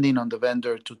just pending on the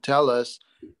vendor to tell us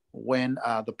when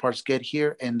the parts get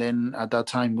here, and then at that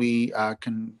time we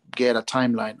can get a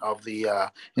timeline of the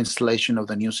installation of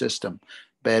the new system.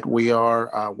 But we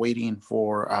are waiting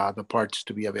for the parts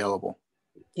to be available.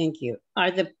 Thank you.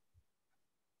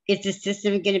 Is the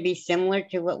system going to be similar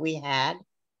to what we had?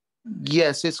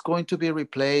 Yes, it's going to be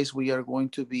replaced. We are going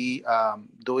to be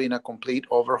doing a complete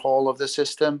overhaul of the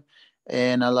system,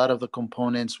 and a lot of the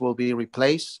components will be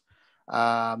replaced.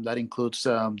 That includes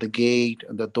the gate,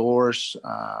 the doors,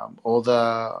 all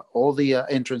the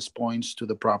entrance points to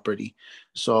the property.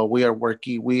 So we are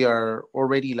working. We are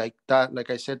already like that. Like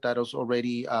I said, that is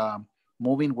already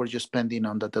moving. We're just pending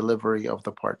on the delivery of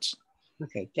the parts.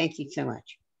 Okay, thank you so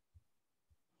much.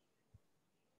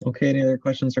 Okay, any other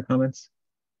questions or comments?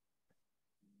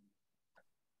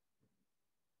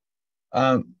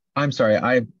 I'm sorry,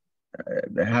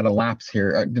 had a lapse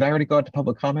here. Did I already go out to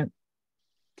public comment?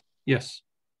 Yes.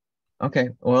 Okay,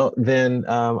 well then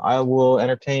I will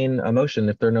entertain a motion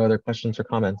if there are no other questions or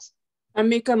comments. I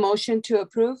make a motion to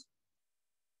approve.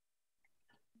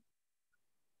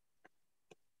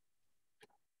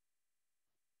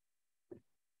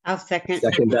 I'll second.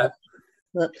 Second that.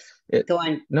 Whoops. Go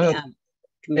on. No,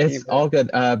 it's all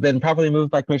good. Been properly moved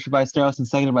by Commissioner Ballesteros and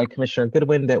seconded by Commissioner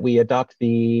Goodwin that we adopt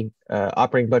the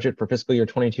operating budget for fiscal year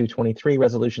 22-23,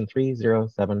 Resolution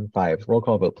 3075. Roll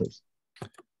call vote, please.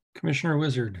 Commissioner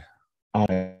Wizard.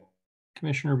 Aye.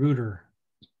 Commissioner Booter.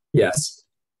 Yes.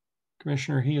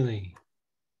 Commissioner Healy.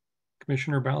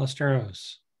 Commissioner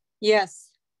Ballesteros.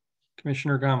 Yes.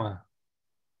 Commissioner Gama.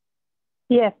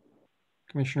 Yes.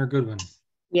 Commissioner Goodwin.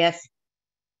 Yes.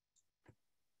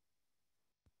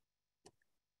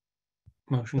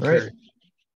 Motion All right. carried.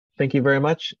 Thank you very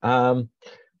much.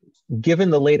 Given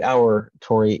the late hour,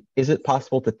 Tori, is it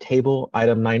possible to table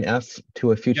item 9F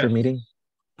to a future meeting?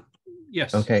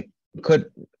 Yes. Okay.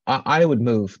 I would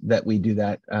move that we do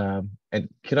that. And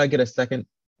could I get a second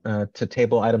to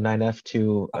table item 9F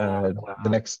to the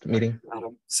next meeting?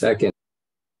 Second.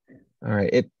 All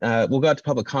right. We'll go out to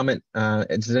public comment.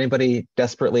 Is anybody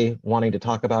desperately wanting to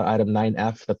talk about item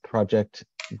 9F, the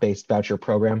project-based voucher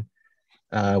program?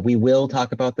 We will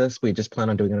talk about this. We just plan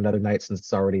on doing it another night since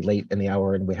it's already late in the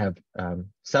hour and we have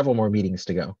several more meetings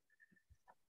to go.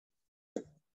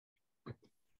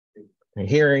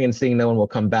 Hearing and seeing no one, will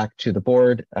come back to the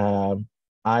board.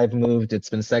 I've moved, it's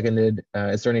been seconded.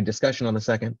 Is there any discussion on the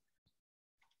second?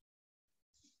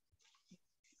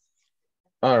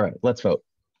 All right, let's vote.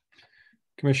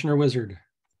 Commissioner Wizard.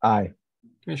 Aye.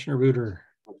 Commissioner Booter.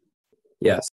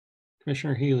 Yes.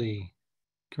 Commissioner Healy.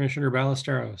 Commissioner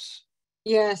Ballesteros.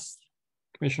 Yes.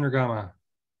 Commissioner Gama.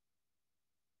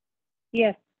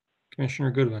 Yes.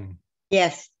 Commissioner Goodwin.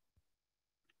 Yes.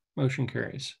 Motion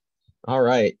carries. All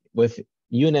right, with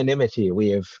unanimity, we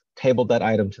have tabled that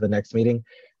item to the next meeting.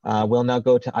 We'll now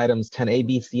go to items 10A,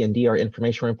 B, C, and D, our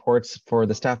information reports for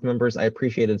the staff members. I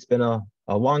appreciate it's been a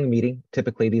long meeting.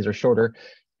 Typically, these are shorter.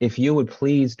 If you would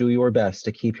please do your best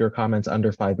to keep your comments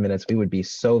under 5 minutes, we would be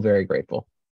so very grateful.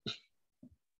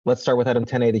 Let's start with item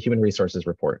 10A, the Human Resources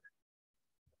Report.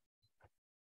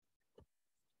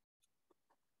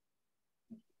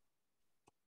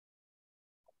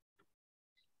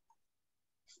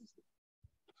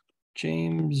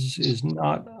 James is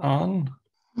not on.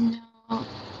 No.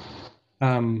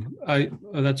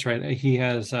 That's right. He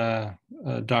has a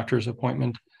doctor's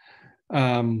appointment.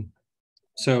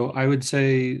 So I would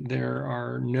say there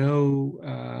are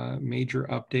no major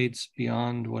updates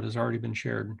beyond what has already been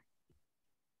shared.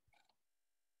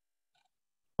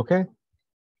 Okay.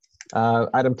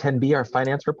 Item 10B, our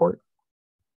finance report.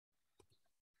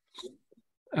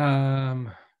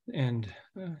 And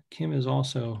Kim is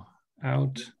also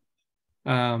out.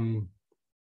 And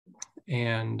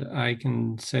I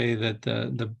can say that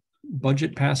the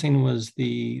budget passing was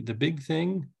the big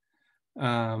thing,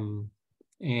 and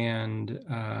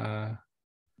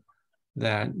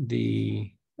that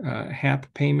the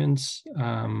HAP payments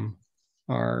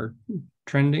are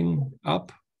trending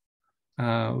up,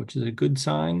 which is a good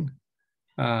sign.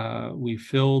 We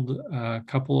filled a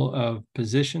couple of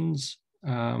positions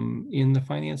in the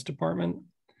finance department,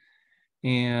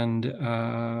 and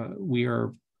we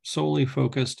are solely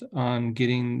focused on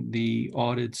getting the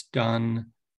audits done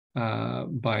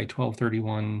by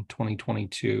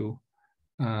 12/31/2022.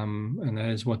 And that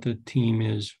is what the team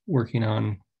is working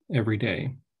on every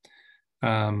day.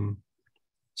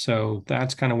 So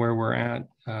that's kind of where we're at.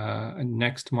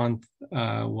 Next month,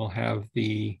 we'll have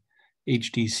the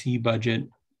HDC budget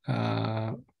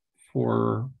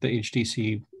for the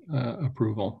HDC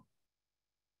approval.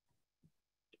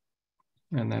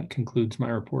 And that concludes my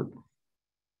report.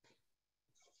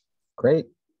 Great,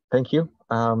 thank you.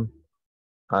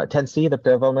 10C, the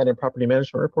Development and Property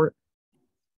Management Report.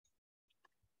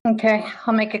 Okay,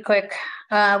 I'll make it quick.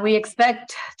 We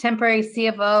expect temporary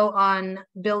CFO on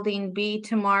Building B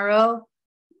tomorrow,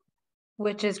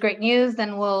 which is great news.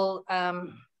 Then we'll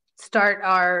start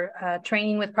our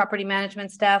training with property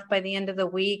management staff by the end of the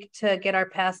week to get our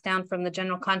pass down from the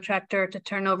general contractor to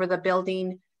turn over the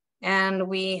building. And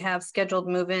we have scheduled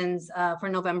move-ins for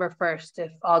November 1st,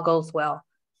 if all goes well.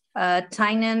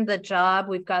 Tynan, the job,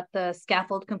 we've got the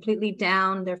scaffold completely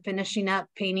down. They're finishing up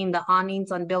painting the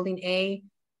awnings on Building A.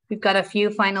 We've got a few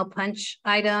final punch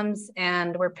items,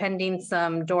 and we're pending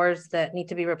some doors that need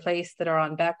to be replaced that are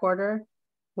on back order,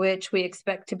 which we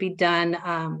expect to be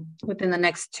done within the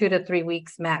next 2 to 3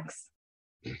 weeks max.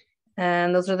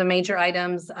 And those are the major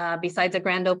items besides a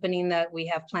grand opening that we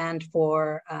have planned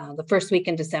for the first week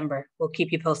in December. We'll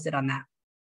keep you posted on that.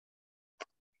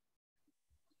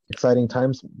 Exciting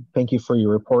times. Thank you for your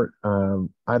report.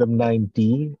 Item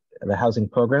 9D, the housing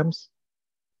programs.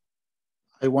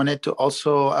 I wanted to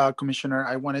also, Commissioner,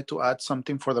 I wanted to add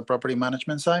something for the property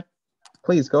management side.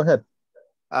 Please go ahead.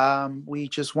 We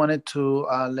just wanted to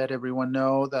let everyone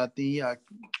know that the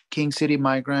King City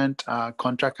Migrant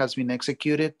contract has been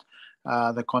executed.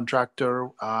 The contractor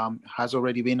has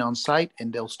already been on site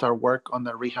and they'll start work on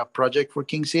the rehab project for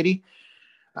King City.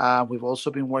 We've also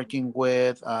been working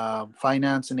with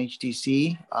finance and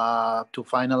HDC to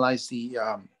finalize the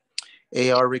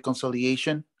AR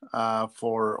reconciliation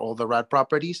for all the RAD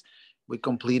properties. We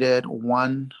completed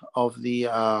one of the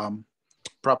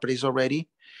properties already.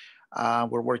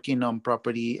 We're working on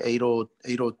property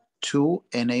 802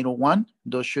 and 801.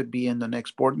 Those should be in the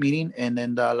next board meeting. And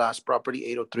then the last property,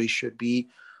 803, should be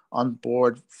on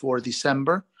board for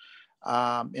December.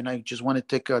 And I just want to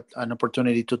take an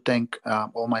opportunity to thank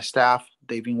all my staff.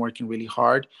 They've been working really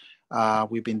hard.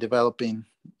 We've been developing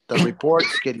the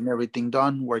reports, getting everything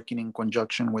done, working in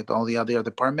conjunction with all the other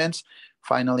departments.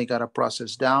 Finally got a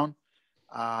process down,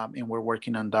 and we're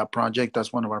working on that project.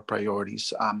 That's one of our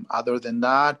priorities. Other than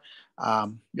that,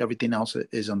 everything else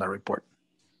is on the report.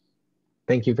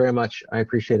 Thank you very much. I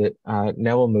appreciate it.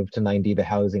 Now we'll move to 9D, the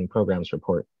housing programs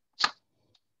report.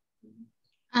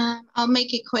 I'll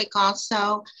make it quick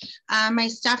also. My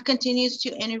staff continues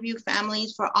to interview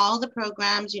families for all the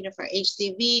programs, for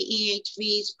HCV,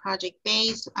 EHVs,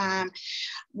 project-based. I'm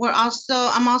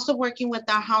also working with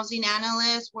our housing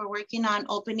analysts. We're working on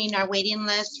opening our waiting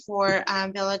list for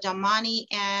Villa Del Monte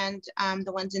and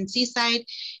the ones in Seaside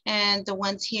and the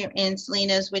ones here in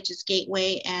Salinas, which is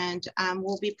Gateway. And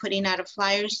we'll be putting out a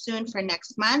flyer soon for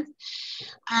next month.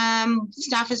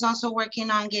 Staff is also working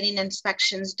on getting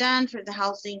inspections done for the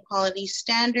housing quality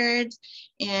standards.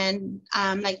 And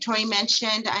like Tori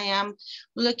mentioned, I am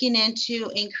looking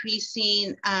into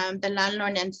increasing the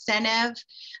landlord incentive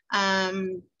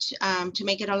to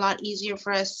make it a lot easier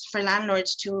for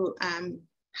landlords to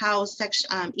house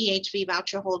EHV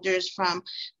voucher holders. From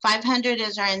 500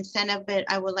 is our incentive, but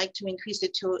I would like to increase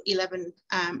it to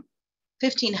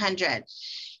 1,500.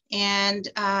 And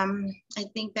I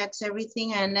think that's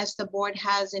everything, unless the board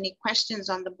has any questions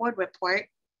on the board report.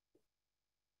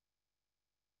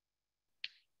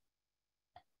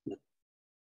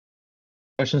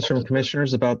 Questions from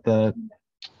commissioners about the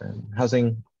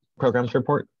housing programs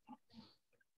report?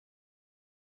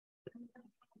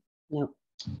 No.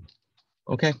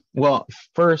 Okay, well,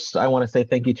 first I want to say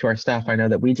thank you to our staff. I know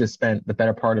that we just spent the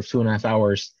better part of 2.5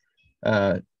 hours,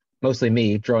 mostly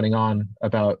me, droning on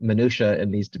about minutia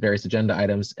in these various agenda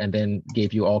items, and then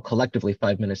gave you all collectively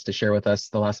 5 minutes to share with us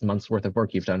the last month's worth of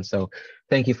work you've done. So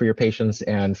thank you for your patience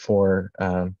and for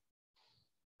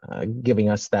giving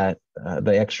us that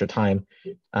the extra time,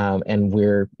 and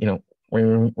we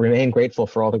remain grateful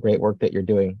for all the great work that you're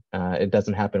doing. It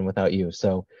doesn't happen without you.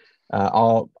 So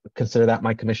I'll consider that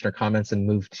my commissioner comments and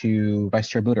move to Vice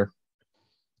Chair Buder.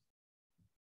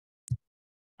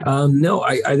 No,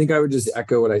 I think I would just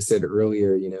echo what I said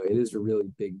earlier. It is a really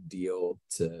big deal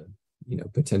to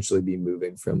potentially be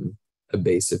moving from a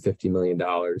base of $50 million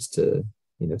to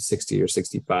 60 or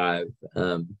 65.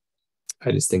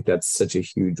 I just think that's such a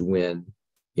huge win,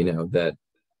 that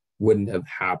wouldn't have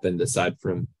happened aside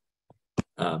from,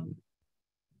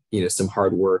 some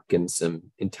hard work and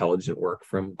some intelligent work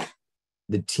from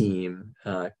the team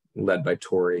led by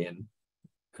Tori and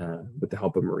with the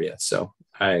help of Maria. So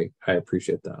I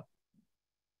appreciate that.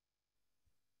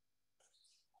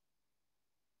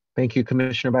 Thank you,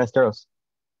 Commissioner Ballesteros.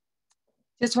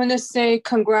 Just want to say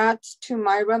congrats to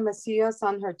Mayra Macias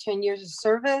on her 10 years of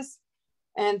service.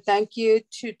 And thank you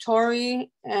to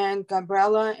Tori and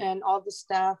Gabriela and all the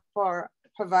staff for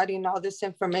providing all this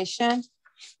information.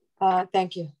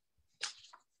 Thank you.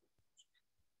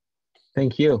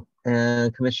 Thank you.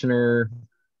 And Commissioner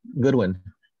Goodwin.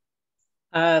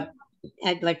 I'd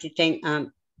like to thank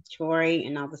Tori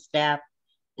and all the staff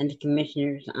and the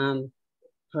commissioners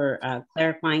for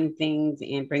clarifying things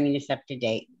and bringing us up to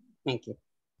date. Thank you.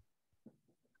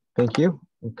 Thank you.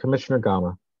 And Commissioner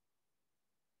Gama.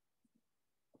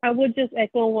 I would just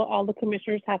echo what all the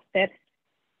commissioners have said.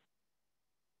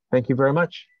 Thank you very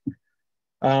much.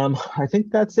 I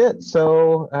think that's it.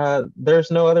 So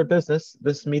there's no other business.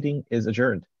 This meeting is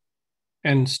adjourned.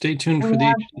 And stay tuned for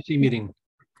the HDC meeting.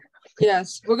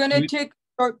 Yes, we're going to take a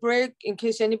short break in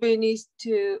case anybody needs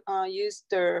to use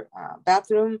their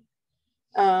bathroom.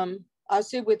 I'll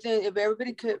say if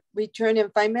everybody could return in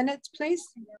 5 minutes, please.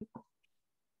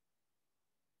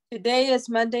 Today is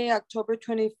Monday, October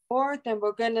 24th, and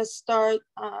we're going to start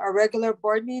a regular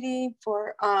board meeting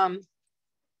for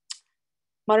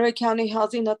Monterey County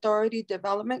Housing Authority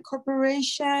Development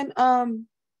Corporation.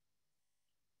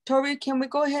 Tori, can we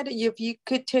go ahead? If you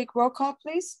could take roll call,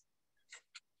 please.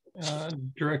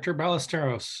 Director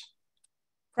Ballesteros.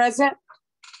 Present.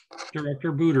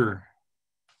 Director Booter.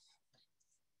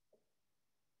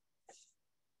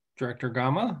 Director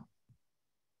Gama.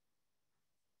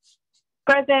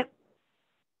 Present.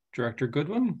 Director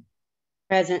Goodwin.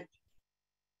 Present.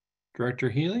 Director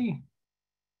Healy.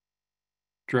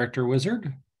 Director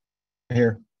Wizard.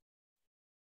 Here.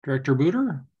 Director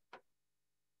Booter.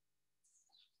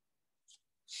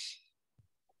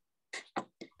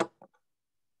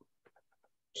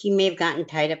 He may have gotten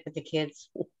tied up with the kids.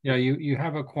 Yeah, you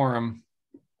have a quorum.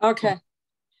 Okay.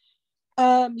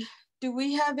 Do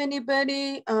we have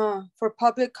anybody for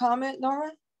public comment,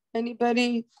 Nora?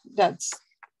 Anybody that's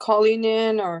calling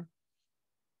in or?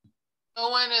 No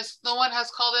one has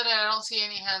called in, and I don't see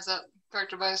any hands up,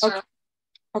 Director Ballesteros.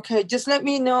 Okay, just let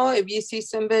me know if you see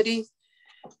somebody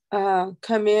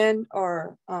come in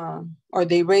or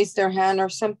they raise their hand or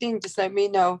something. Just let me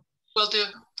know. Will do.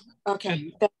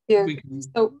 Okay, thank you.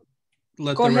 So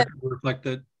let go the ahead. record reflect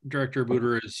that Director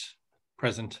Booter is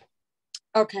present.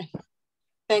 Okay,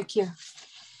 thank you.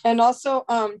 And also,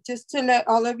 just to let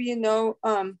all of you know,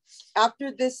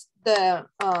 after this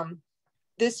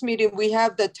meeting, we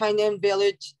have the Tainan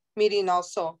Village meeting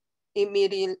also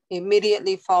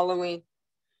immediately following.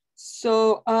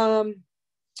 So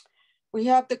we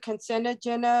have the consent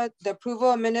agenda, the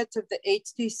approval of minutes of the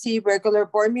HDC regular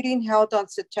board meeting held on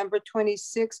September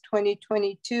 26,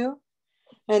 2022.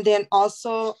 And then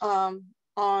also I'm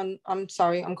going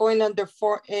under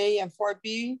 4A and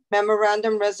 4B,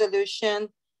 memorandum resolution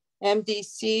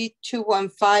MDC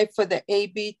 215 for the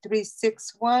AB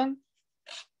 361.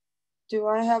 Do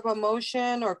I have a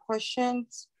motion or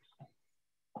questions?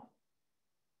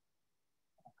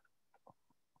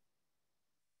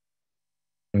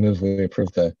 I move we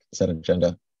approve the consent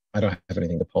agenda. I don't have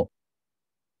anything to pull.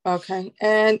 Okay,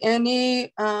 and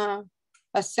any, a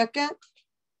second,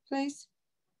 please?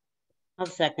 I'll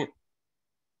second.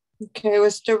 Okay,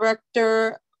 was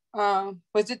Director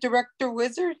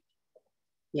Wizard?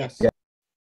 Yes. Yeah.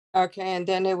 Okay, and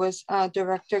then it was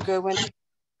Director Goodwin.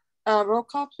 Roll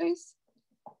call, please.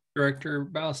 Director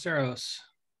Ballesteros.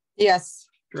 Yes.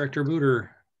 Director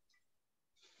Booter.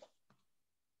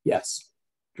 Yes.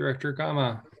 Director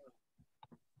Gama.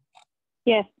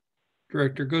 Yes.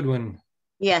 Director Goodwin.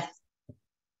 Yes.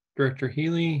 Director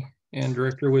Healy and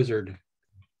Director Wizard.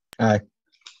 Aye.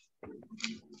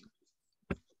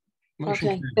 Motion Okay,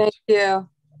 carries. thank you.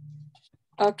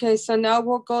 Okay, so now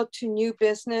we'll go to new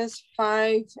business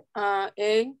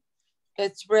 5A.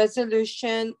 It's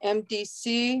resolution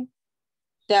MDC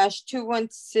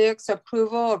 -216,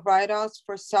 approval of write-offs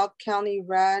for South County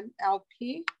RAD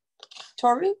LP.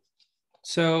 Tori?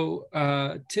 So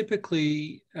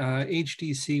typically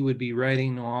HDC would be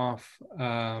writing off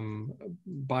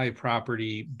by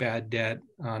property bad debt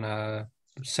on a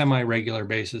semi-regular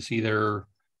basis, either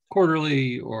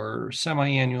quarterly or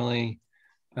semi-annually,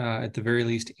 at the very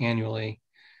least annually.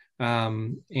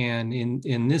 And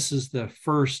this is the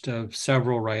first of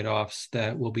several write-offs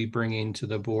that we'll be bringing to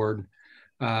the board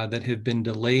that have been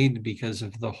delayed because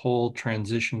of the whole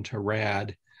transition to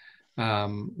RAD.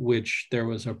 Which there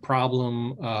was a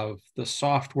problem of the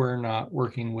software not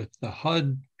working with the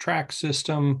HUD track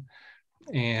system,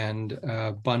 and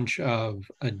a bunch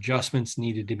of adjustments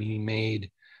needed to be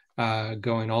made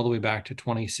going all the way back to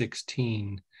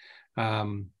 2016.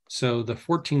 So the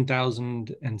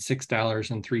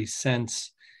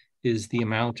 $14,006.03 is the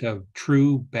amount of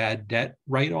true bad debt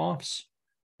write-offs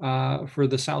for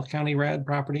the South County RAD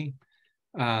property.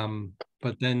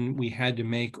 But then we had to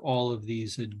make all of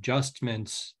these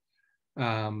adjustments.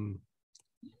 And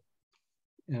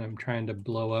I'm trying to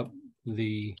blow up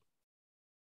the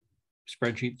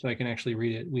spreadsheet so I can actually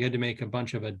read it. We had to make a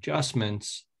bunch of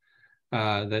adjustments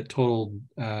that totaled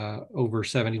over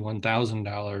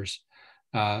 $71,000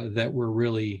 that were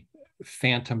really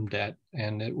phantom debt,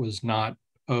 and it was not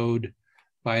owed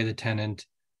by the tenant.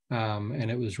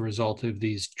 And it was a result of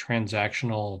these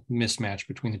transactional mismatch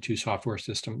between the two software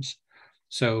systems.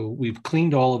 So we've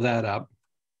cleaned all of that up,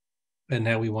 and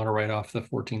now we want to write off the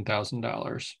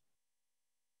 $14,000.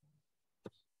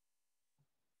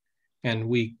 And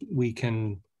we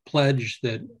can pledge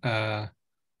that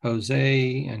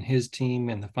Jose and his team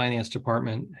and the finance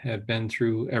department have been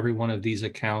through every one of these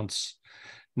accounts,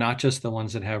 not just the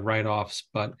ones that have write-offs,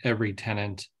 but every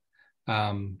tenant,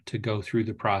 to go through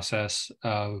the process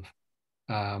of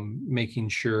making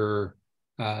sure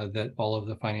that all of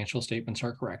the financial statements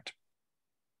are correct.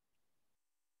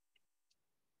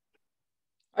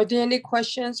 Are there any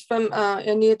questions from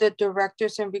any of the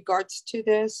directors in regards to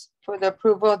this for the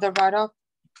approval of the write-off?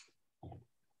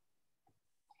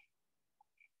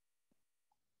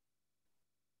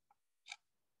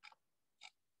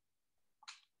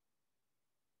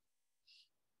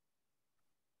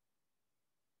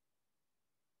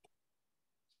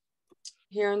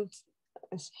 Hearing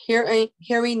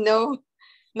no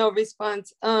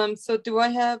response. So do I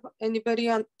have anybody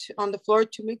on the floor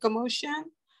to make a motion?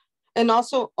 And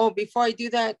also, oh, before I do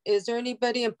that, is there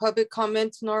anybody in public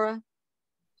comments, Nora?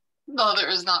 No, there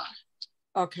is not.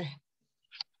 Okay.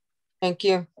 Thank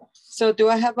you. So do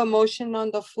I have a motion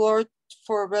on the floor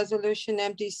for resolution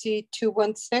MDC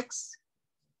 216?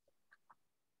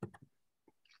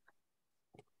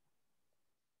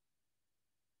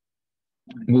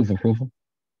 Move approval.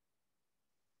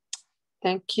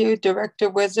 Thank you, Director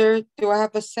Wizard. Do I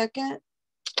have a second?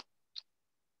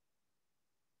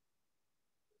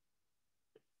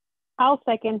 I'll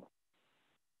second.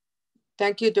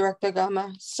 Thank you, Director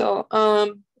Gama. So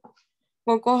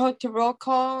we'll go ahead to roll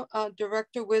call.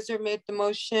 Director Wizard made the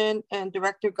motion and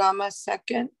Director Gama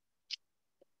second.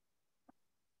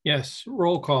 Yes,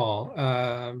 roll call.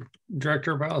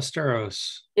 Director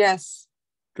Ballesteros. Yes.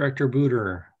 Director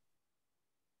Booter.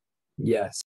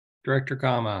 Yes. Director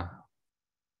Gama.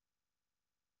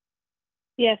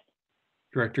 Yes.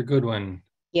 Director Goodwin.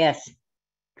 Yes.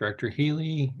 Director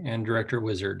Healy and Director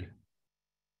Wizard.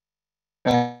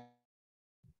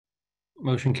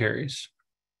 Motion carries.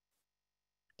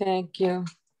 Thank you.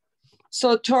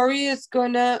 So Tori is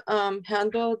gonna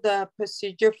handle the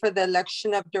procedure for the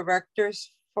election of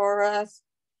directors for us.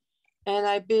 And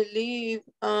I believe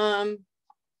that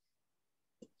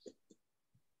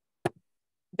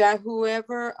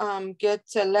whoever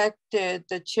gets elected,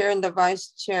 the chair and the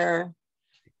vice chair,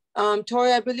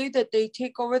 Tori, I believe that they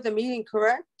take over the meeting,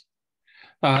 correct?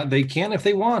 They can if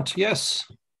they want, yes.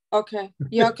 Okay,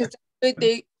 yeah, because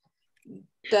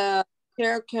the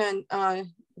chair can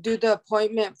do the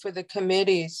appointment for the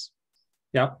committees.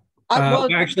 Yep. Well,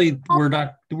 actually, we were going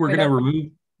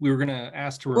to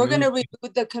ask to remove. We're going to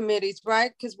remove the committees,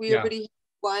 right? Because we already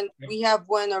have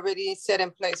one already set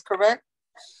in place, correct?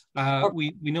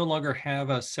 We no longer have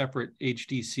a separate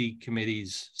HDC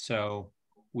committees, so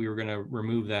we were going to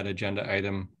remove that agenda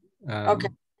item. Okay.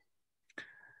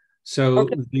 So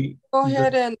go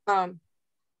ahead and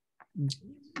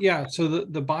yeah, so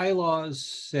the bylaws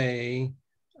say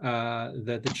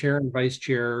that the chair and vice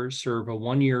chair serve a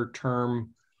 1-year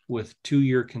term with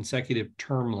 2-year consecutive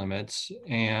term limits,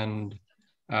 and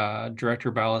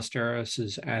Director Ballesteros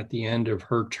is at the end of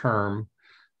her term,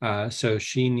 so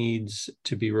she needs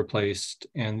to be replaced,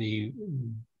 and the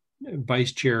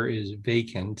vice chair is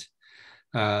vacant.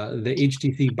 The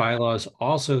HDC bylaws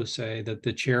also say that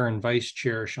the chair and vice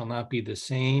chair shall not be the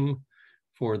same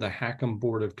for the HACM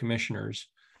Board of Commissioners,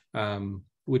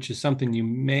 which is something you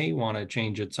may want to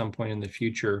change at some point in the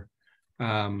future,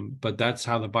 but that's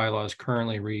how the bylaws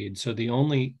currently read. So the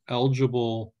only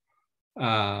eligible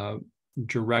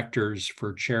directors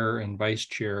for chair and vice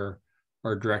chair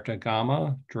are Director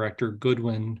Gama, Director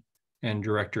Goodwin, and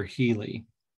Director Healy.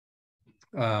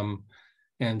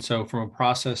 And so from a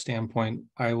process standpoint,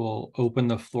 I will open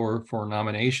the floor for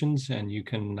nominations, and you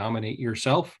can nominate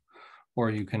yourself or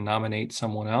you can nominate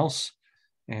someone else.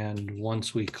 And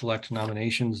once we collect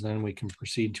nominations, then we can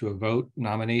proceed to a vote.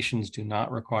 Nominations do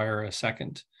not require a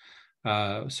second.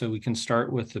 So we can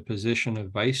start with the position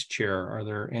of vice chair. Are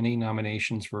there any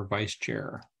nominations for vice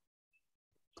chair?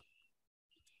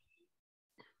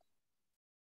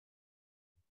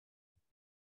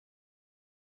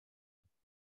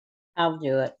 I'll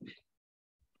do it.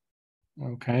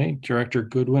 Okay, Director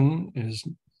Goodwin has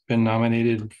been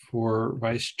nominated for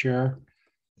vice chair.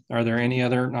 Are there any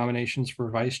other nominations for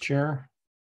vice chair?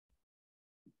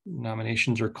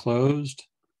 Nominations are closed.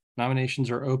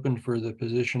 Nominations are open for the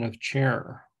position of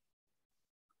chair.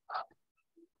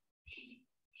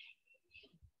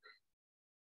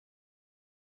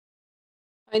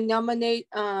 I nominate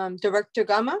Director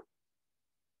Gama.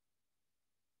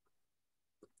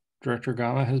 Director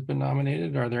Gama has been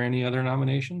nominated. Are there any other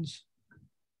nominations?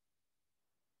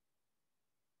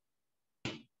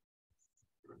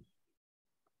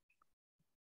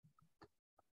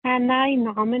 And I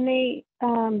nominate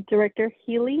Director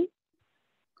Healy.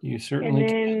 You certainly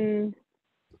can.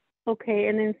 Okay,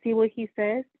 and then see what he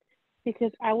says,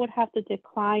 because I would have to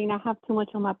decline. I have too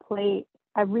much on my plate.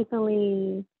 I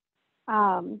recently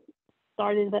started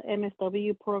the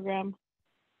MSW program.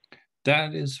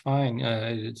 That is fine.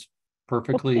 It's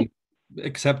perfectly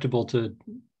acceptable to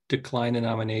decline a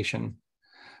nomination.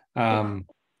 Are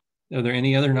there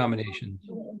any other nominations?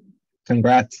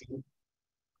 Congrats.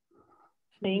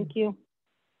 Thank you.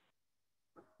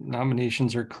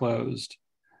 Nominations are closed.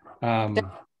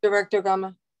 Director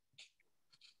Gama.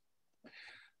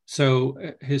 So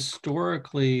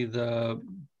historically, the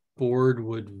board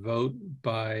would vote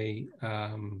by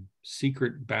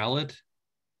secret ballot.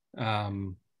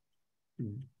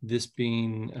 This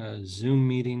being a Zoom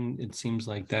meeting, it seems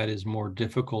like that is more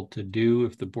difficult to do.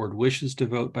 If the board wishes to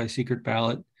vote by secret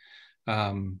ballot,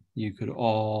 you could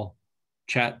all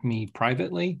chat me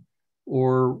privately,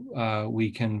 or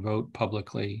we can vote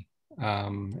publicly,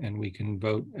 and we can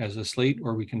vote as a slate,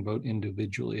 or we can vote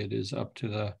individually. It is up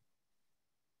to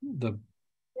the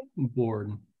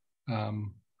board.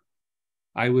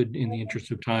 I would, in the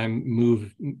interest of time,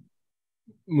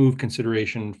 move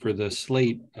consideration for the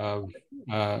slate of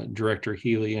Director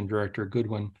Healy and Director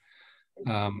Goodwin,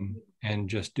 and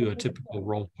just do a typical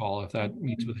roll call if that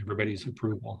meets with everybody's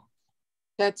approval.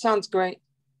 That sounds great.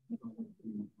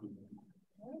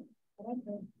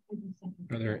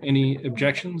 Are there any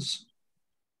objections?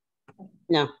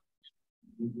 No.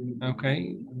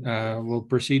 Okay, we'll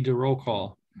proceed to roll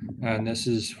call. And this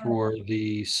is for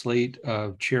the slate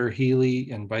of Chair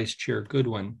Healy and Vice Chair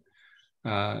Goodwin.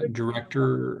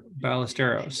 Director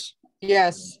Ballesteros.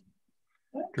 Yes.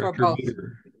 Director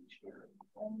Buter.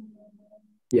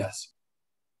 Yes.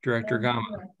 Director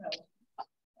Gama.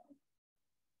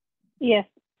 Yes.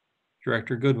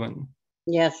 Director Goodwin.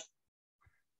 Yes.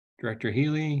 Director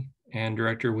Healy and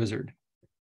Director Wizard.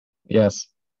 Yes.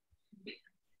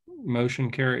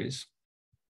 Motion carries.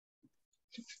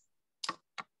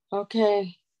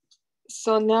 Okay,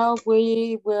 so now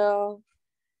we will,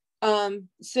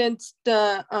 since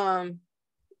the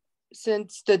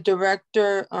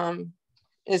director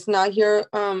is not here,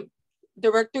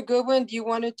 Director Goodwin, do you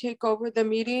want to take over the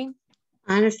meeting?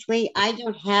 Honestly, I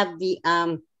don't have the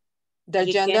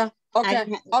agenda.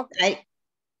 Okay.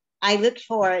 I looked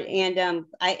for it, and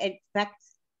back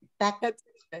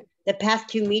the past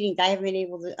two meetings, I haven't been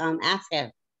able to ask her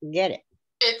to get it.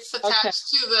 It's attached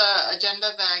to the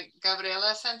agenda that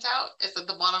Gabriela sent out. It's at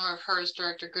the bottom of hers,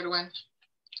 Director Goodwin.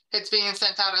 It's being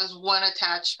sent out as one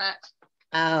attachment.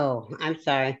 Oh, I'm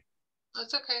sorry.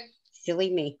 That's okay.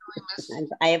 Silly me.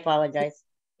 I apologize.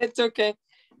 It's okay.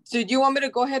 So do you want me to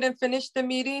go ahead and finish the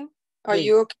meeting? Are Please.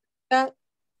 You okay with that?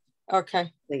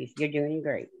 Okay. Please, you're doing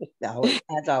great,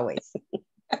 as always.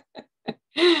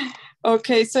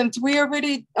 Okay, since we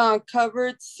already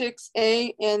covered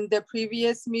 6A in the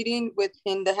previous meeting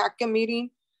in the HACM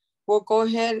meeting, we'll go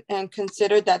ahead and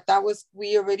consider that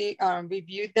we already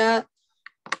reviewed that.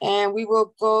 And we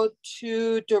will go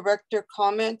to director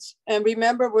comments. And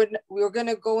remember, we're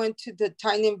gonna go into the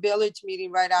Tynan Village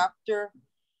meeting right after.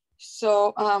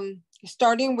 So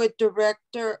starting with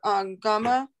Director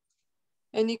Gama,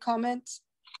 any comments?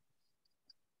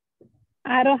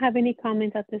 I don't have any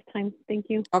comments at this time. Thank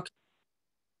you. Okay.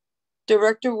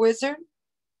 Director Wizard?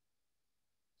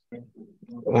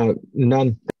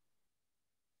 None.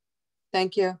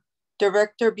 Thank you.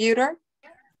 Director Buter?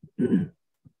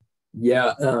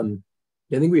 Yeah, I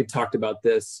think we had talked about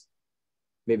this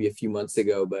maybe a few months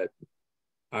ago, but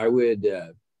I would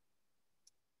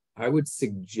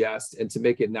suggest, and to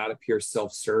make it not appear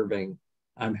self-serving,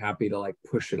 I'm happy to like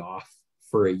push it off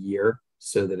for a year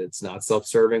so that it's not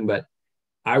self-serving, but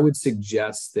I would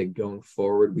suggest that going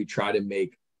forward, we try to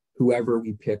make whoever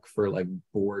we pick for like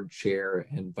board chair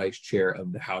and vice chair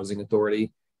of the housing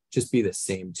authority just be the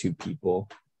same two people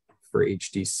for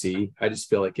HDC. I just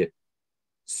feel like it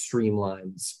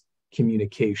streamlines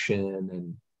communication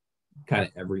and kind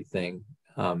of everything.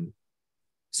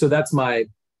 So that's my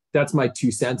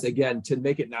 2 cents. Again, to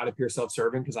make it not appear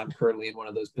self-serving, because I'm currently in one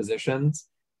of those positions,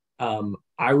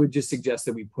 I would just suggest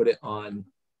that we put it on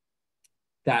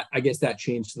that, I guess that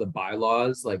change to the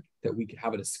bylaws, like that we could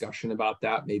have a discussion about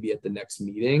that maybe at the next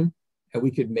meeting, and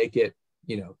we could make it,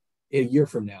 you know, a year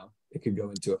from now, it could go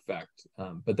into effect.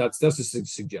 But that's just a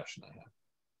suggestion I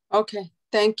have. Okay,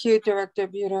 thank you, Director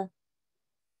Buter.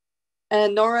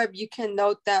 And Nora, if you can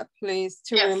note that, please,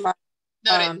 to remind.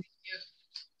 Noted.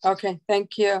 Okay,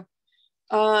 thank you.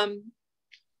 Who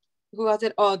was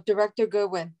it? Oh, Director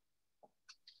Goodwin.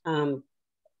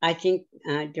 I think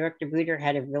Director Buter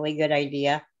had a really good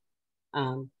idea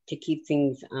to keep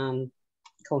things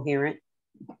coherent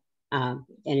and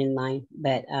in line.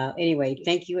 But anyway,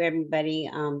 thank you everybody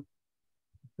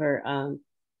for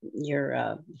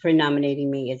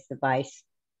nominating me as the vice,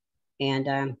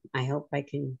 and I hope I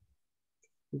can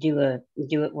do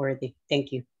it worthy.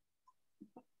 Thank you.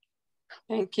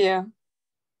 Thank you.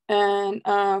 And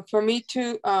for me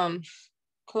to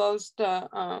close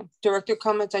the director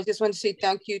comments, I just want to say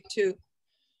thank you to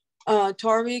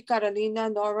Tori, Carolina,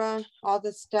 Nora, all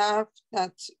the staff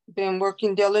that's been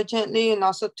working diligently, and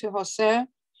also to Jose.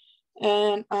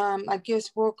 And I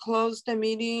guess we'll close the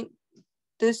meeting,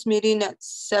 this meeting at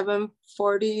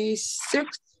 7:46.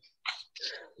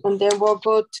 And then we'll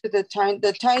go to the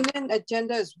time-in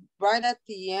agenda is right at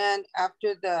the end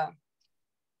after the,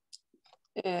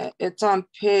 it's on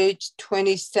page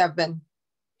 27.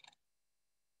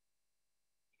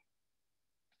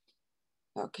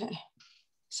 Okay.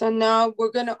 So now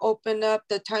we're gonna open up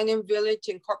the Tynan Village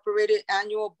Incorporated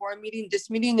Annual Board Meeting. This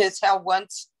meeting is held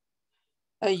once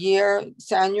a year,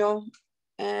 it's annual.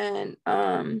 And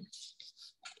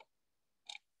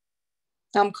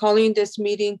I'm calling this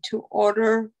meeting to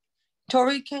order.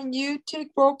 Tori, can you take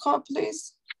roll call,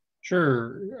 please?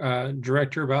 Sure.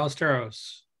 Director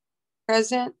Ballesteros.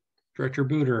 Present. Director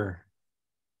Buder.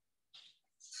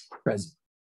 Present.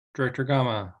 Director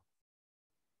Gama.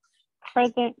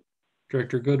 Present.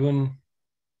 Director Goodwin.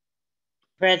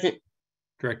 Present.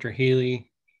 Director Healy.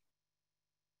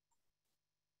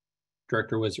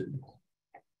 Director Wizard.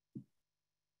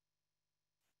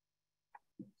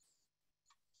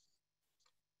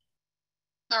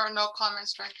 There are no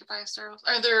comments, Director Ballesteros.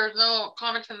 There are no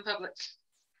comments from the public.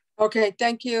 Okay,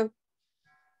 thank you.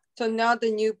 So now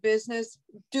the new business.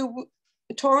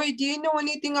 Tori, do you know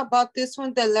anything about this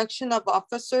one, the election of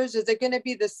officers? Is it going to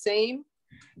be the same?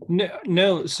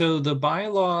 No. So the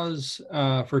bylaws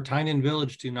for Tynan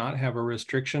Village do not have a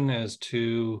restriction as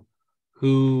to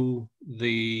who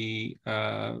the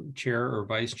chair or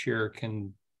vice chair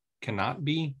cannot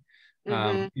be.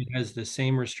 It has the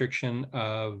same restriction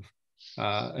of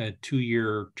a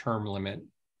 2-year term limit.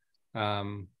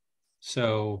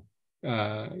 So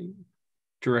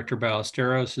Director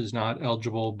Ballesteros is not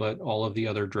eligible, but all of the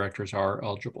other directors are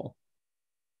eligible.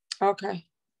 Okay.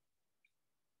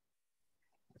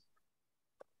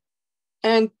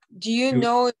 And do you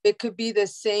know if it could be the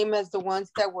same as the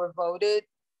ones that were voted?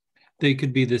 They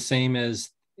could be the same as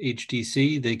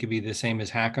HDC. They could be the same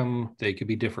as HACM. They could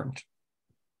be different.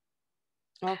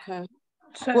 Okay.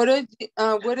 So, what did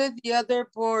the other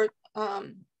board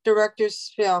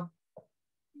directors feel?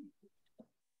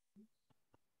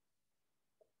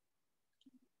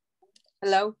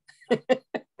 Hello?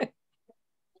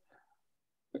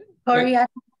 Tori,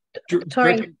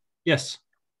 Tori, yes.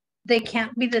 They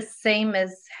can't be the same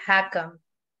as HACM.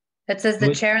 It says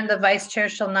the chair and the vice chair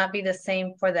shall not be the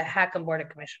same for the HACM Board of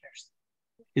Commissioners.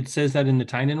 It says that in the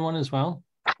Tynan one as well?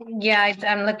 Yeah,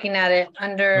 I'm looking at it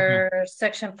under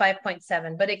section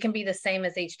 5.7, but it can be the same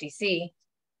as HDC.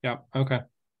 Yeah, okay.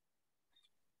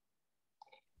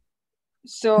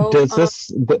 So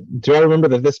does do I remember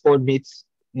that this board meets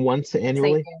once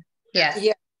annually? Yes,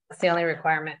 yeah, that's the only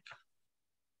requirement.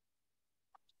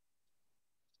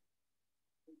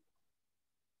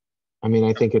 I mean,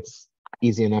 I think it's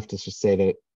easy enough to just say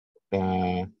that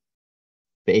the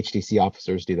HDC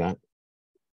officers do that.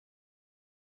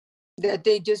 That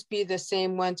they just be the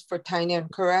same ones for Tynan,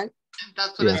 correct?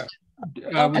 That's what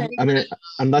Yeah. Okay. I mean,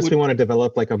 unless we want to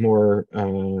develop like a more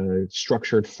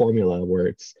structured formula where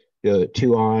it's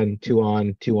 2 on, 2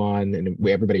 on, 2 on, and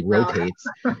everybody rotates.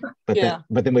 But yeah.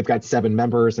 But then we've got 7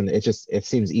 members, and it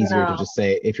seems easier to just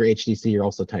say if you're HDC, you're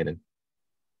also Tynan.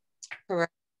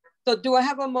 Correct. So do I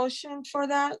have a motion for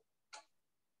that?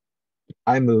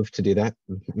 I move to do that.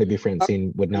 Maybe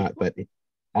Francine would not, but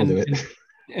I'll do it.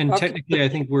 And technically, I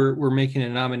think we're making a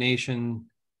nomination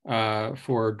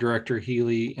for Director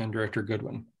Healy and Director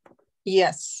Goodwin.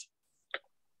 Yes.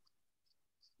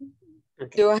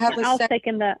 Do I have a I'll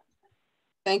second that.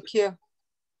 Thank you.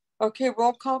 Okay,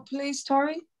 roll call, please,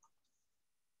 Tori.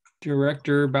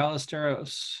 Director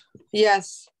Ballesteros.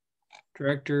 Yes.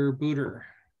 Director Buder.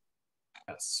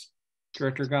 Yes.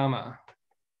 Director Gama.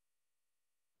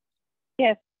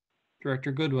 Yes.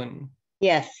 Director Goodwin.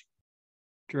 Yes.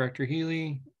 Director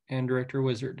Healy and Director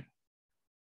Wizard.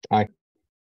 Aye.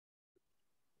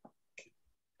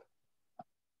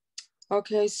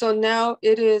 Okay, so now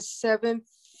it is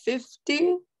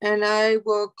 7:50, and I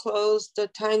will close the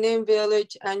Tynan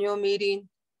Village annual meeting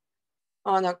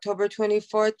on October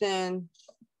 24th, and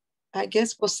I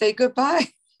guess we'll say goodbye.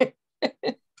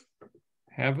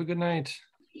 Have a good night.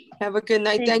 Have a good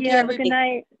night. Thank you, everybody. Good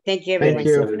night. Thank you, everyone. Thank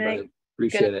you. Everybody.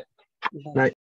 Appreciate it. Night.